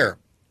on the air.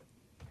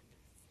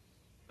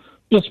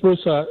 Yes,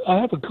 Bruce. I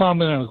have a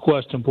comment and a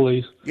question,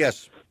 please.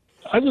 Yes.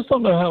 I just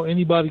don't know how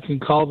anybody can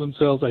call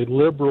themselves a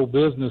liberal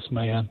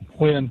businessman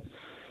when,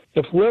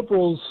 if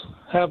liberals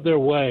have their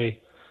way,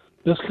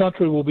 this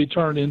country will be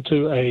turned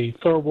into a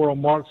third world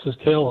Marxist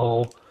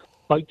hellhole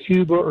like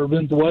Cuba or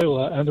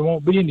Venezuela, and there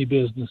won't be any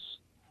business.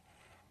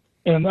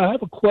 And I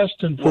have a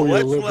question for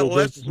you, liberal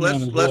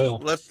businessman as well.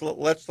 Let's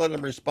let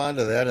him respond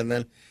to that, and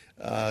then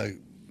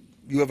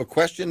you have a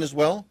question as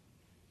well?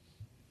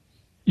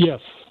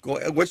 Yes.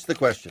 What's the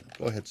question?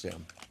 Go ahead,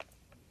 Sam.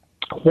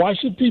 Why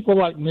should people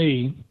like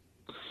me,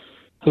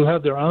 who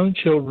have their own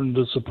children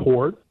to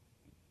support,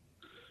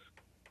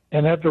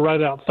 and have to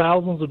write out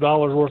thousands of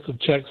dollars worth of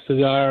checks to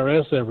the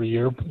IRS every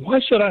year, why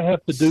should I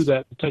have to do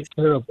that to take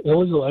care of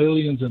illegal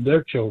aliens and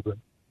their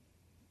children?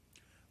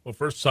 Well,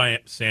 first,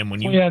 Sam,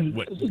 when you...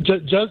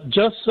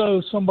 Just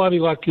so somebody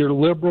like your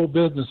liberal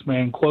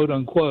businessman, quote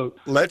unquote,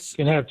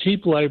 can have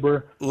cheap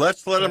labor.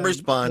 Let's let him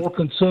respond. More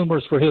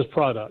consumers for his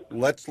product.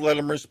 Let's let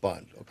him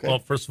respond. Okay. Well,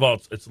 first of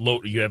all, it's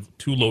you have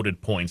two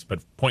loaded points, but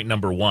point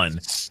number one,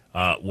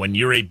 when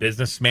you're a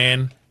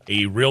businessman,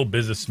 a real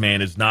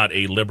businessman is not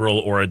a liberal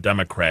or a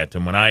Democrat.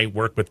 And when I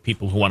work with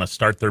people who want to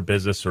start their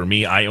business, or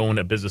me, I own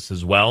a business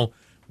as well,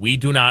 we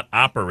do not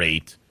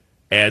operate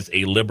as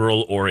a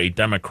liberal or a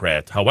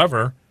Democrat.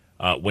 However,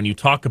 when you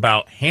talk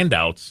about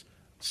handouts,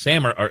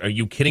 Sam, are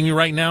you kidding me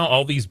right now?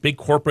 All these big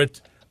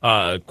corporations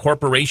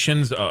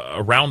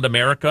around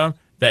America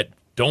that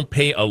don't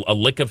pay a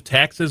lick of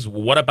taxes,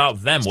 what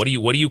about them? What do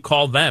you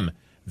call them?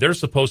 They're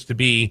supposed to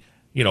be,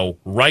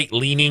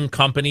 right-leaning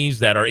companies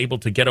that are able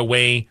to get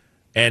away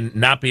and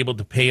not be able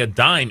to pay a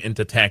dime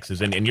into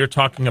taxes. And you're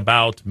talking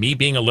about me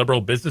being a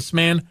liberal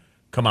businessman?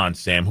 Come on,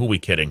 Sam. Who are we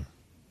kidding?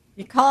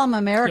 You call them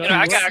American.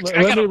 I got to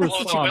blow the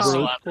whistle on this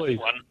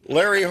one.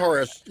 Larry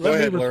Horace. Go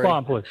ahead, Larry.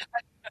 Respond, please.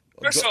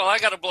 First of all, I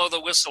got to blow the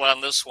whistle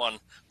on this one.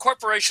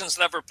 Corporations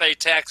never pay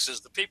taxes.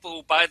 The people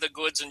who buy the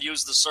goods and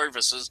use the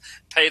services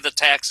pay the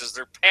taxes.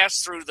 They're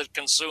passed through the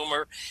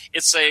consumer.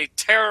 It's a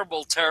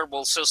terrible,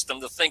 terrible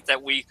system to think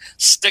that we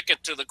stick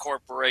it to the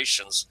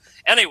corporations.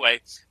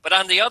 Anyway, but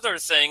on the other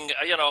thing,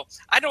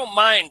 I don't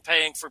mind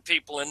paying for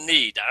people in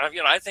need.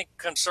 I think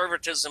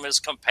conservatism is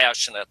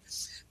compassionate.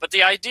 But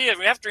the idea,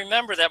 we have to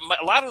remember that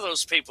a lot of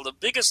those people, the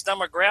biggest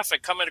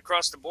demographic coming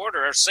across the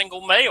border are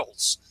single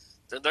males.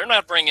 They're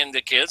not bringing the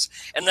kids.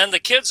 And then the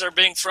kids are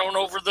being thrown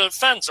over the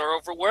fence or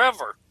over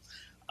wherever.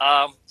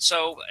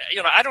 So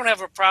I don't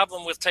have a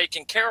problem with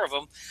taking care of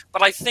them.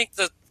 But I think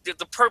that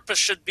the purpose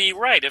should be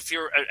right. If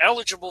you're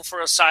eligible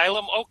for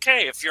asylum,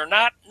 okay. If you're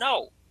not,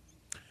 no.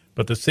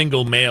 But the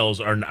single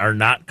males are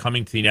not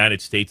coming to the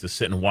United States to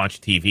sit and watch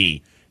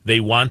TV.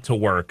 They want to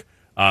work,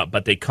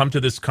 but they come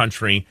to this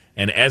country.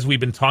 And as we've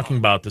been talking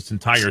about this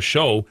entire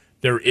show,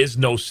 there is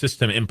no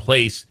system in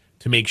place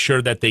to make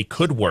sure that they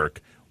could work,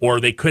 or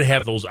they could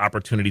have those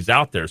opportunities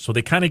out there. So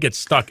they kind of get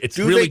stuck. It's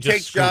really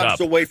just Do they take jobs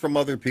away from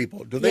other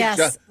people? Do they?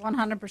 Yes,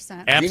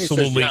 100%.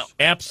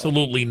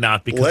 Absolutely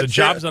not, because the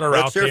jobs that are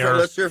out there...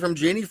 Let's hear from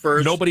Jeannie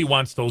first. Nobody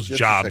wants those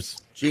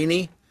jobs.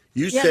 Jeannie,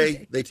 you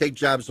say they take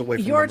jobs away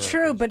from You're Americans.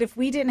 true, but if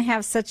we didn't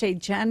have such a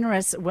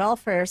generous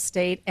welfare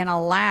state and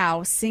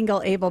allow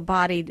single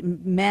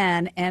able-bodied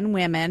men and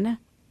women,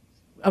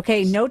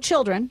 no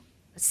children,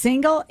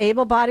 single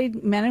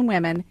able-bodied men and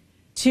women,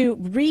 to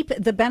reap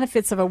the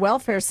benefits of a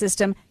welfare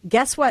system,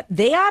 guess what?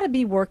 They ought to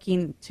be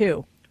working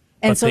too.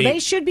 And so they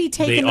should be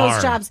taking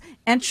those jobs.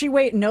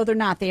 Entryway, no, they're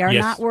not. They are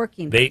not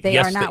working. They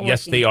are not working.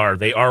 Yes, they are.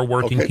 They are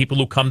working. Okay. People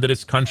who come to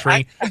this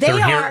country, they're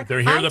here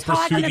to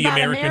pursue the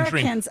American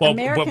dream. Well,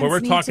 but we're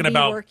talking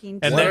about, and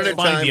that's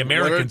fine, the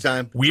Americans.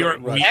 We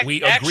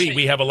agree.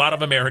 We have a lot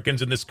of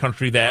Americans in this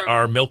country that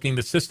are milking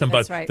the system,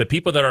 but the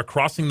people that are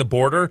crossing the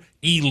border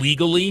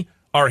illegally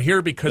are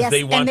here because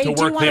they want to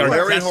work. They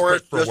are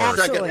desperate for work.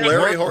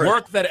 Larry Horace.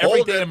 Work that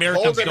everyday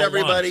Americans don't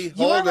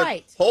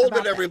want. Hold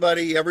it,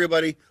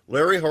 everybody.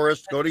 Larry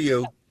Horace, go to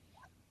you.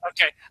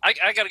 Okay,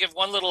 I got to give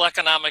one little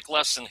economic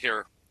lesson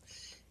here.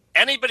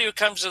 Anybody who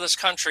comes to this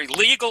country,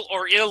 legal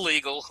or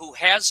illegal, who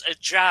has a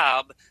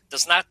job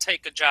does not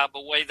take a job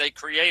away. They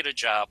create a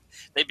job.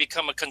 They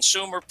become a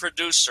consumer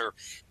producer.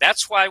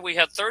 That's why we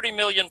had 30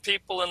 million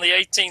people in the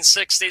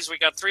 1860s. We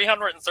got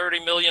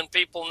 330 million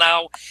people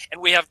now,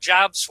 and we have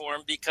jobs for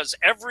them because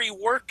every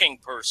working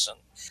person.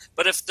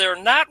 But if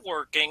they're not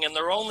working and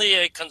they're only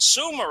a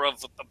consumer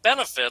of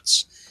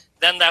benefits,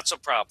 then that's a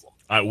problem.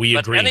 We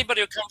agree. But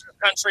anybody who comes to the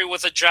country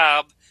with a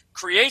job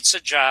creates a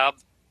job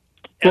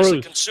as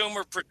a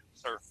consumer producer.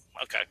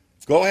 Okay.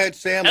 Go ahead,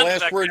 Sam.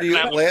 Last word to you.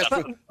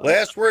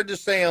 Last word to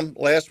Sam.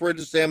 Last word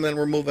to Sam, then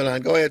we're moving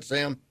on. Go ahead,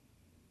 Sam.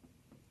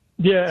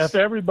 Yeah, if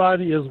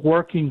everybody is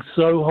working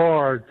so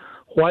hard,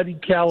 why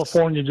did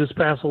California just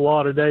pass a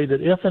law today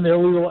that if an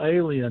illegal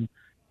alien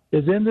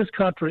is in this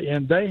country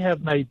and they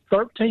have made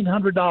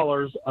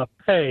 $1,300 a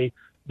pay,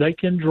 they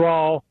can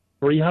draw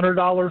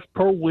 $300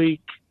 per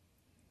week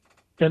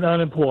in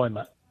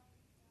unemployment?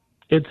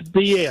 It's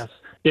BS.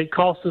 It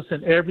costs us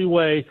in every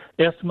way.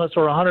 Estimates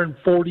are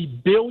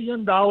 $140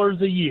 billion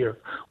a year.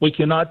 We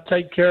cannot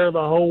take care of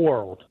the whole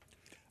world.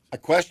 A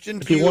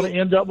question if you want to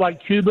end up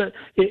like Cuba,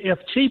 if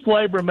cheap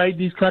labor made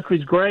these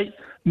countries great,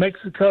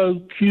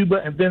 Mexico,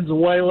 Cuba, and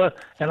Venezuela,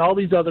 and all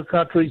these other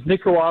countries,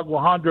 Nicaragua,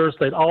 Honduras,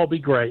 they'd all be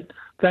great.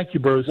 Thank you,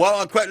 Bruce.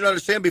 Well,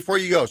 Sam, before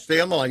you go, stay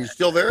on the line. You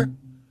still there?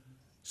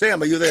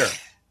 Sam, are you there?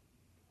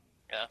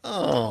 Yeah.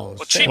 Oh,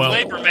 well, cheap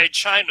labor made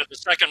China the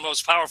second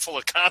most powerful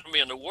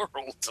economy in the world.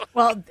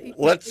 Well,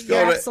 let's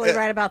go. You're absolutely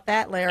right about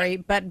that, Larry.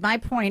 But my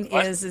point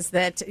is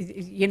that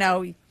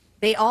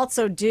they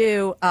also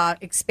do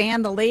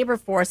expand the labor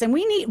force, and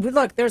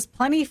look. There's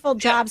plentiful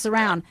jobs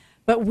around,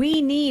 but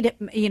we need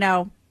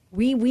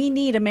we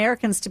need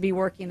Americans to be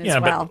working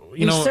as well. But,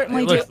 you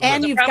certainly do,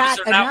 and you've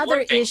got another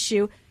working.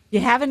 issue. You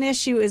have an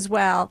issue as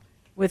well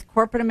with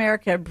corporate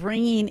America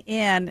bringing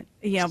in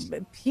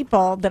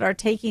people that are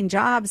taking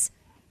jobs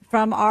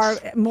from our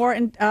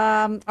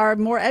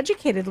more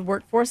educated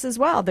workforce as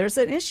well. There's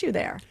an issue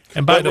there.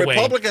 And by the way,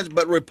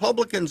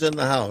 Republicans in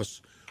the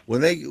House, when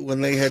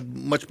they had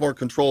much more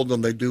control than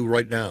they do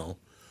right now,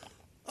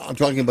 I'm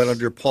talking about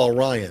under Paul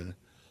Ryan.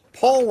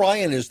 Paul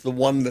Ryan is the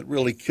one that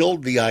really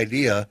killed the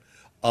idea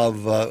of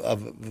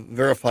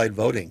verified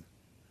voting,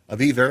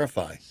 of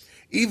E-Verify.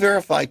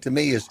 E-Verify to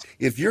me is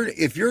if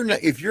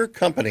your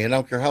company, and I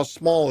don't care how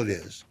small it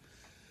is,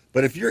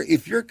 but if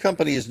your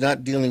company is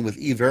not dealing with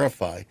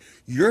E-Verify,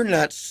 you're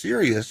not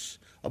serious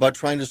about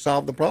trying to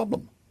solve the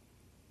problem.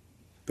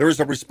 There is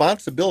a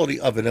responsibility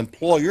of an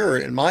employer,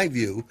 in my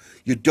view.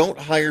 You don't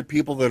hire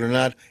people that are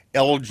not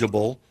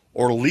eligible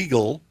or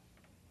legal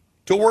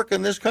to work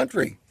in this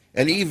country.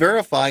 And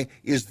E-Verify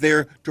is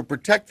there to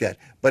protect that.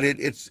 But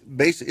it's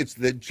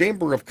the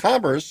Chamber of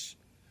Commerce,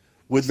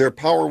 with their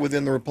power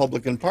within the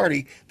Republican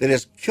Party, that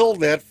has killed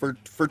that for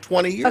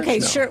 20 years Okay,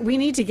 now. sure. We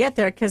need to get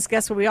there because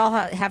guess what? We all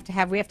have to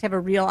have a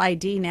real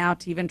ID now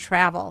to even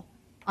travel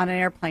on an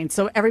airplane.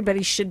 So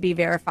everybody should be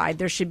verified.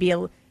 There should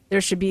be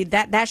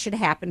that should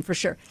happen for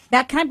sure.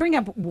 Now, can I bring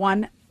up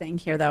one thing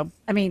here, though?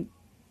 I mean,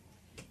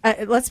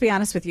 let's be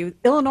honest with you.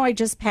 Illinois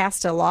just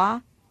passed a law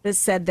that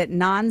said that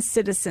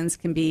non-citizens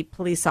can be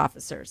police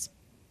officers.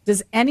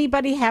 Does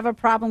anybody have a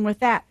problem with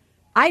that?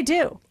 I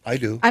do. I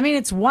do. I mean,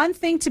 it's one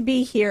thing to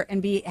be here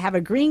and have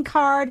a green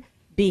card,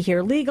 be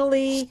here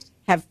legally,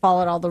 have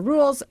followed all the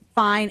rules,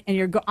 fine, and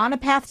you're on a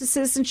path to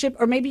citizenship,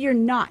 or maybe you're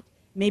not.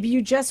 Maybe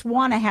you just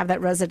want to have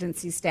that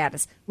residency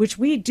status, which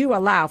we do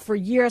allow for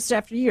years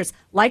after years,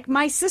 like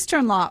my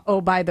sister-in-law, oh,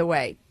 by the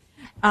way.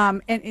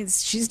 And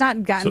she's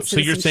not gotten so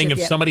you're saying if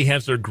yet. Somebody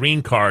has their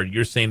green card,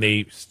 you're saying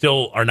they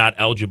still are not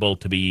eligible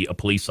to be a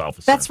police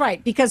officer. That's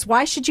right, because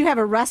why should you have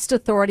arrest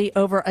authority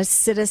over a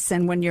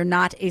citizen when you're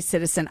not a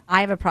citizen?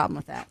 I have a problem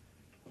with that.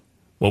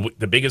 Well,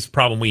 the biggest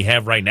problem we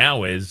have right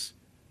now is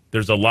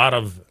there's a lot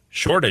of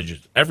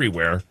shortage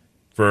everywhere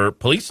for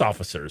police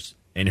officers.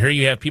 And here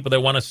you have people that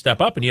want to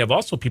step up, and you have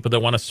also people that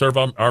want to serve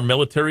our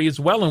military as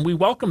well, and we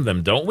welcome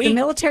them, don't we? The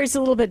military is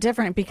a little bit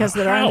different because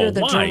they're under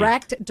the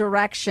direct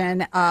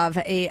direction of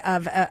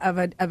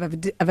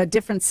a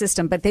different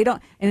system. But they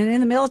don't. And in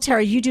the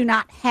military, you do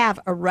not have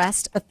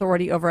arrest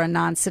authority over a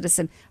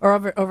non-citizen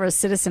or over a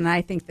citizen. And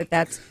I think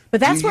that's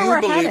where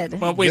we're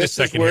headed. Well, wait a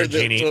second here,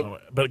 Jeannie.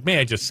 But may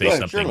I just say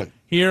something? Surely.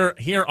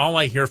 Here, all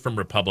I hear from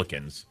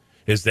Republicans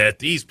is that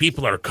these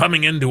people are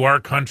coming into our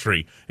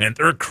country and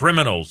they're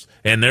criminals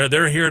and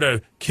they're here to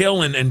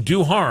kill and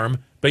do harm.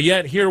 But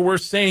yet here we're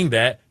saying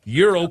that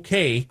you're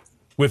okay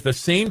with the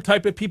same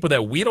type of people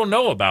that we don't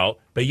know about,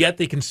 but yet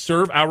they can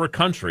serve our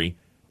country,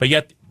 but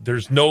yet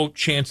there's no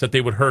chance that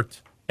they would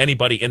hurt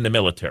anybody in the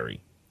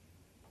military.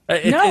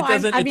 It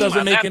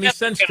doesn't make any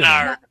sense to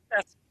me.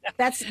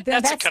 That's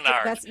a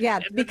canard.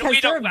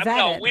 Because they're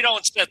vetted. We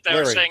don't sit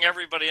there saying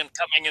everybody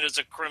coming in is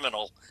a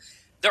criminal.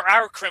 There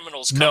are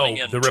criminals coming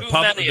in. The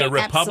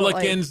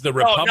Republicans.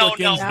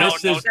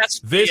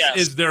 This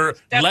is their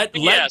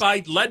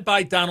led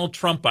by Donald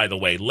Trump. By the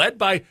way,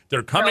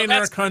 they're coming in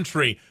our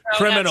country.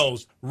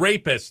 Criminals,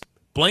 rapists.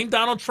 Blame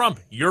Donald Trump,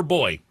 your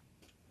boy.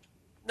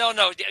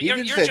 No. He You're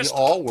didn't say just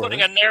all were.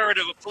 putting a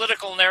narrative, a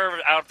political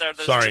narrative out there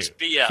that's just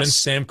BS. Since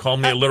Sam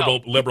called me a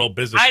liberal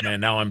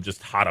businessman, now I'm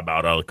just hot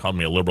about it. Called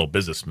me a liberal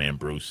businessman,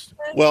 Bruce.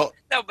 Well,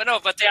 but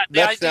the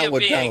that's idea not what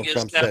being Donald is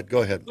Trump that said.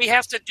 Go ahead. we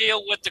have to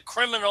deal with the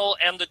criminal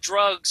and the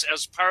drugs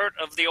as part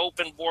of the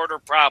open border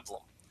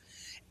problem.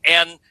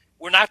 And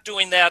we're not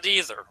doing that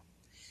either.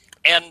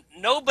 And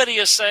nobody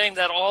is saying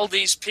that all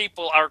these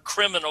people are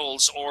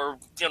criminals or,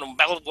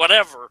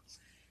 whatever.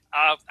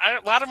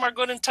 A lot of them are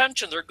good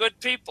intentions. They're good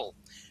people.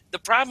 The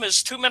problem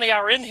is too many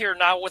are in here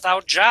now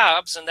without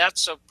jobs, and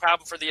that's a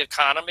problem for the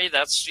economy.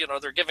 That's,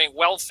 they're giving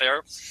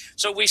welfare.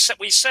 So we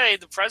say,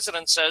 the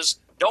president says,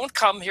 don't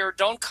come here,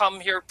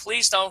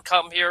 please don't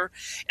come here.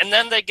 And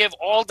then they give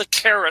all the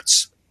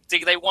carrots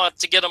they want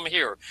to get them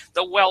here,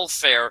 the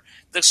welfare,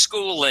 the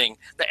schooling,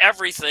 the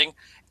everything,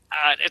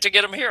 to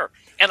get them here.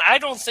 And I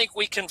don't think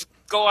we can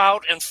go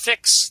out and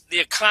fix the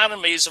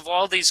economies of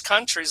all these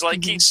countries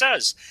like he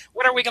says.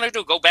 What are we going to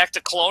do? Go back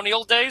to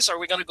colonial days? Are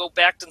we going to go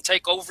back and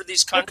take over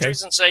these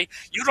countries and say,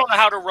 you don't know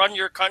how to run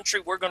your country,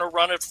 we're going to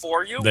run it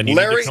for you? Then you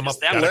need to come up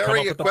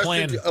with a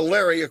plan.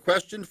 Larry, a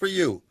question for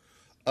you.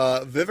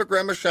 Vivek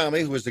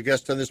Ramaswamy, who was the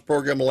guest on this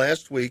program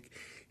last week,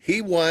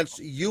 he wants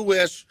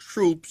U.S.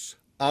 troops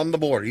on the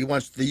border. He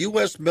wants the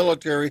U.S.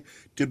 military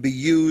to be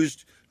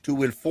used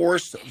to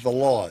enforce the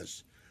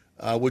laws.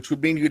 Which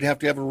would mean you'd have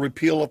to have a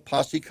repeal of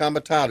posse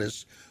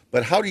comitatus.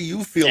 But how do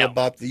you feel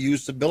about the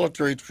use of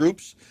military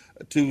troops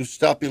to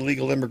stop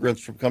illegal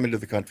immigrants from coming to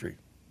the country?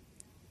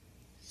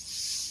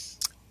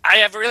 I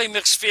have really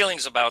mixed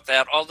feelings about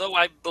that, although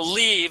I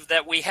believe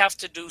that we have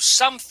to do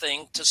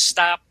something to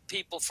stop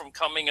people from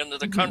coming into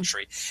the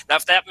country. Now,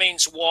 if that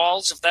means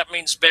walls, if that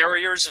means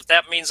barriers, if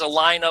that means a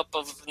lineup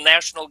of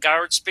National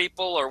Guards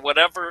people or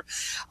whatever,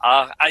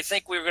 I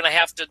think we're going to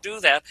have to do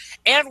that.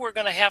 And we're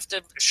going to have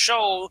to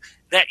show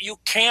that you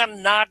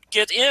cannot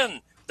get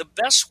in. The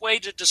best way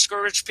to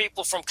discourage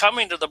people from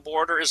coming to the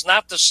border is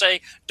not to say,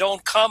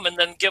 don't come, and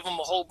then give them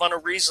a whole bunch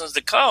of reasons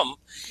to come.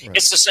 Right.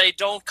 It's to say,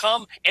 don't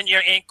come, and you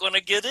ain't going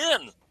to get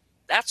in.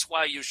 That's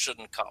why you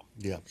shouldn't come.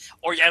 Yeah.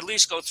 Or at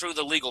least go through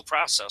the legal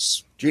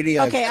process. Jeannie,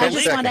 okay, I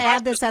just want to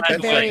add this at the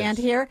very end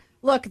here.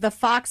 Look, the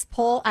Fox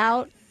poll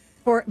out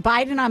for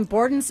Biden on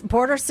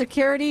border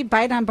security,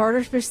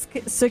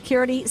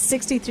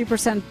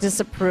 63%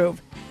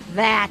 disapprove.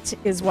 That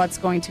is what's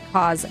going to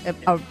cause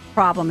a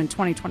problem in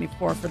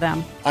 2024 for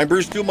them. I'm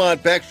Bruce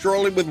Dumont, back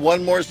shortly with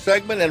one more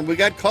segment, and we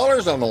got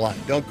callers on the line.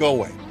 Don't go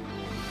away.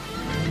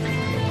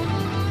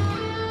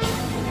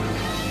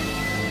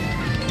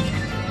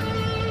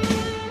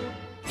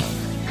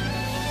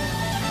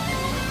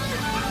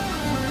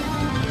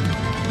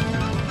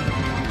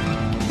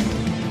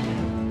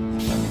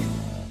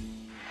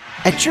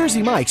 At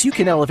Jersey Mike's, you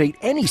can elevate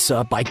any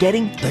sub by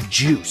getting the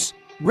juice.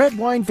 Red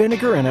wine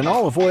vinegar and an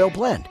olive oil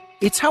blend.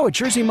 It's how a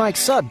Jersey Mike's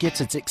sub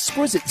gets its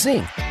exquisite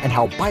zing and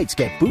how bites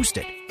get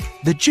boosted.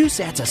 The juice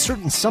adds a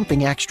certain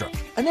something extra,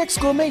 an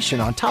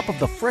exclamation on top of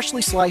the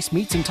freshly sliced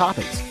meats and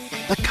toppings.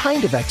 The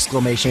kind of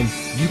exclamation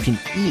you can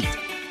eat.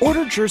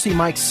 Order Jersey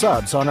Mike's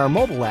subs on our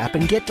mobile app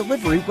and get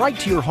delivery right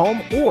to your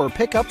home or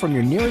pick up from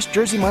your nearest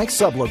Jersey Mike's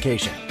sub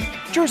location.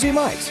 Jersey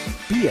Mike's,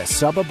 be a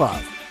sub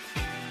above.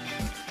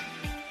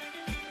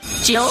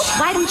 Jill,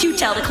 why don't you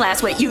tell the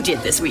class what you did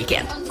this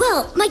weekend?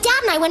 Well, my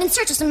dad and I went in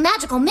search of some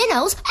magical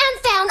minnows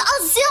and found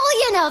a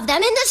zillion of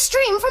them in the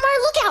stream from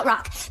our lookout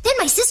rock. Then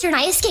my sister and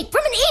I escaped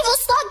from an evil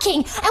slug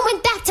king and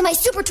went back to my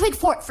super twig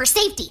fort for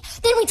safety.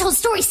 Then we told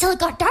stories till it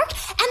got dark,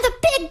 and the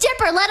Big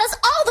Dipper led us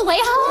all the way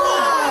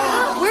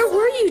home. Where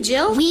were you,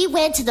 Jill? We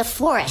went to the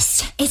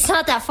forest. It's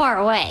not that far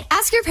away.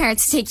 Ask your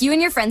parents to take you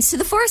and your friends to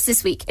the forest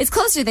this week. It's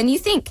closer than you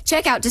think.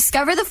 Check out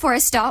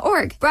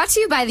discovertheforest.org. Brought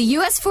to you by the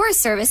U.S.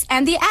 Forest Service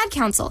and the Ad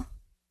Council.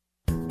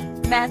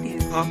 Matthew.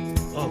 Huh?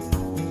 Oh,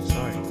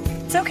 sorry.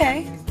 It's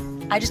okay.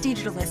 I just need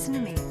you to listen to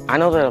me. I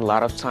know that a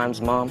lot of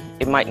times, Mom,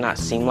 it might not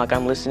seem like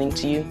I'm listening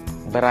to you,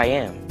 but I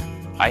am.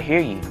 I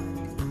hear you.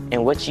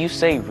 And what you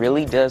say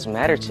really does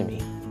matter to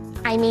me.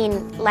 I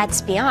mean,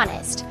 let's be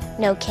honest.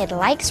 No kid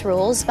likes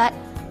rules, but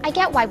I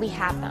get why we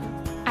have them.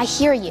 I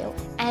hear you,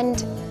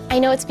 and I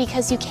know it's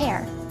because you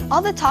care.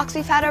 All the talks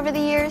we've had over the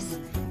years,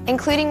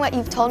 including what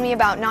you've told me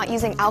about not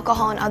using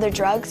alcohol and other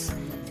drugs,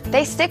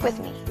 they stick with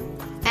me.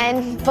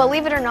 And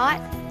believe it or not,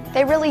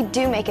 they really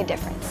do make a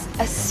difference,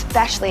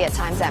 especially at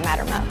times that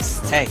matter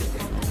most. Hey,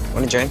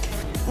 want a drink?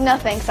 No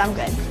thanks, I'm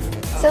good.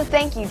 So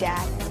thank you,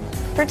 Dad,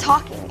 for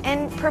talking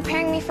and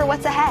preparing me for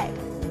what's ahead.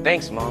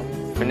 Thanks, Mom,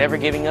 for never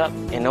giving up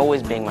and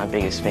always being my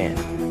biggest fan.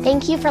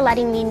 Thank you for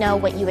letting me know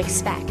what you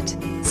expect,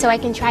 so I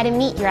can try to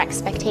meet your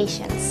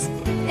expectations.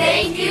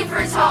 Thank you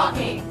for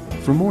talking.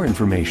 For more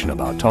information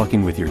about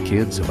talking with your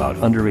kids about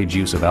underage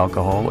use of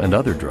alcohol and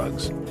other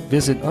drugs,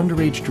 visit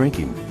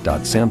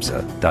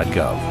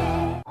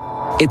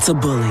underagedrinking.samhsa.gov. It's a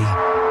bully,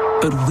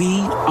 but we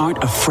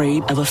aren't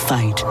afraid of a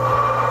fight.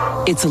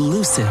 It's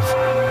elusive,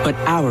 but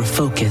our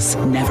focus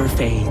never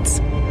fades.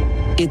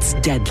 It's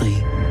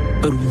deadly,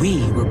 but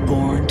we were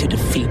born to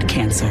defeat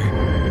cancer.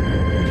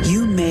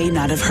 You may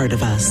not have heard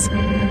of us,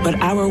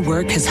 but our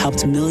work has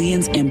helped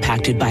millions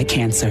impacted by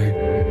cancer.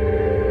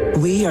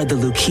 We are the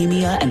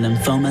Leukemia and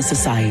Lymphoma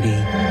Society.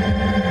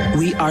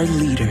 We are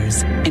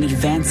leaders in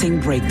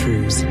advancing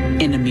breakthroughs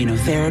in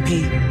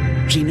immunotherapy,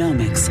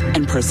 genomics,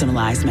 and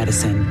personalized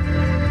medicine.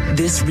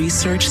 This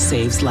research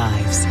saves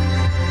lives.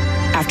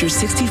 After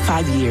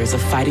 65 years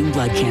of fighting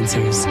blood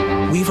cancers,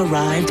 we've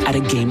arrived at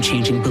a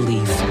game-changing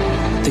belief.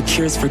 The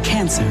cures for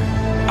cancer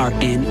are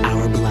in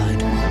our blood.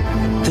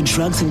 The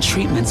drugs and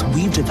treatments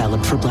we've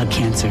developed for blood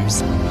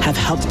cancers have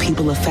helped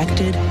people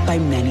affected by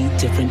many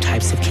different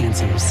types of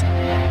cancers.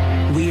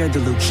 We are the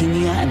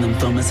Leukemia and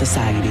Lymphoma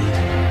Society.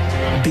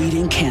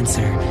 Beating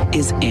cancer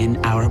is in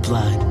our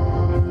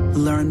blood.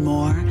 Learn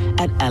more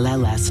at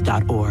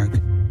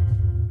lls.org.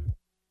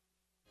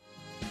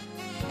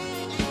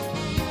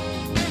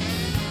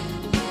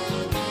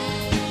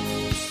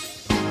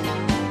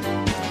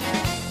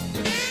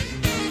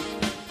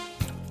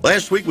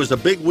 Last week was a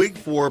big week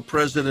for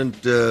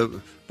President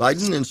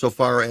Biden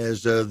insofar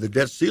as the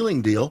debt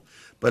ceiling deal.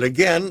 But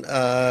again,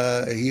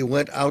 he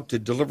went out to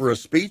deliver a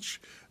speech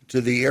to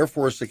the Air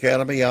Force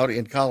Academy out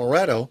in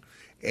Colorado,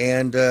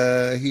 and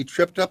he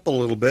tripped up a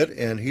little bit.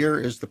 And here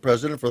is the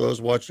president for those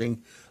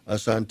watching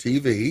us on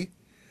TV.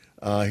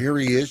 Here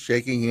he is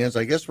shaking hands.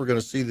 I guess we're going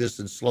to see this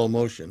in slow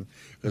motion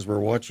because we're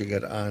watching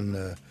it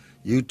on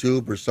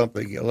YouTube or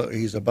something.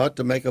 He's about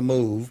to make a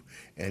move,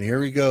 and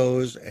here he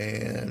goes,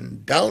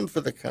 and down for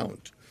the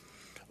count.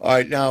 All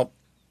right, now,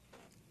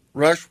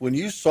 Rush, when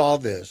you saw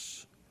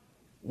this,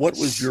 what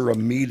was your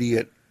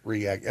immediate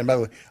reaction? And by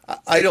the way,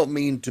 I don't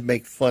mean to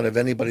make fun of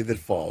anybody that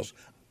falls.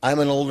 I'm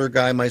an older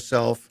guy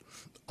myself.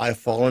 I've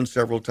fallen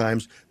several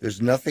times.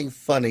 There's nothing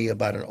funny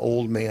about an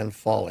old man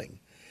falling,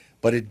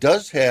 but it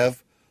does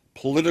have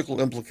political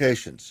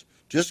implications.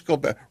 Just go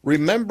back.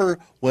 Remember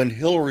when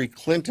Hillary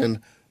Clinton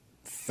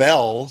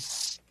fell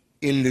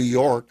in New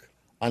York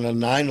on a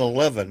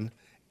 9/11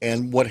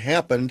 and what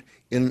happened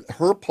in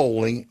her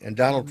polling and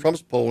Donald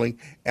Trump's polling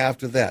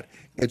after that.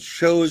 It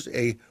shows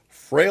a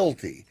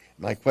frailty.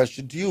 My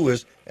question to you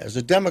is, as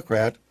a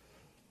Democrat,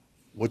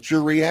 what's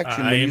your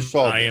reaction when you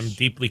saw this? I am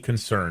deeply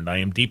concerned. I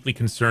am deeply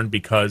concerned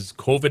because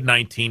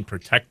COVID-19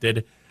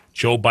 protected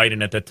Joe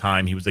Biden at the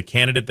time. He was a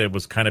candidate that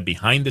was kind of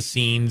behind the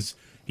scenes.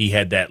 He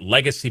had that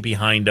legacy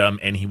behind him,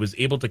 and he was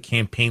able to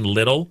campaign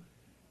little,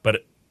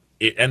 but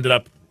it ended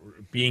up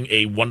being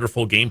a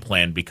wonderful game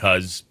plan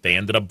because they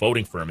ended up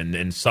voting for him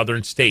in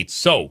southern states.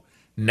 So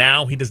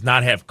now he does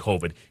not have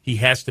COVID. He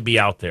has to be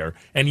out there.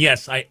 And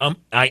yes, I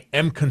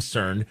am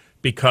concerned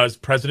because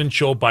President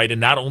Joe Biden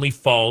not only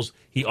falls,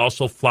 he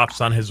also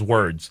flops on his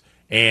words.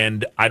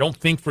 And I don't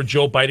think for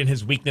Joe Biden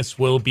his weakness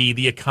will be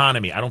the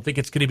economy. I don't think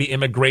it's going to be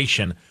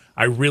immigration.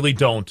 I really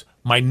don't.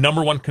 My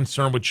number one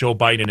concern with Joe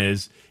Biden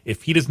is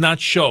if he does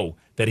not show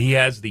that he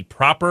has the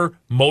proper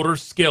motor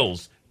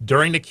skills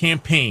during the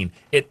campaign,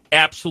 it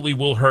absolutely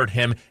will hurt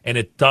him, and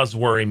it does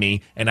worry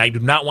me. And I do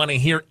not want to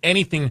hear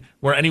anything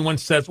where anyone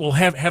says, well,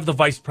 have the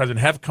vice president,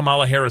 have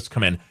Kamala Harris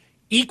come in.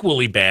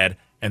 Equally bad,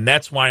 and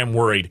that's why I'm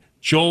worried.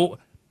 Joe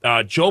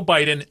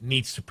Biden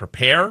needs to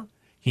prepare.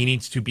 He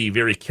needs to be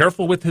very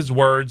careful with his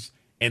words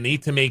and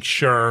need to make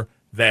sure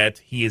that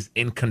he is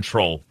in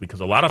control, because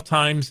a lot of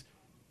times,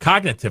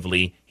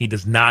 cognitively, he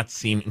does not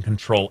seem in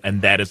control,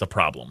 and that is a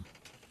problem.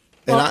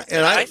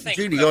 I think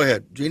Jeannie, go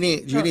ahead.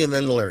 Jeannie, and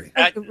then Larry.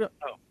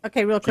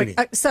 Okay, real quick.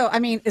 So, I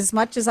mean, as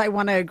much as I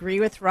want to agree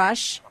with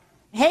Rush,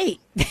 hey,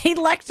 they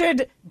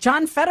elected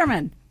John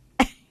Fetterman.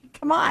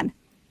 Come on.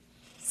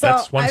 So,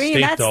 that's one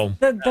state, though.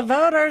 The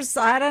voters,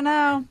 I don't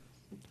know.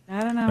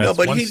 No,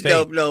 but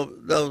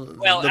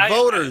the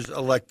voters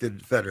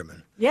elected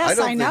Fetterman. Yes,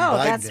 I know.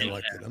 Biden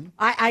elected him.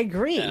 I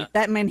agree. Yeah.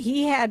 That meant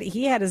he had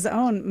his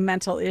own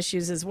mental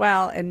issues as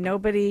well, and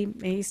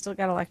he still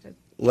got elected.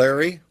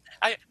 Larry?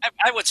 I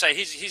would say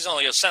he's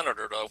only a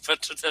senator, though.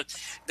 But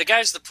the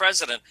guy's the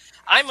president.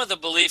 I'm of the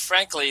belief,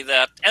 frankly,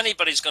 that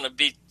anybody's going to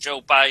beat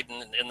Joe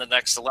Biden in the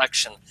next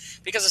election,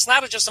 because it's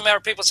not just a matter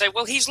of people say,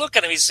 well, look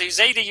at him. He's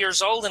 80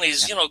 years old and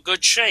he's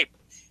good shape.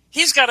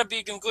 He's got to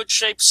be in good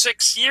shape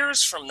 6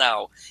 years from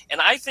now.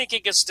 And I think he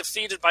gets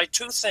defeated by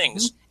two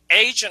things,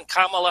 age and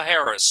Kamala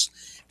Harris,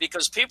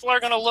 because people are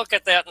going to look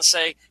at that and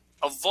say,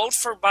 a vote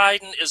for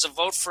Biden is a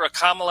vote for a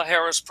Kamala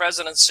Harris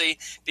presidency,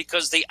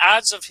 because the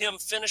odds of him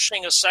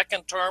finishing a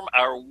second term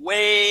are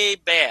way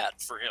bad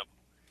for him.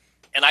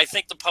 And I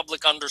think the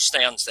public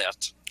understands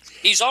that.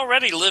 He's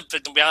already lived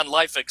beyond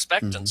life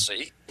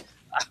expectancy.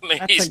 I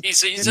mean,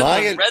 he's in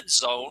the red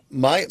zone.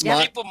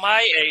 People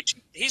my age,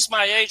 he's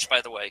my age,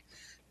 by the way.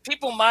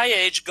 People my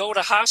age go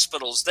to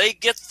hospitals. They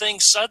get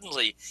things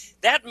suddenly.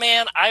 That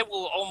man, I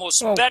will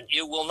almost bet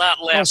you, will not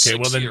last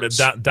 6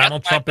 years.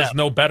 Donald Trump is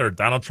no better.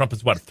 Donald Trump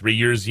is, 3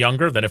 years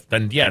younger?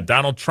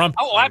 Donald Trump.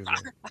 Oh, I'm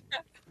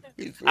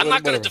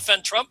not going to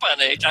defend Trump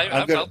on age.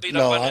 I'll beat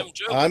up on him,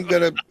 too. I'm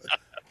going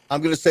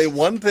to say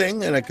one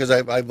thing, and because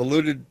I've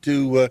alluded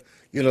to,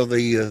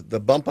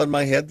 the bump on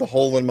my head, the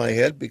hole in my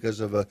head, because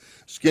of a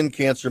skin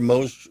cancer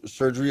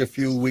surgery a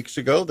few weeks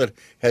ago that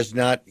has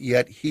not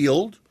yet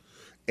healed.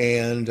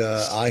 And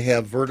I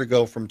have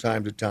vertigo from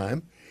time to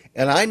time.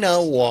 And I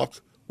now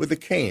walk with a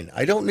cane.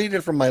 I don't need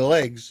it for my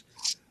legs.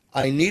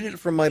 I need it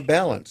for my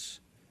balance.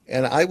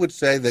 And I would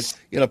say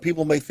that,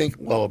 people may think,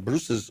 well,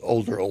 Bruce is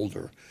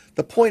older.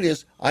 The point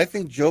is, I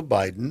think Joe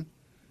Biden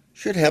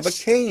should have a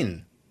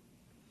cane.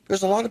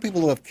 There's a lot of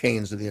people who have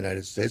canes in the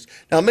United States.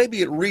 Now,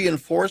 maybe it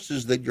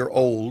reinforces that you're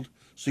old,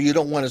 so you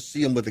don't want to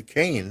see him with a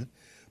cane.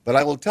 But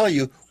I will tell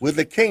you, with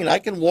a cane, I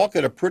can walk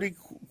at a pretty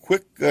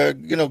quick,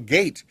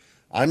 gait.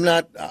 I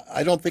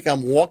don't think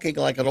I'm walking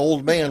like an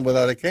old man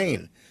without a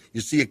cane. You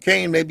see a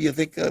cane, maybe you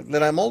think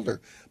that I'm older.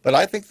 But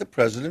I think the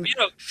president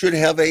should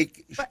have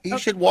he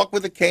should walk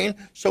with a cane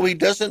so he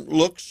doesn't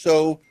look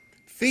so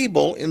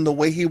feeble in the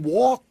way he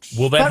walks.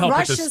 Will that help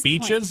with the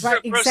speeches? Right,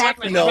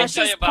 exactly. Let me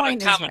tell you about a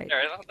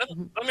commentary.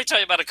 Let me tell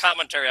you about a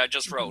commentary I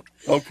just wrote.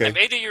 Okay. I'm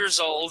 80 years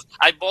old.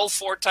 I bowl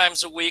 4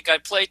 times a week. I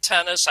play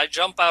tennis. I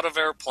jump out of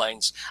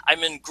airplanes. I'm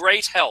in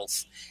great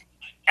health.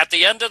 At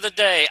the end of the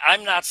day,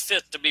 I'm not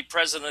fit to be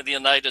president of the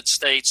United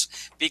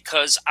States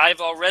because I've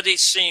already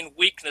seen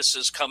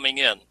weaknesses coming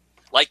in,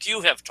 like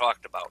you have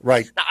talked about.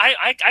 Right. Now,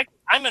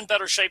 I'm in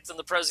better shape than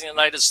the president of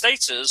the United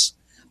States is,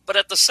 but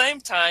at the same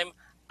time,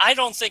 I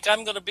don't think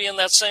I'm going to be in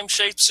that same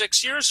shape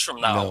 6 years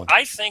from now. No.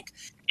 I think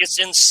it's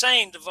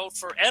insane to vote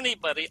for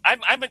anybody.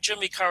 I'm a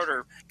Jimmy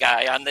Carter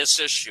guy on this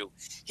issue.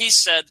 He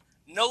said,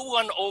 no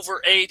one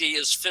over 80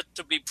 is fit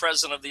to be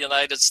president of the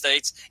United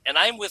States, and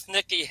I'm with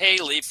Nikki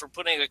Haley for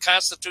putting a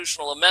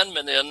constitutional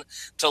amendment in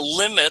to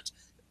limit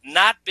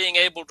not being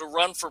able to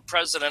run for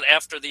president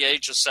after the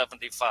age of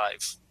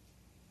 75.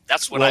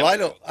 That's what I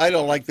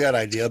don't like that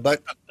idea,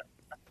 but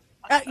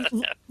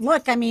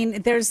look, I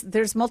mean,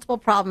 there's multiple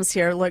problems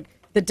here. Look,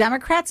 the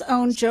Democrats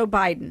own Joe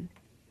Biden.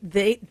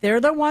 They're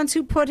the ones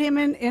who put him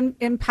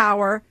in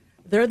power.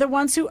 They're the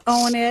ones who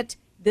own it.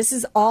 This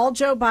is all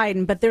Joe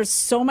Biden, but there's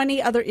so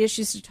many other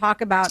issues to talk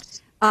about.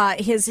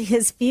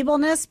 His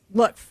feebleness.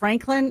 Look,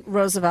 Franklin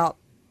Roosevelt,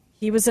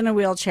 he was in a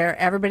wheelchair.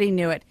 Everybody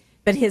knew it.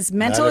 But his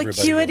mental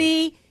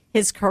acuity,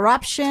 his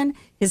corruption,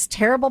 his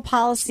terrible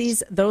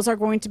policies, those are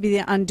going to be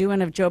the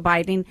undoing of Joe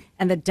Biden,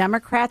 and the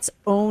Democrats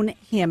own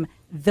him.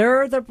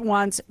 They're the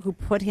ones who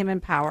put him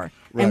in power,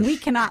 and we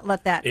cannot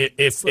let that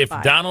slip by.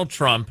 If Donald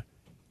Trump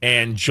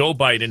and Joe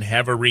Biden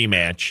have a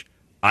rematch,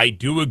 I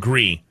do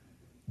agree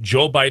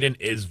Joe Biden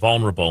is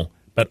vulnerable,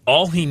 but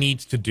all he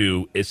needs to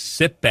do is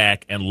sit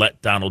back and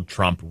let Donald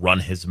Trump run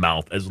his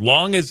mouth. As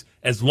long as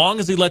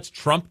he lets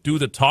Trump do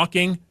the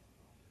talking,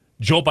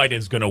 Joe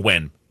Biden's going to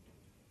win.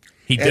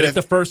 He did it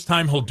the first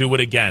time, he'll do it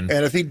again.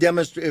 And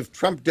if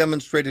Trump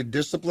demonstrated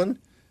discipline,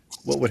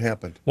 what would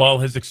happen? Well,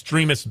 his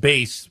extremist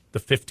base, the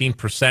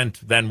 15%,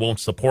 then won't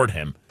support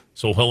him,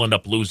 so he'll end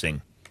up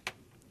losing.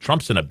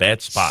 Trump's in a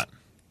bad spot.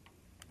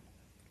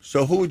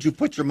 So who would you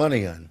put your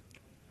money on?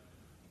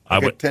 I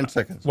would 10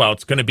 seconds. Well,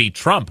 it's going to be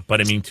Trump, but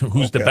I mean,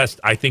 who's the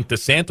best? I think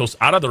DeSantis,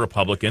 out of the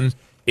Republicans,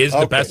 is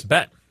the best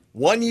bet.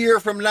 1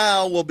 year from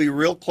now, we'll be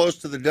real close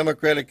to the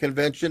Democratic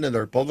convention and the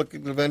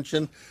Republican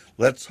convention.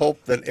 Let's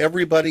hope that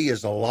everybody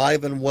is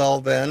alive and well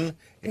then.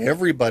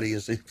 Everybody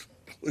is,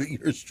 including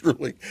yours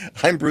truly.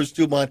 I'm Bruce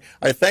Dumont.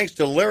 Our thanks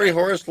to Larry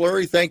Horace.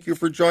 Larry, thank you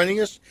for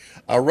joining us.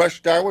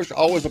 Rush Darwish,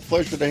 always a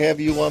pleasure to have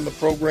you on the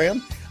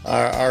program.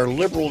 Our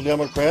liberal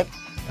Democrat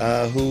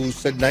who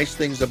said nice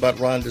things about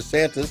Ron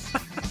DeSantis.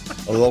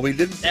 Although he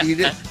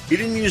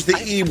didn't use the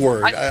E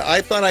word.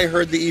 I thought I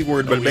heard the E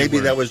word, but maybe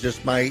that was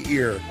just my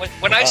ear.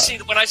 When I see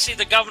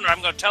the governor,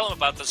 I'm going to tell him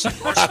about this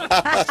endorsement.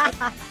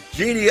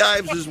 Jeannie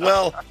Ives as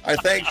well. Our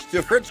thanks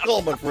to Fritz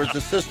Coleman for his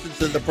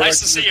assistance in the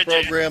production of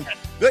this program.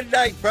 Good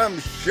night from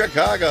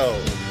Chicago.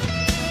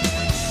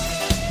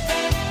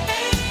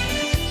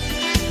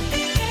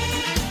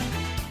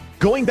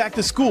 Going back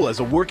to school as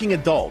a working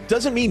adult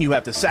doesn't mean you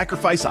have to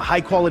sacrifice a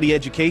high-quality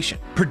education.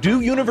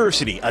 Purdue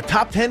University, a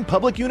top 10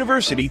 public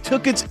university,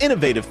 took its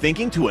innovative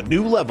thinking to a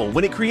new level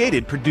when it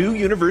created Purdue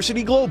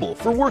University Global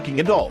for working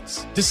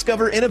adults.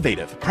 Discover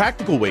innovative,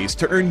 practical ways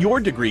to earn your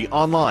degree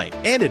online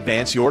and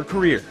advance your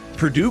career.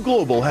 Purdue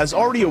Global has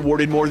already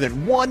awarded more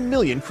than 1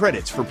 million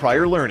credits for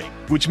prior learning,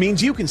 which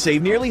means you can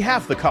save nearly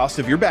half the cost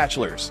of your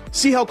bachelor's.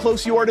 See how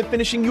close you are to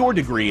finishing your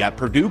degree at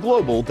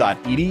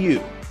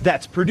purdueglobal.edu.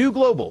 That's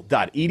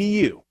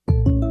purdueglobal.edu.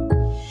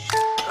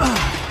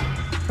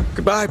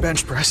 Goodbye,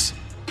 bench press.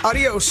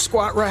 Adios,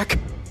 squat rack.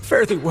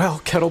 Fare thee well,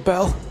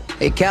 kettlebell.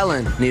 Hey,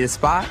 Kellen, need a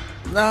spot?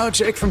 No,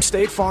 Jake from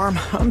State Farm.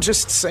 I'm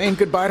just saying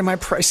goodbye to my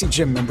pricey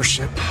gym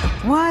membership.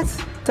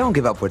 What? Don't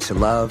give up what you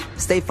love.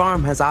 State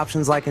Farm has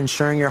options like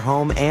insuring your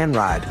home and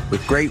ride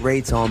with great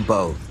rates on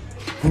both.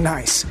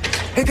 Nice.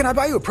 Hey, can I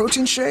buy you a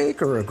protein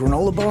shake or a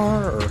granola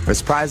bar? For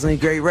surprisingly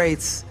great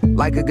rates,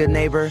 like a good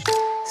neighbor,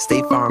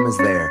 State Farm is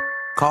there.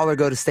 Call or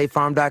go to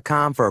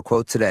statefarm.com for a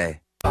quote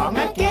today. Song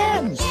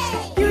again.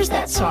 Here's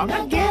that song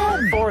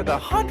again. For the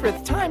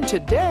 100th time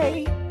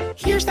today.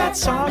 Here's that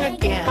song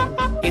again.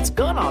 It's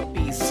gonna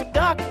be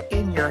stuck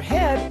in your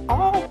head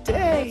all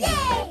day.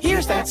 Yay!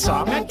 Here's that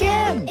song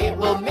again. It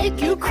will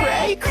make you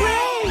cray,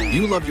 cray.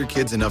 You love your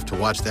kids enough to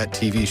watch that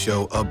TV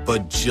show a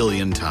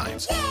bajillion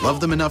times. Yay! Love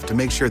them enough to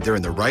make sure they're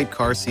in the right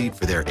car seat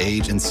for their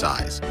age and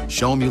size.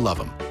 Show them you love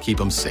them. Keep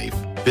them safe.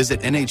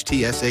 Visit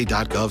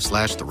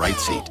nhtsa.gov/the right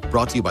seat.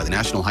 Brought to you by the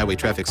National Highway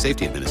Traffic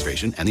Safety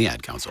Administration and the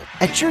Ad Council.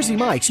 At Jersey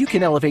Mike's, you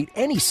can elevate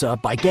any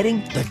sub by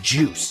getting the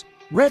juice.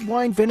 Red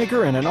wine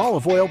vinegar and an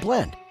olive oil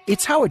blend.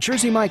 It's how a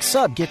Jersey Mike's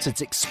sub gets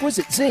its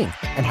exquisite zing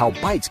and how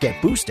bites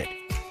get boosted.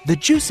 The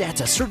juice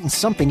adds a certain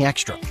something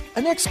extra,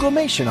 an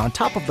exclamation on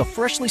top of the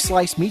freshly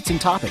sliced meats and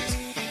toppings.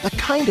 The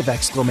kind of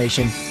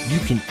exclamation you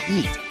can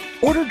eat.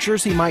 Order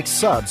Jersey Mike's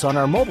subs on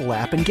our mobile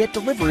app and get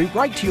delivery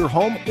right to your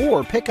home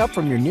or pick up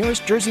from your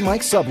nearest Jersey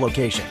Mike's sub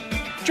location.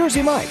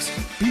 Jersey Mike's,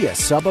 be a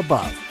sub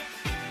above.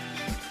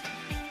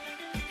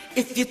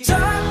 If you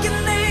talk,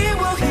 they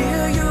will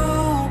hear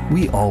you.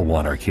 We all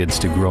want our kids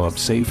to grow up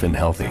safe and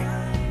healthy,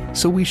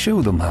 so we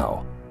show them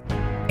how.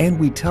 And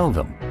we tell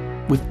them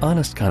with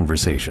honest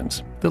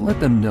conversations that let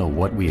them know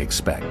what we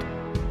expect.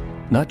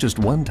 Not just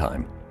one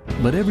time,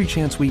 but every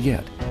chance we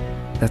get.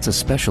 That's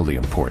especially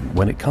important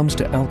when it comes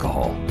to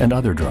alcohol and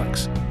other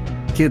drugs.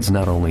 Kids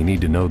not only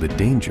need to know the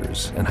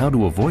dangers and how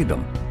to avoid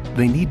them,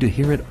 they need to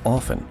hear it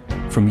often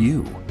from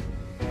you.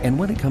 And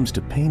when it comes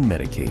to pain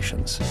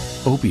medications,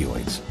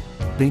 opioids,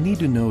 they need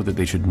to know that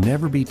they should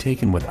never be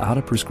taken without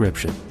a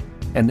prescription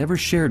and never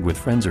shared with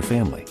friends or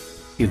family.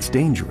 It's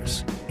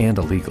dangerous and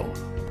illegal.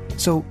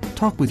 So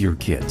talk with your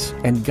kids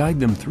and guide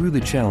them through the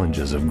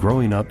challenges of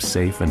growing up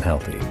safe and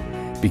healthy.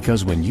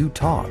 Because when you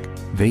talk,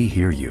 they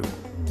hear you.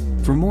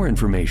 For more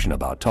information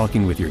about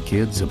talking with your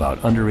kids about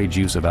underage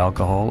use of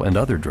alcohol and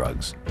other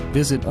drugs,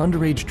 visit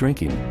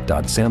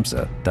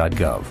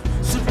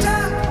underagedrinking.samhsa.gov.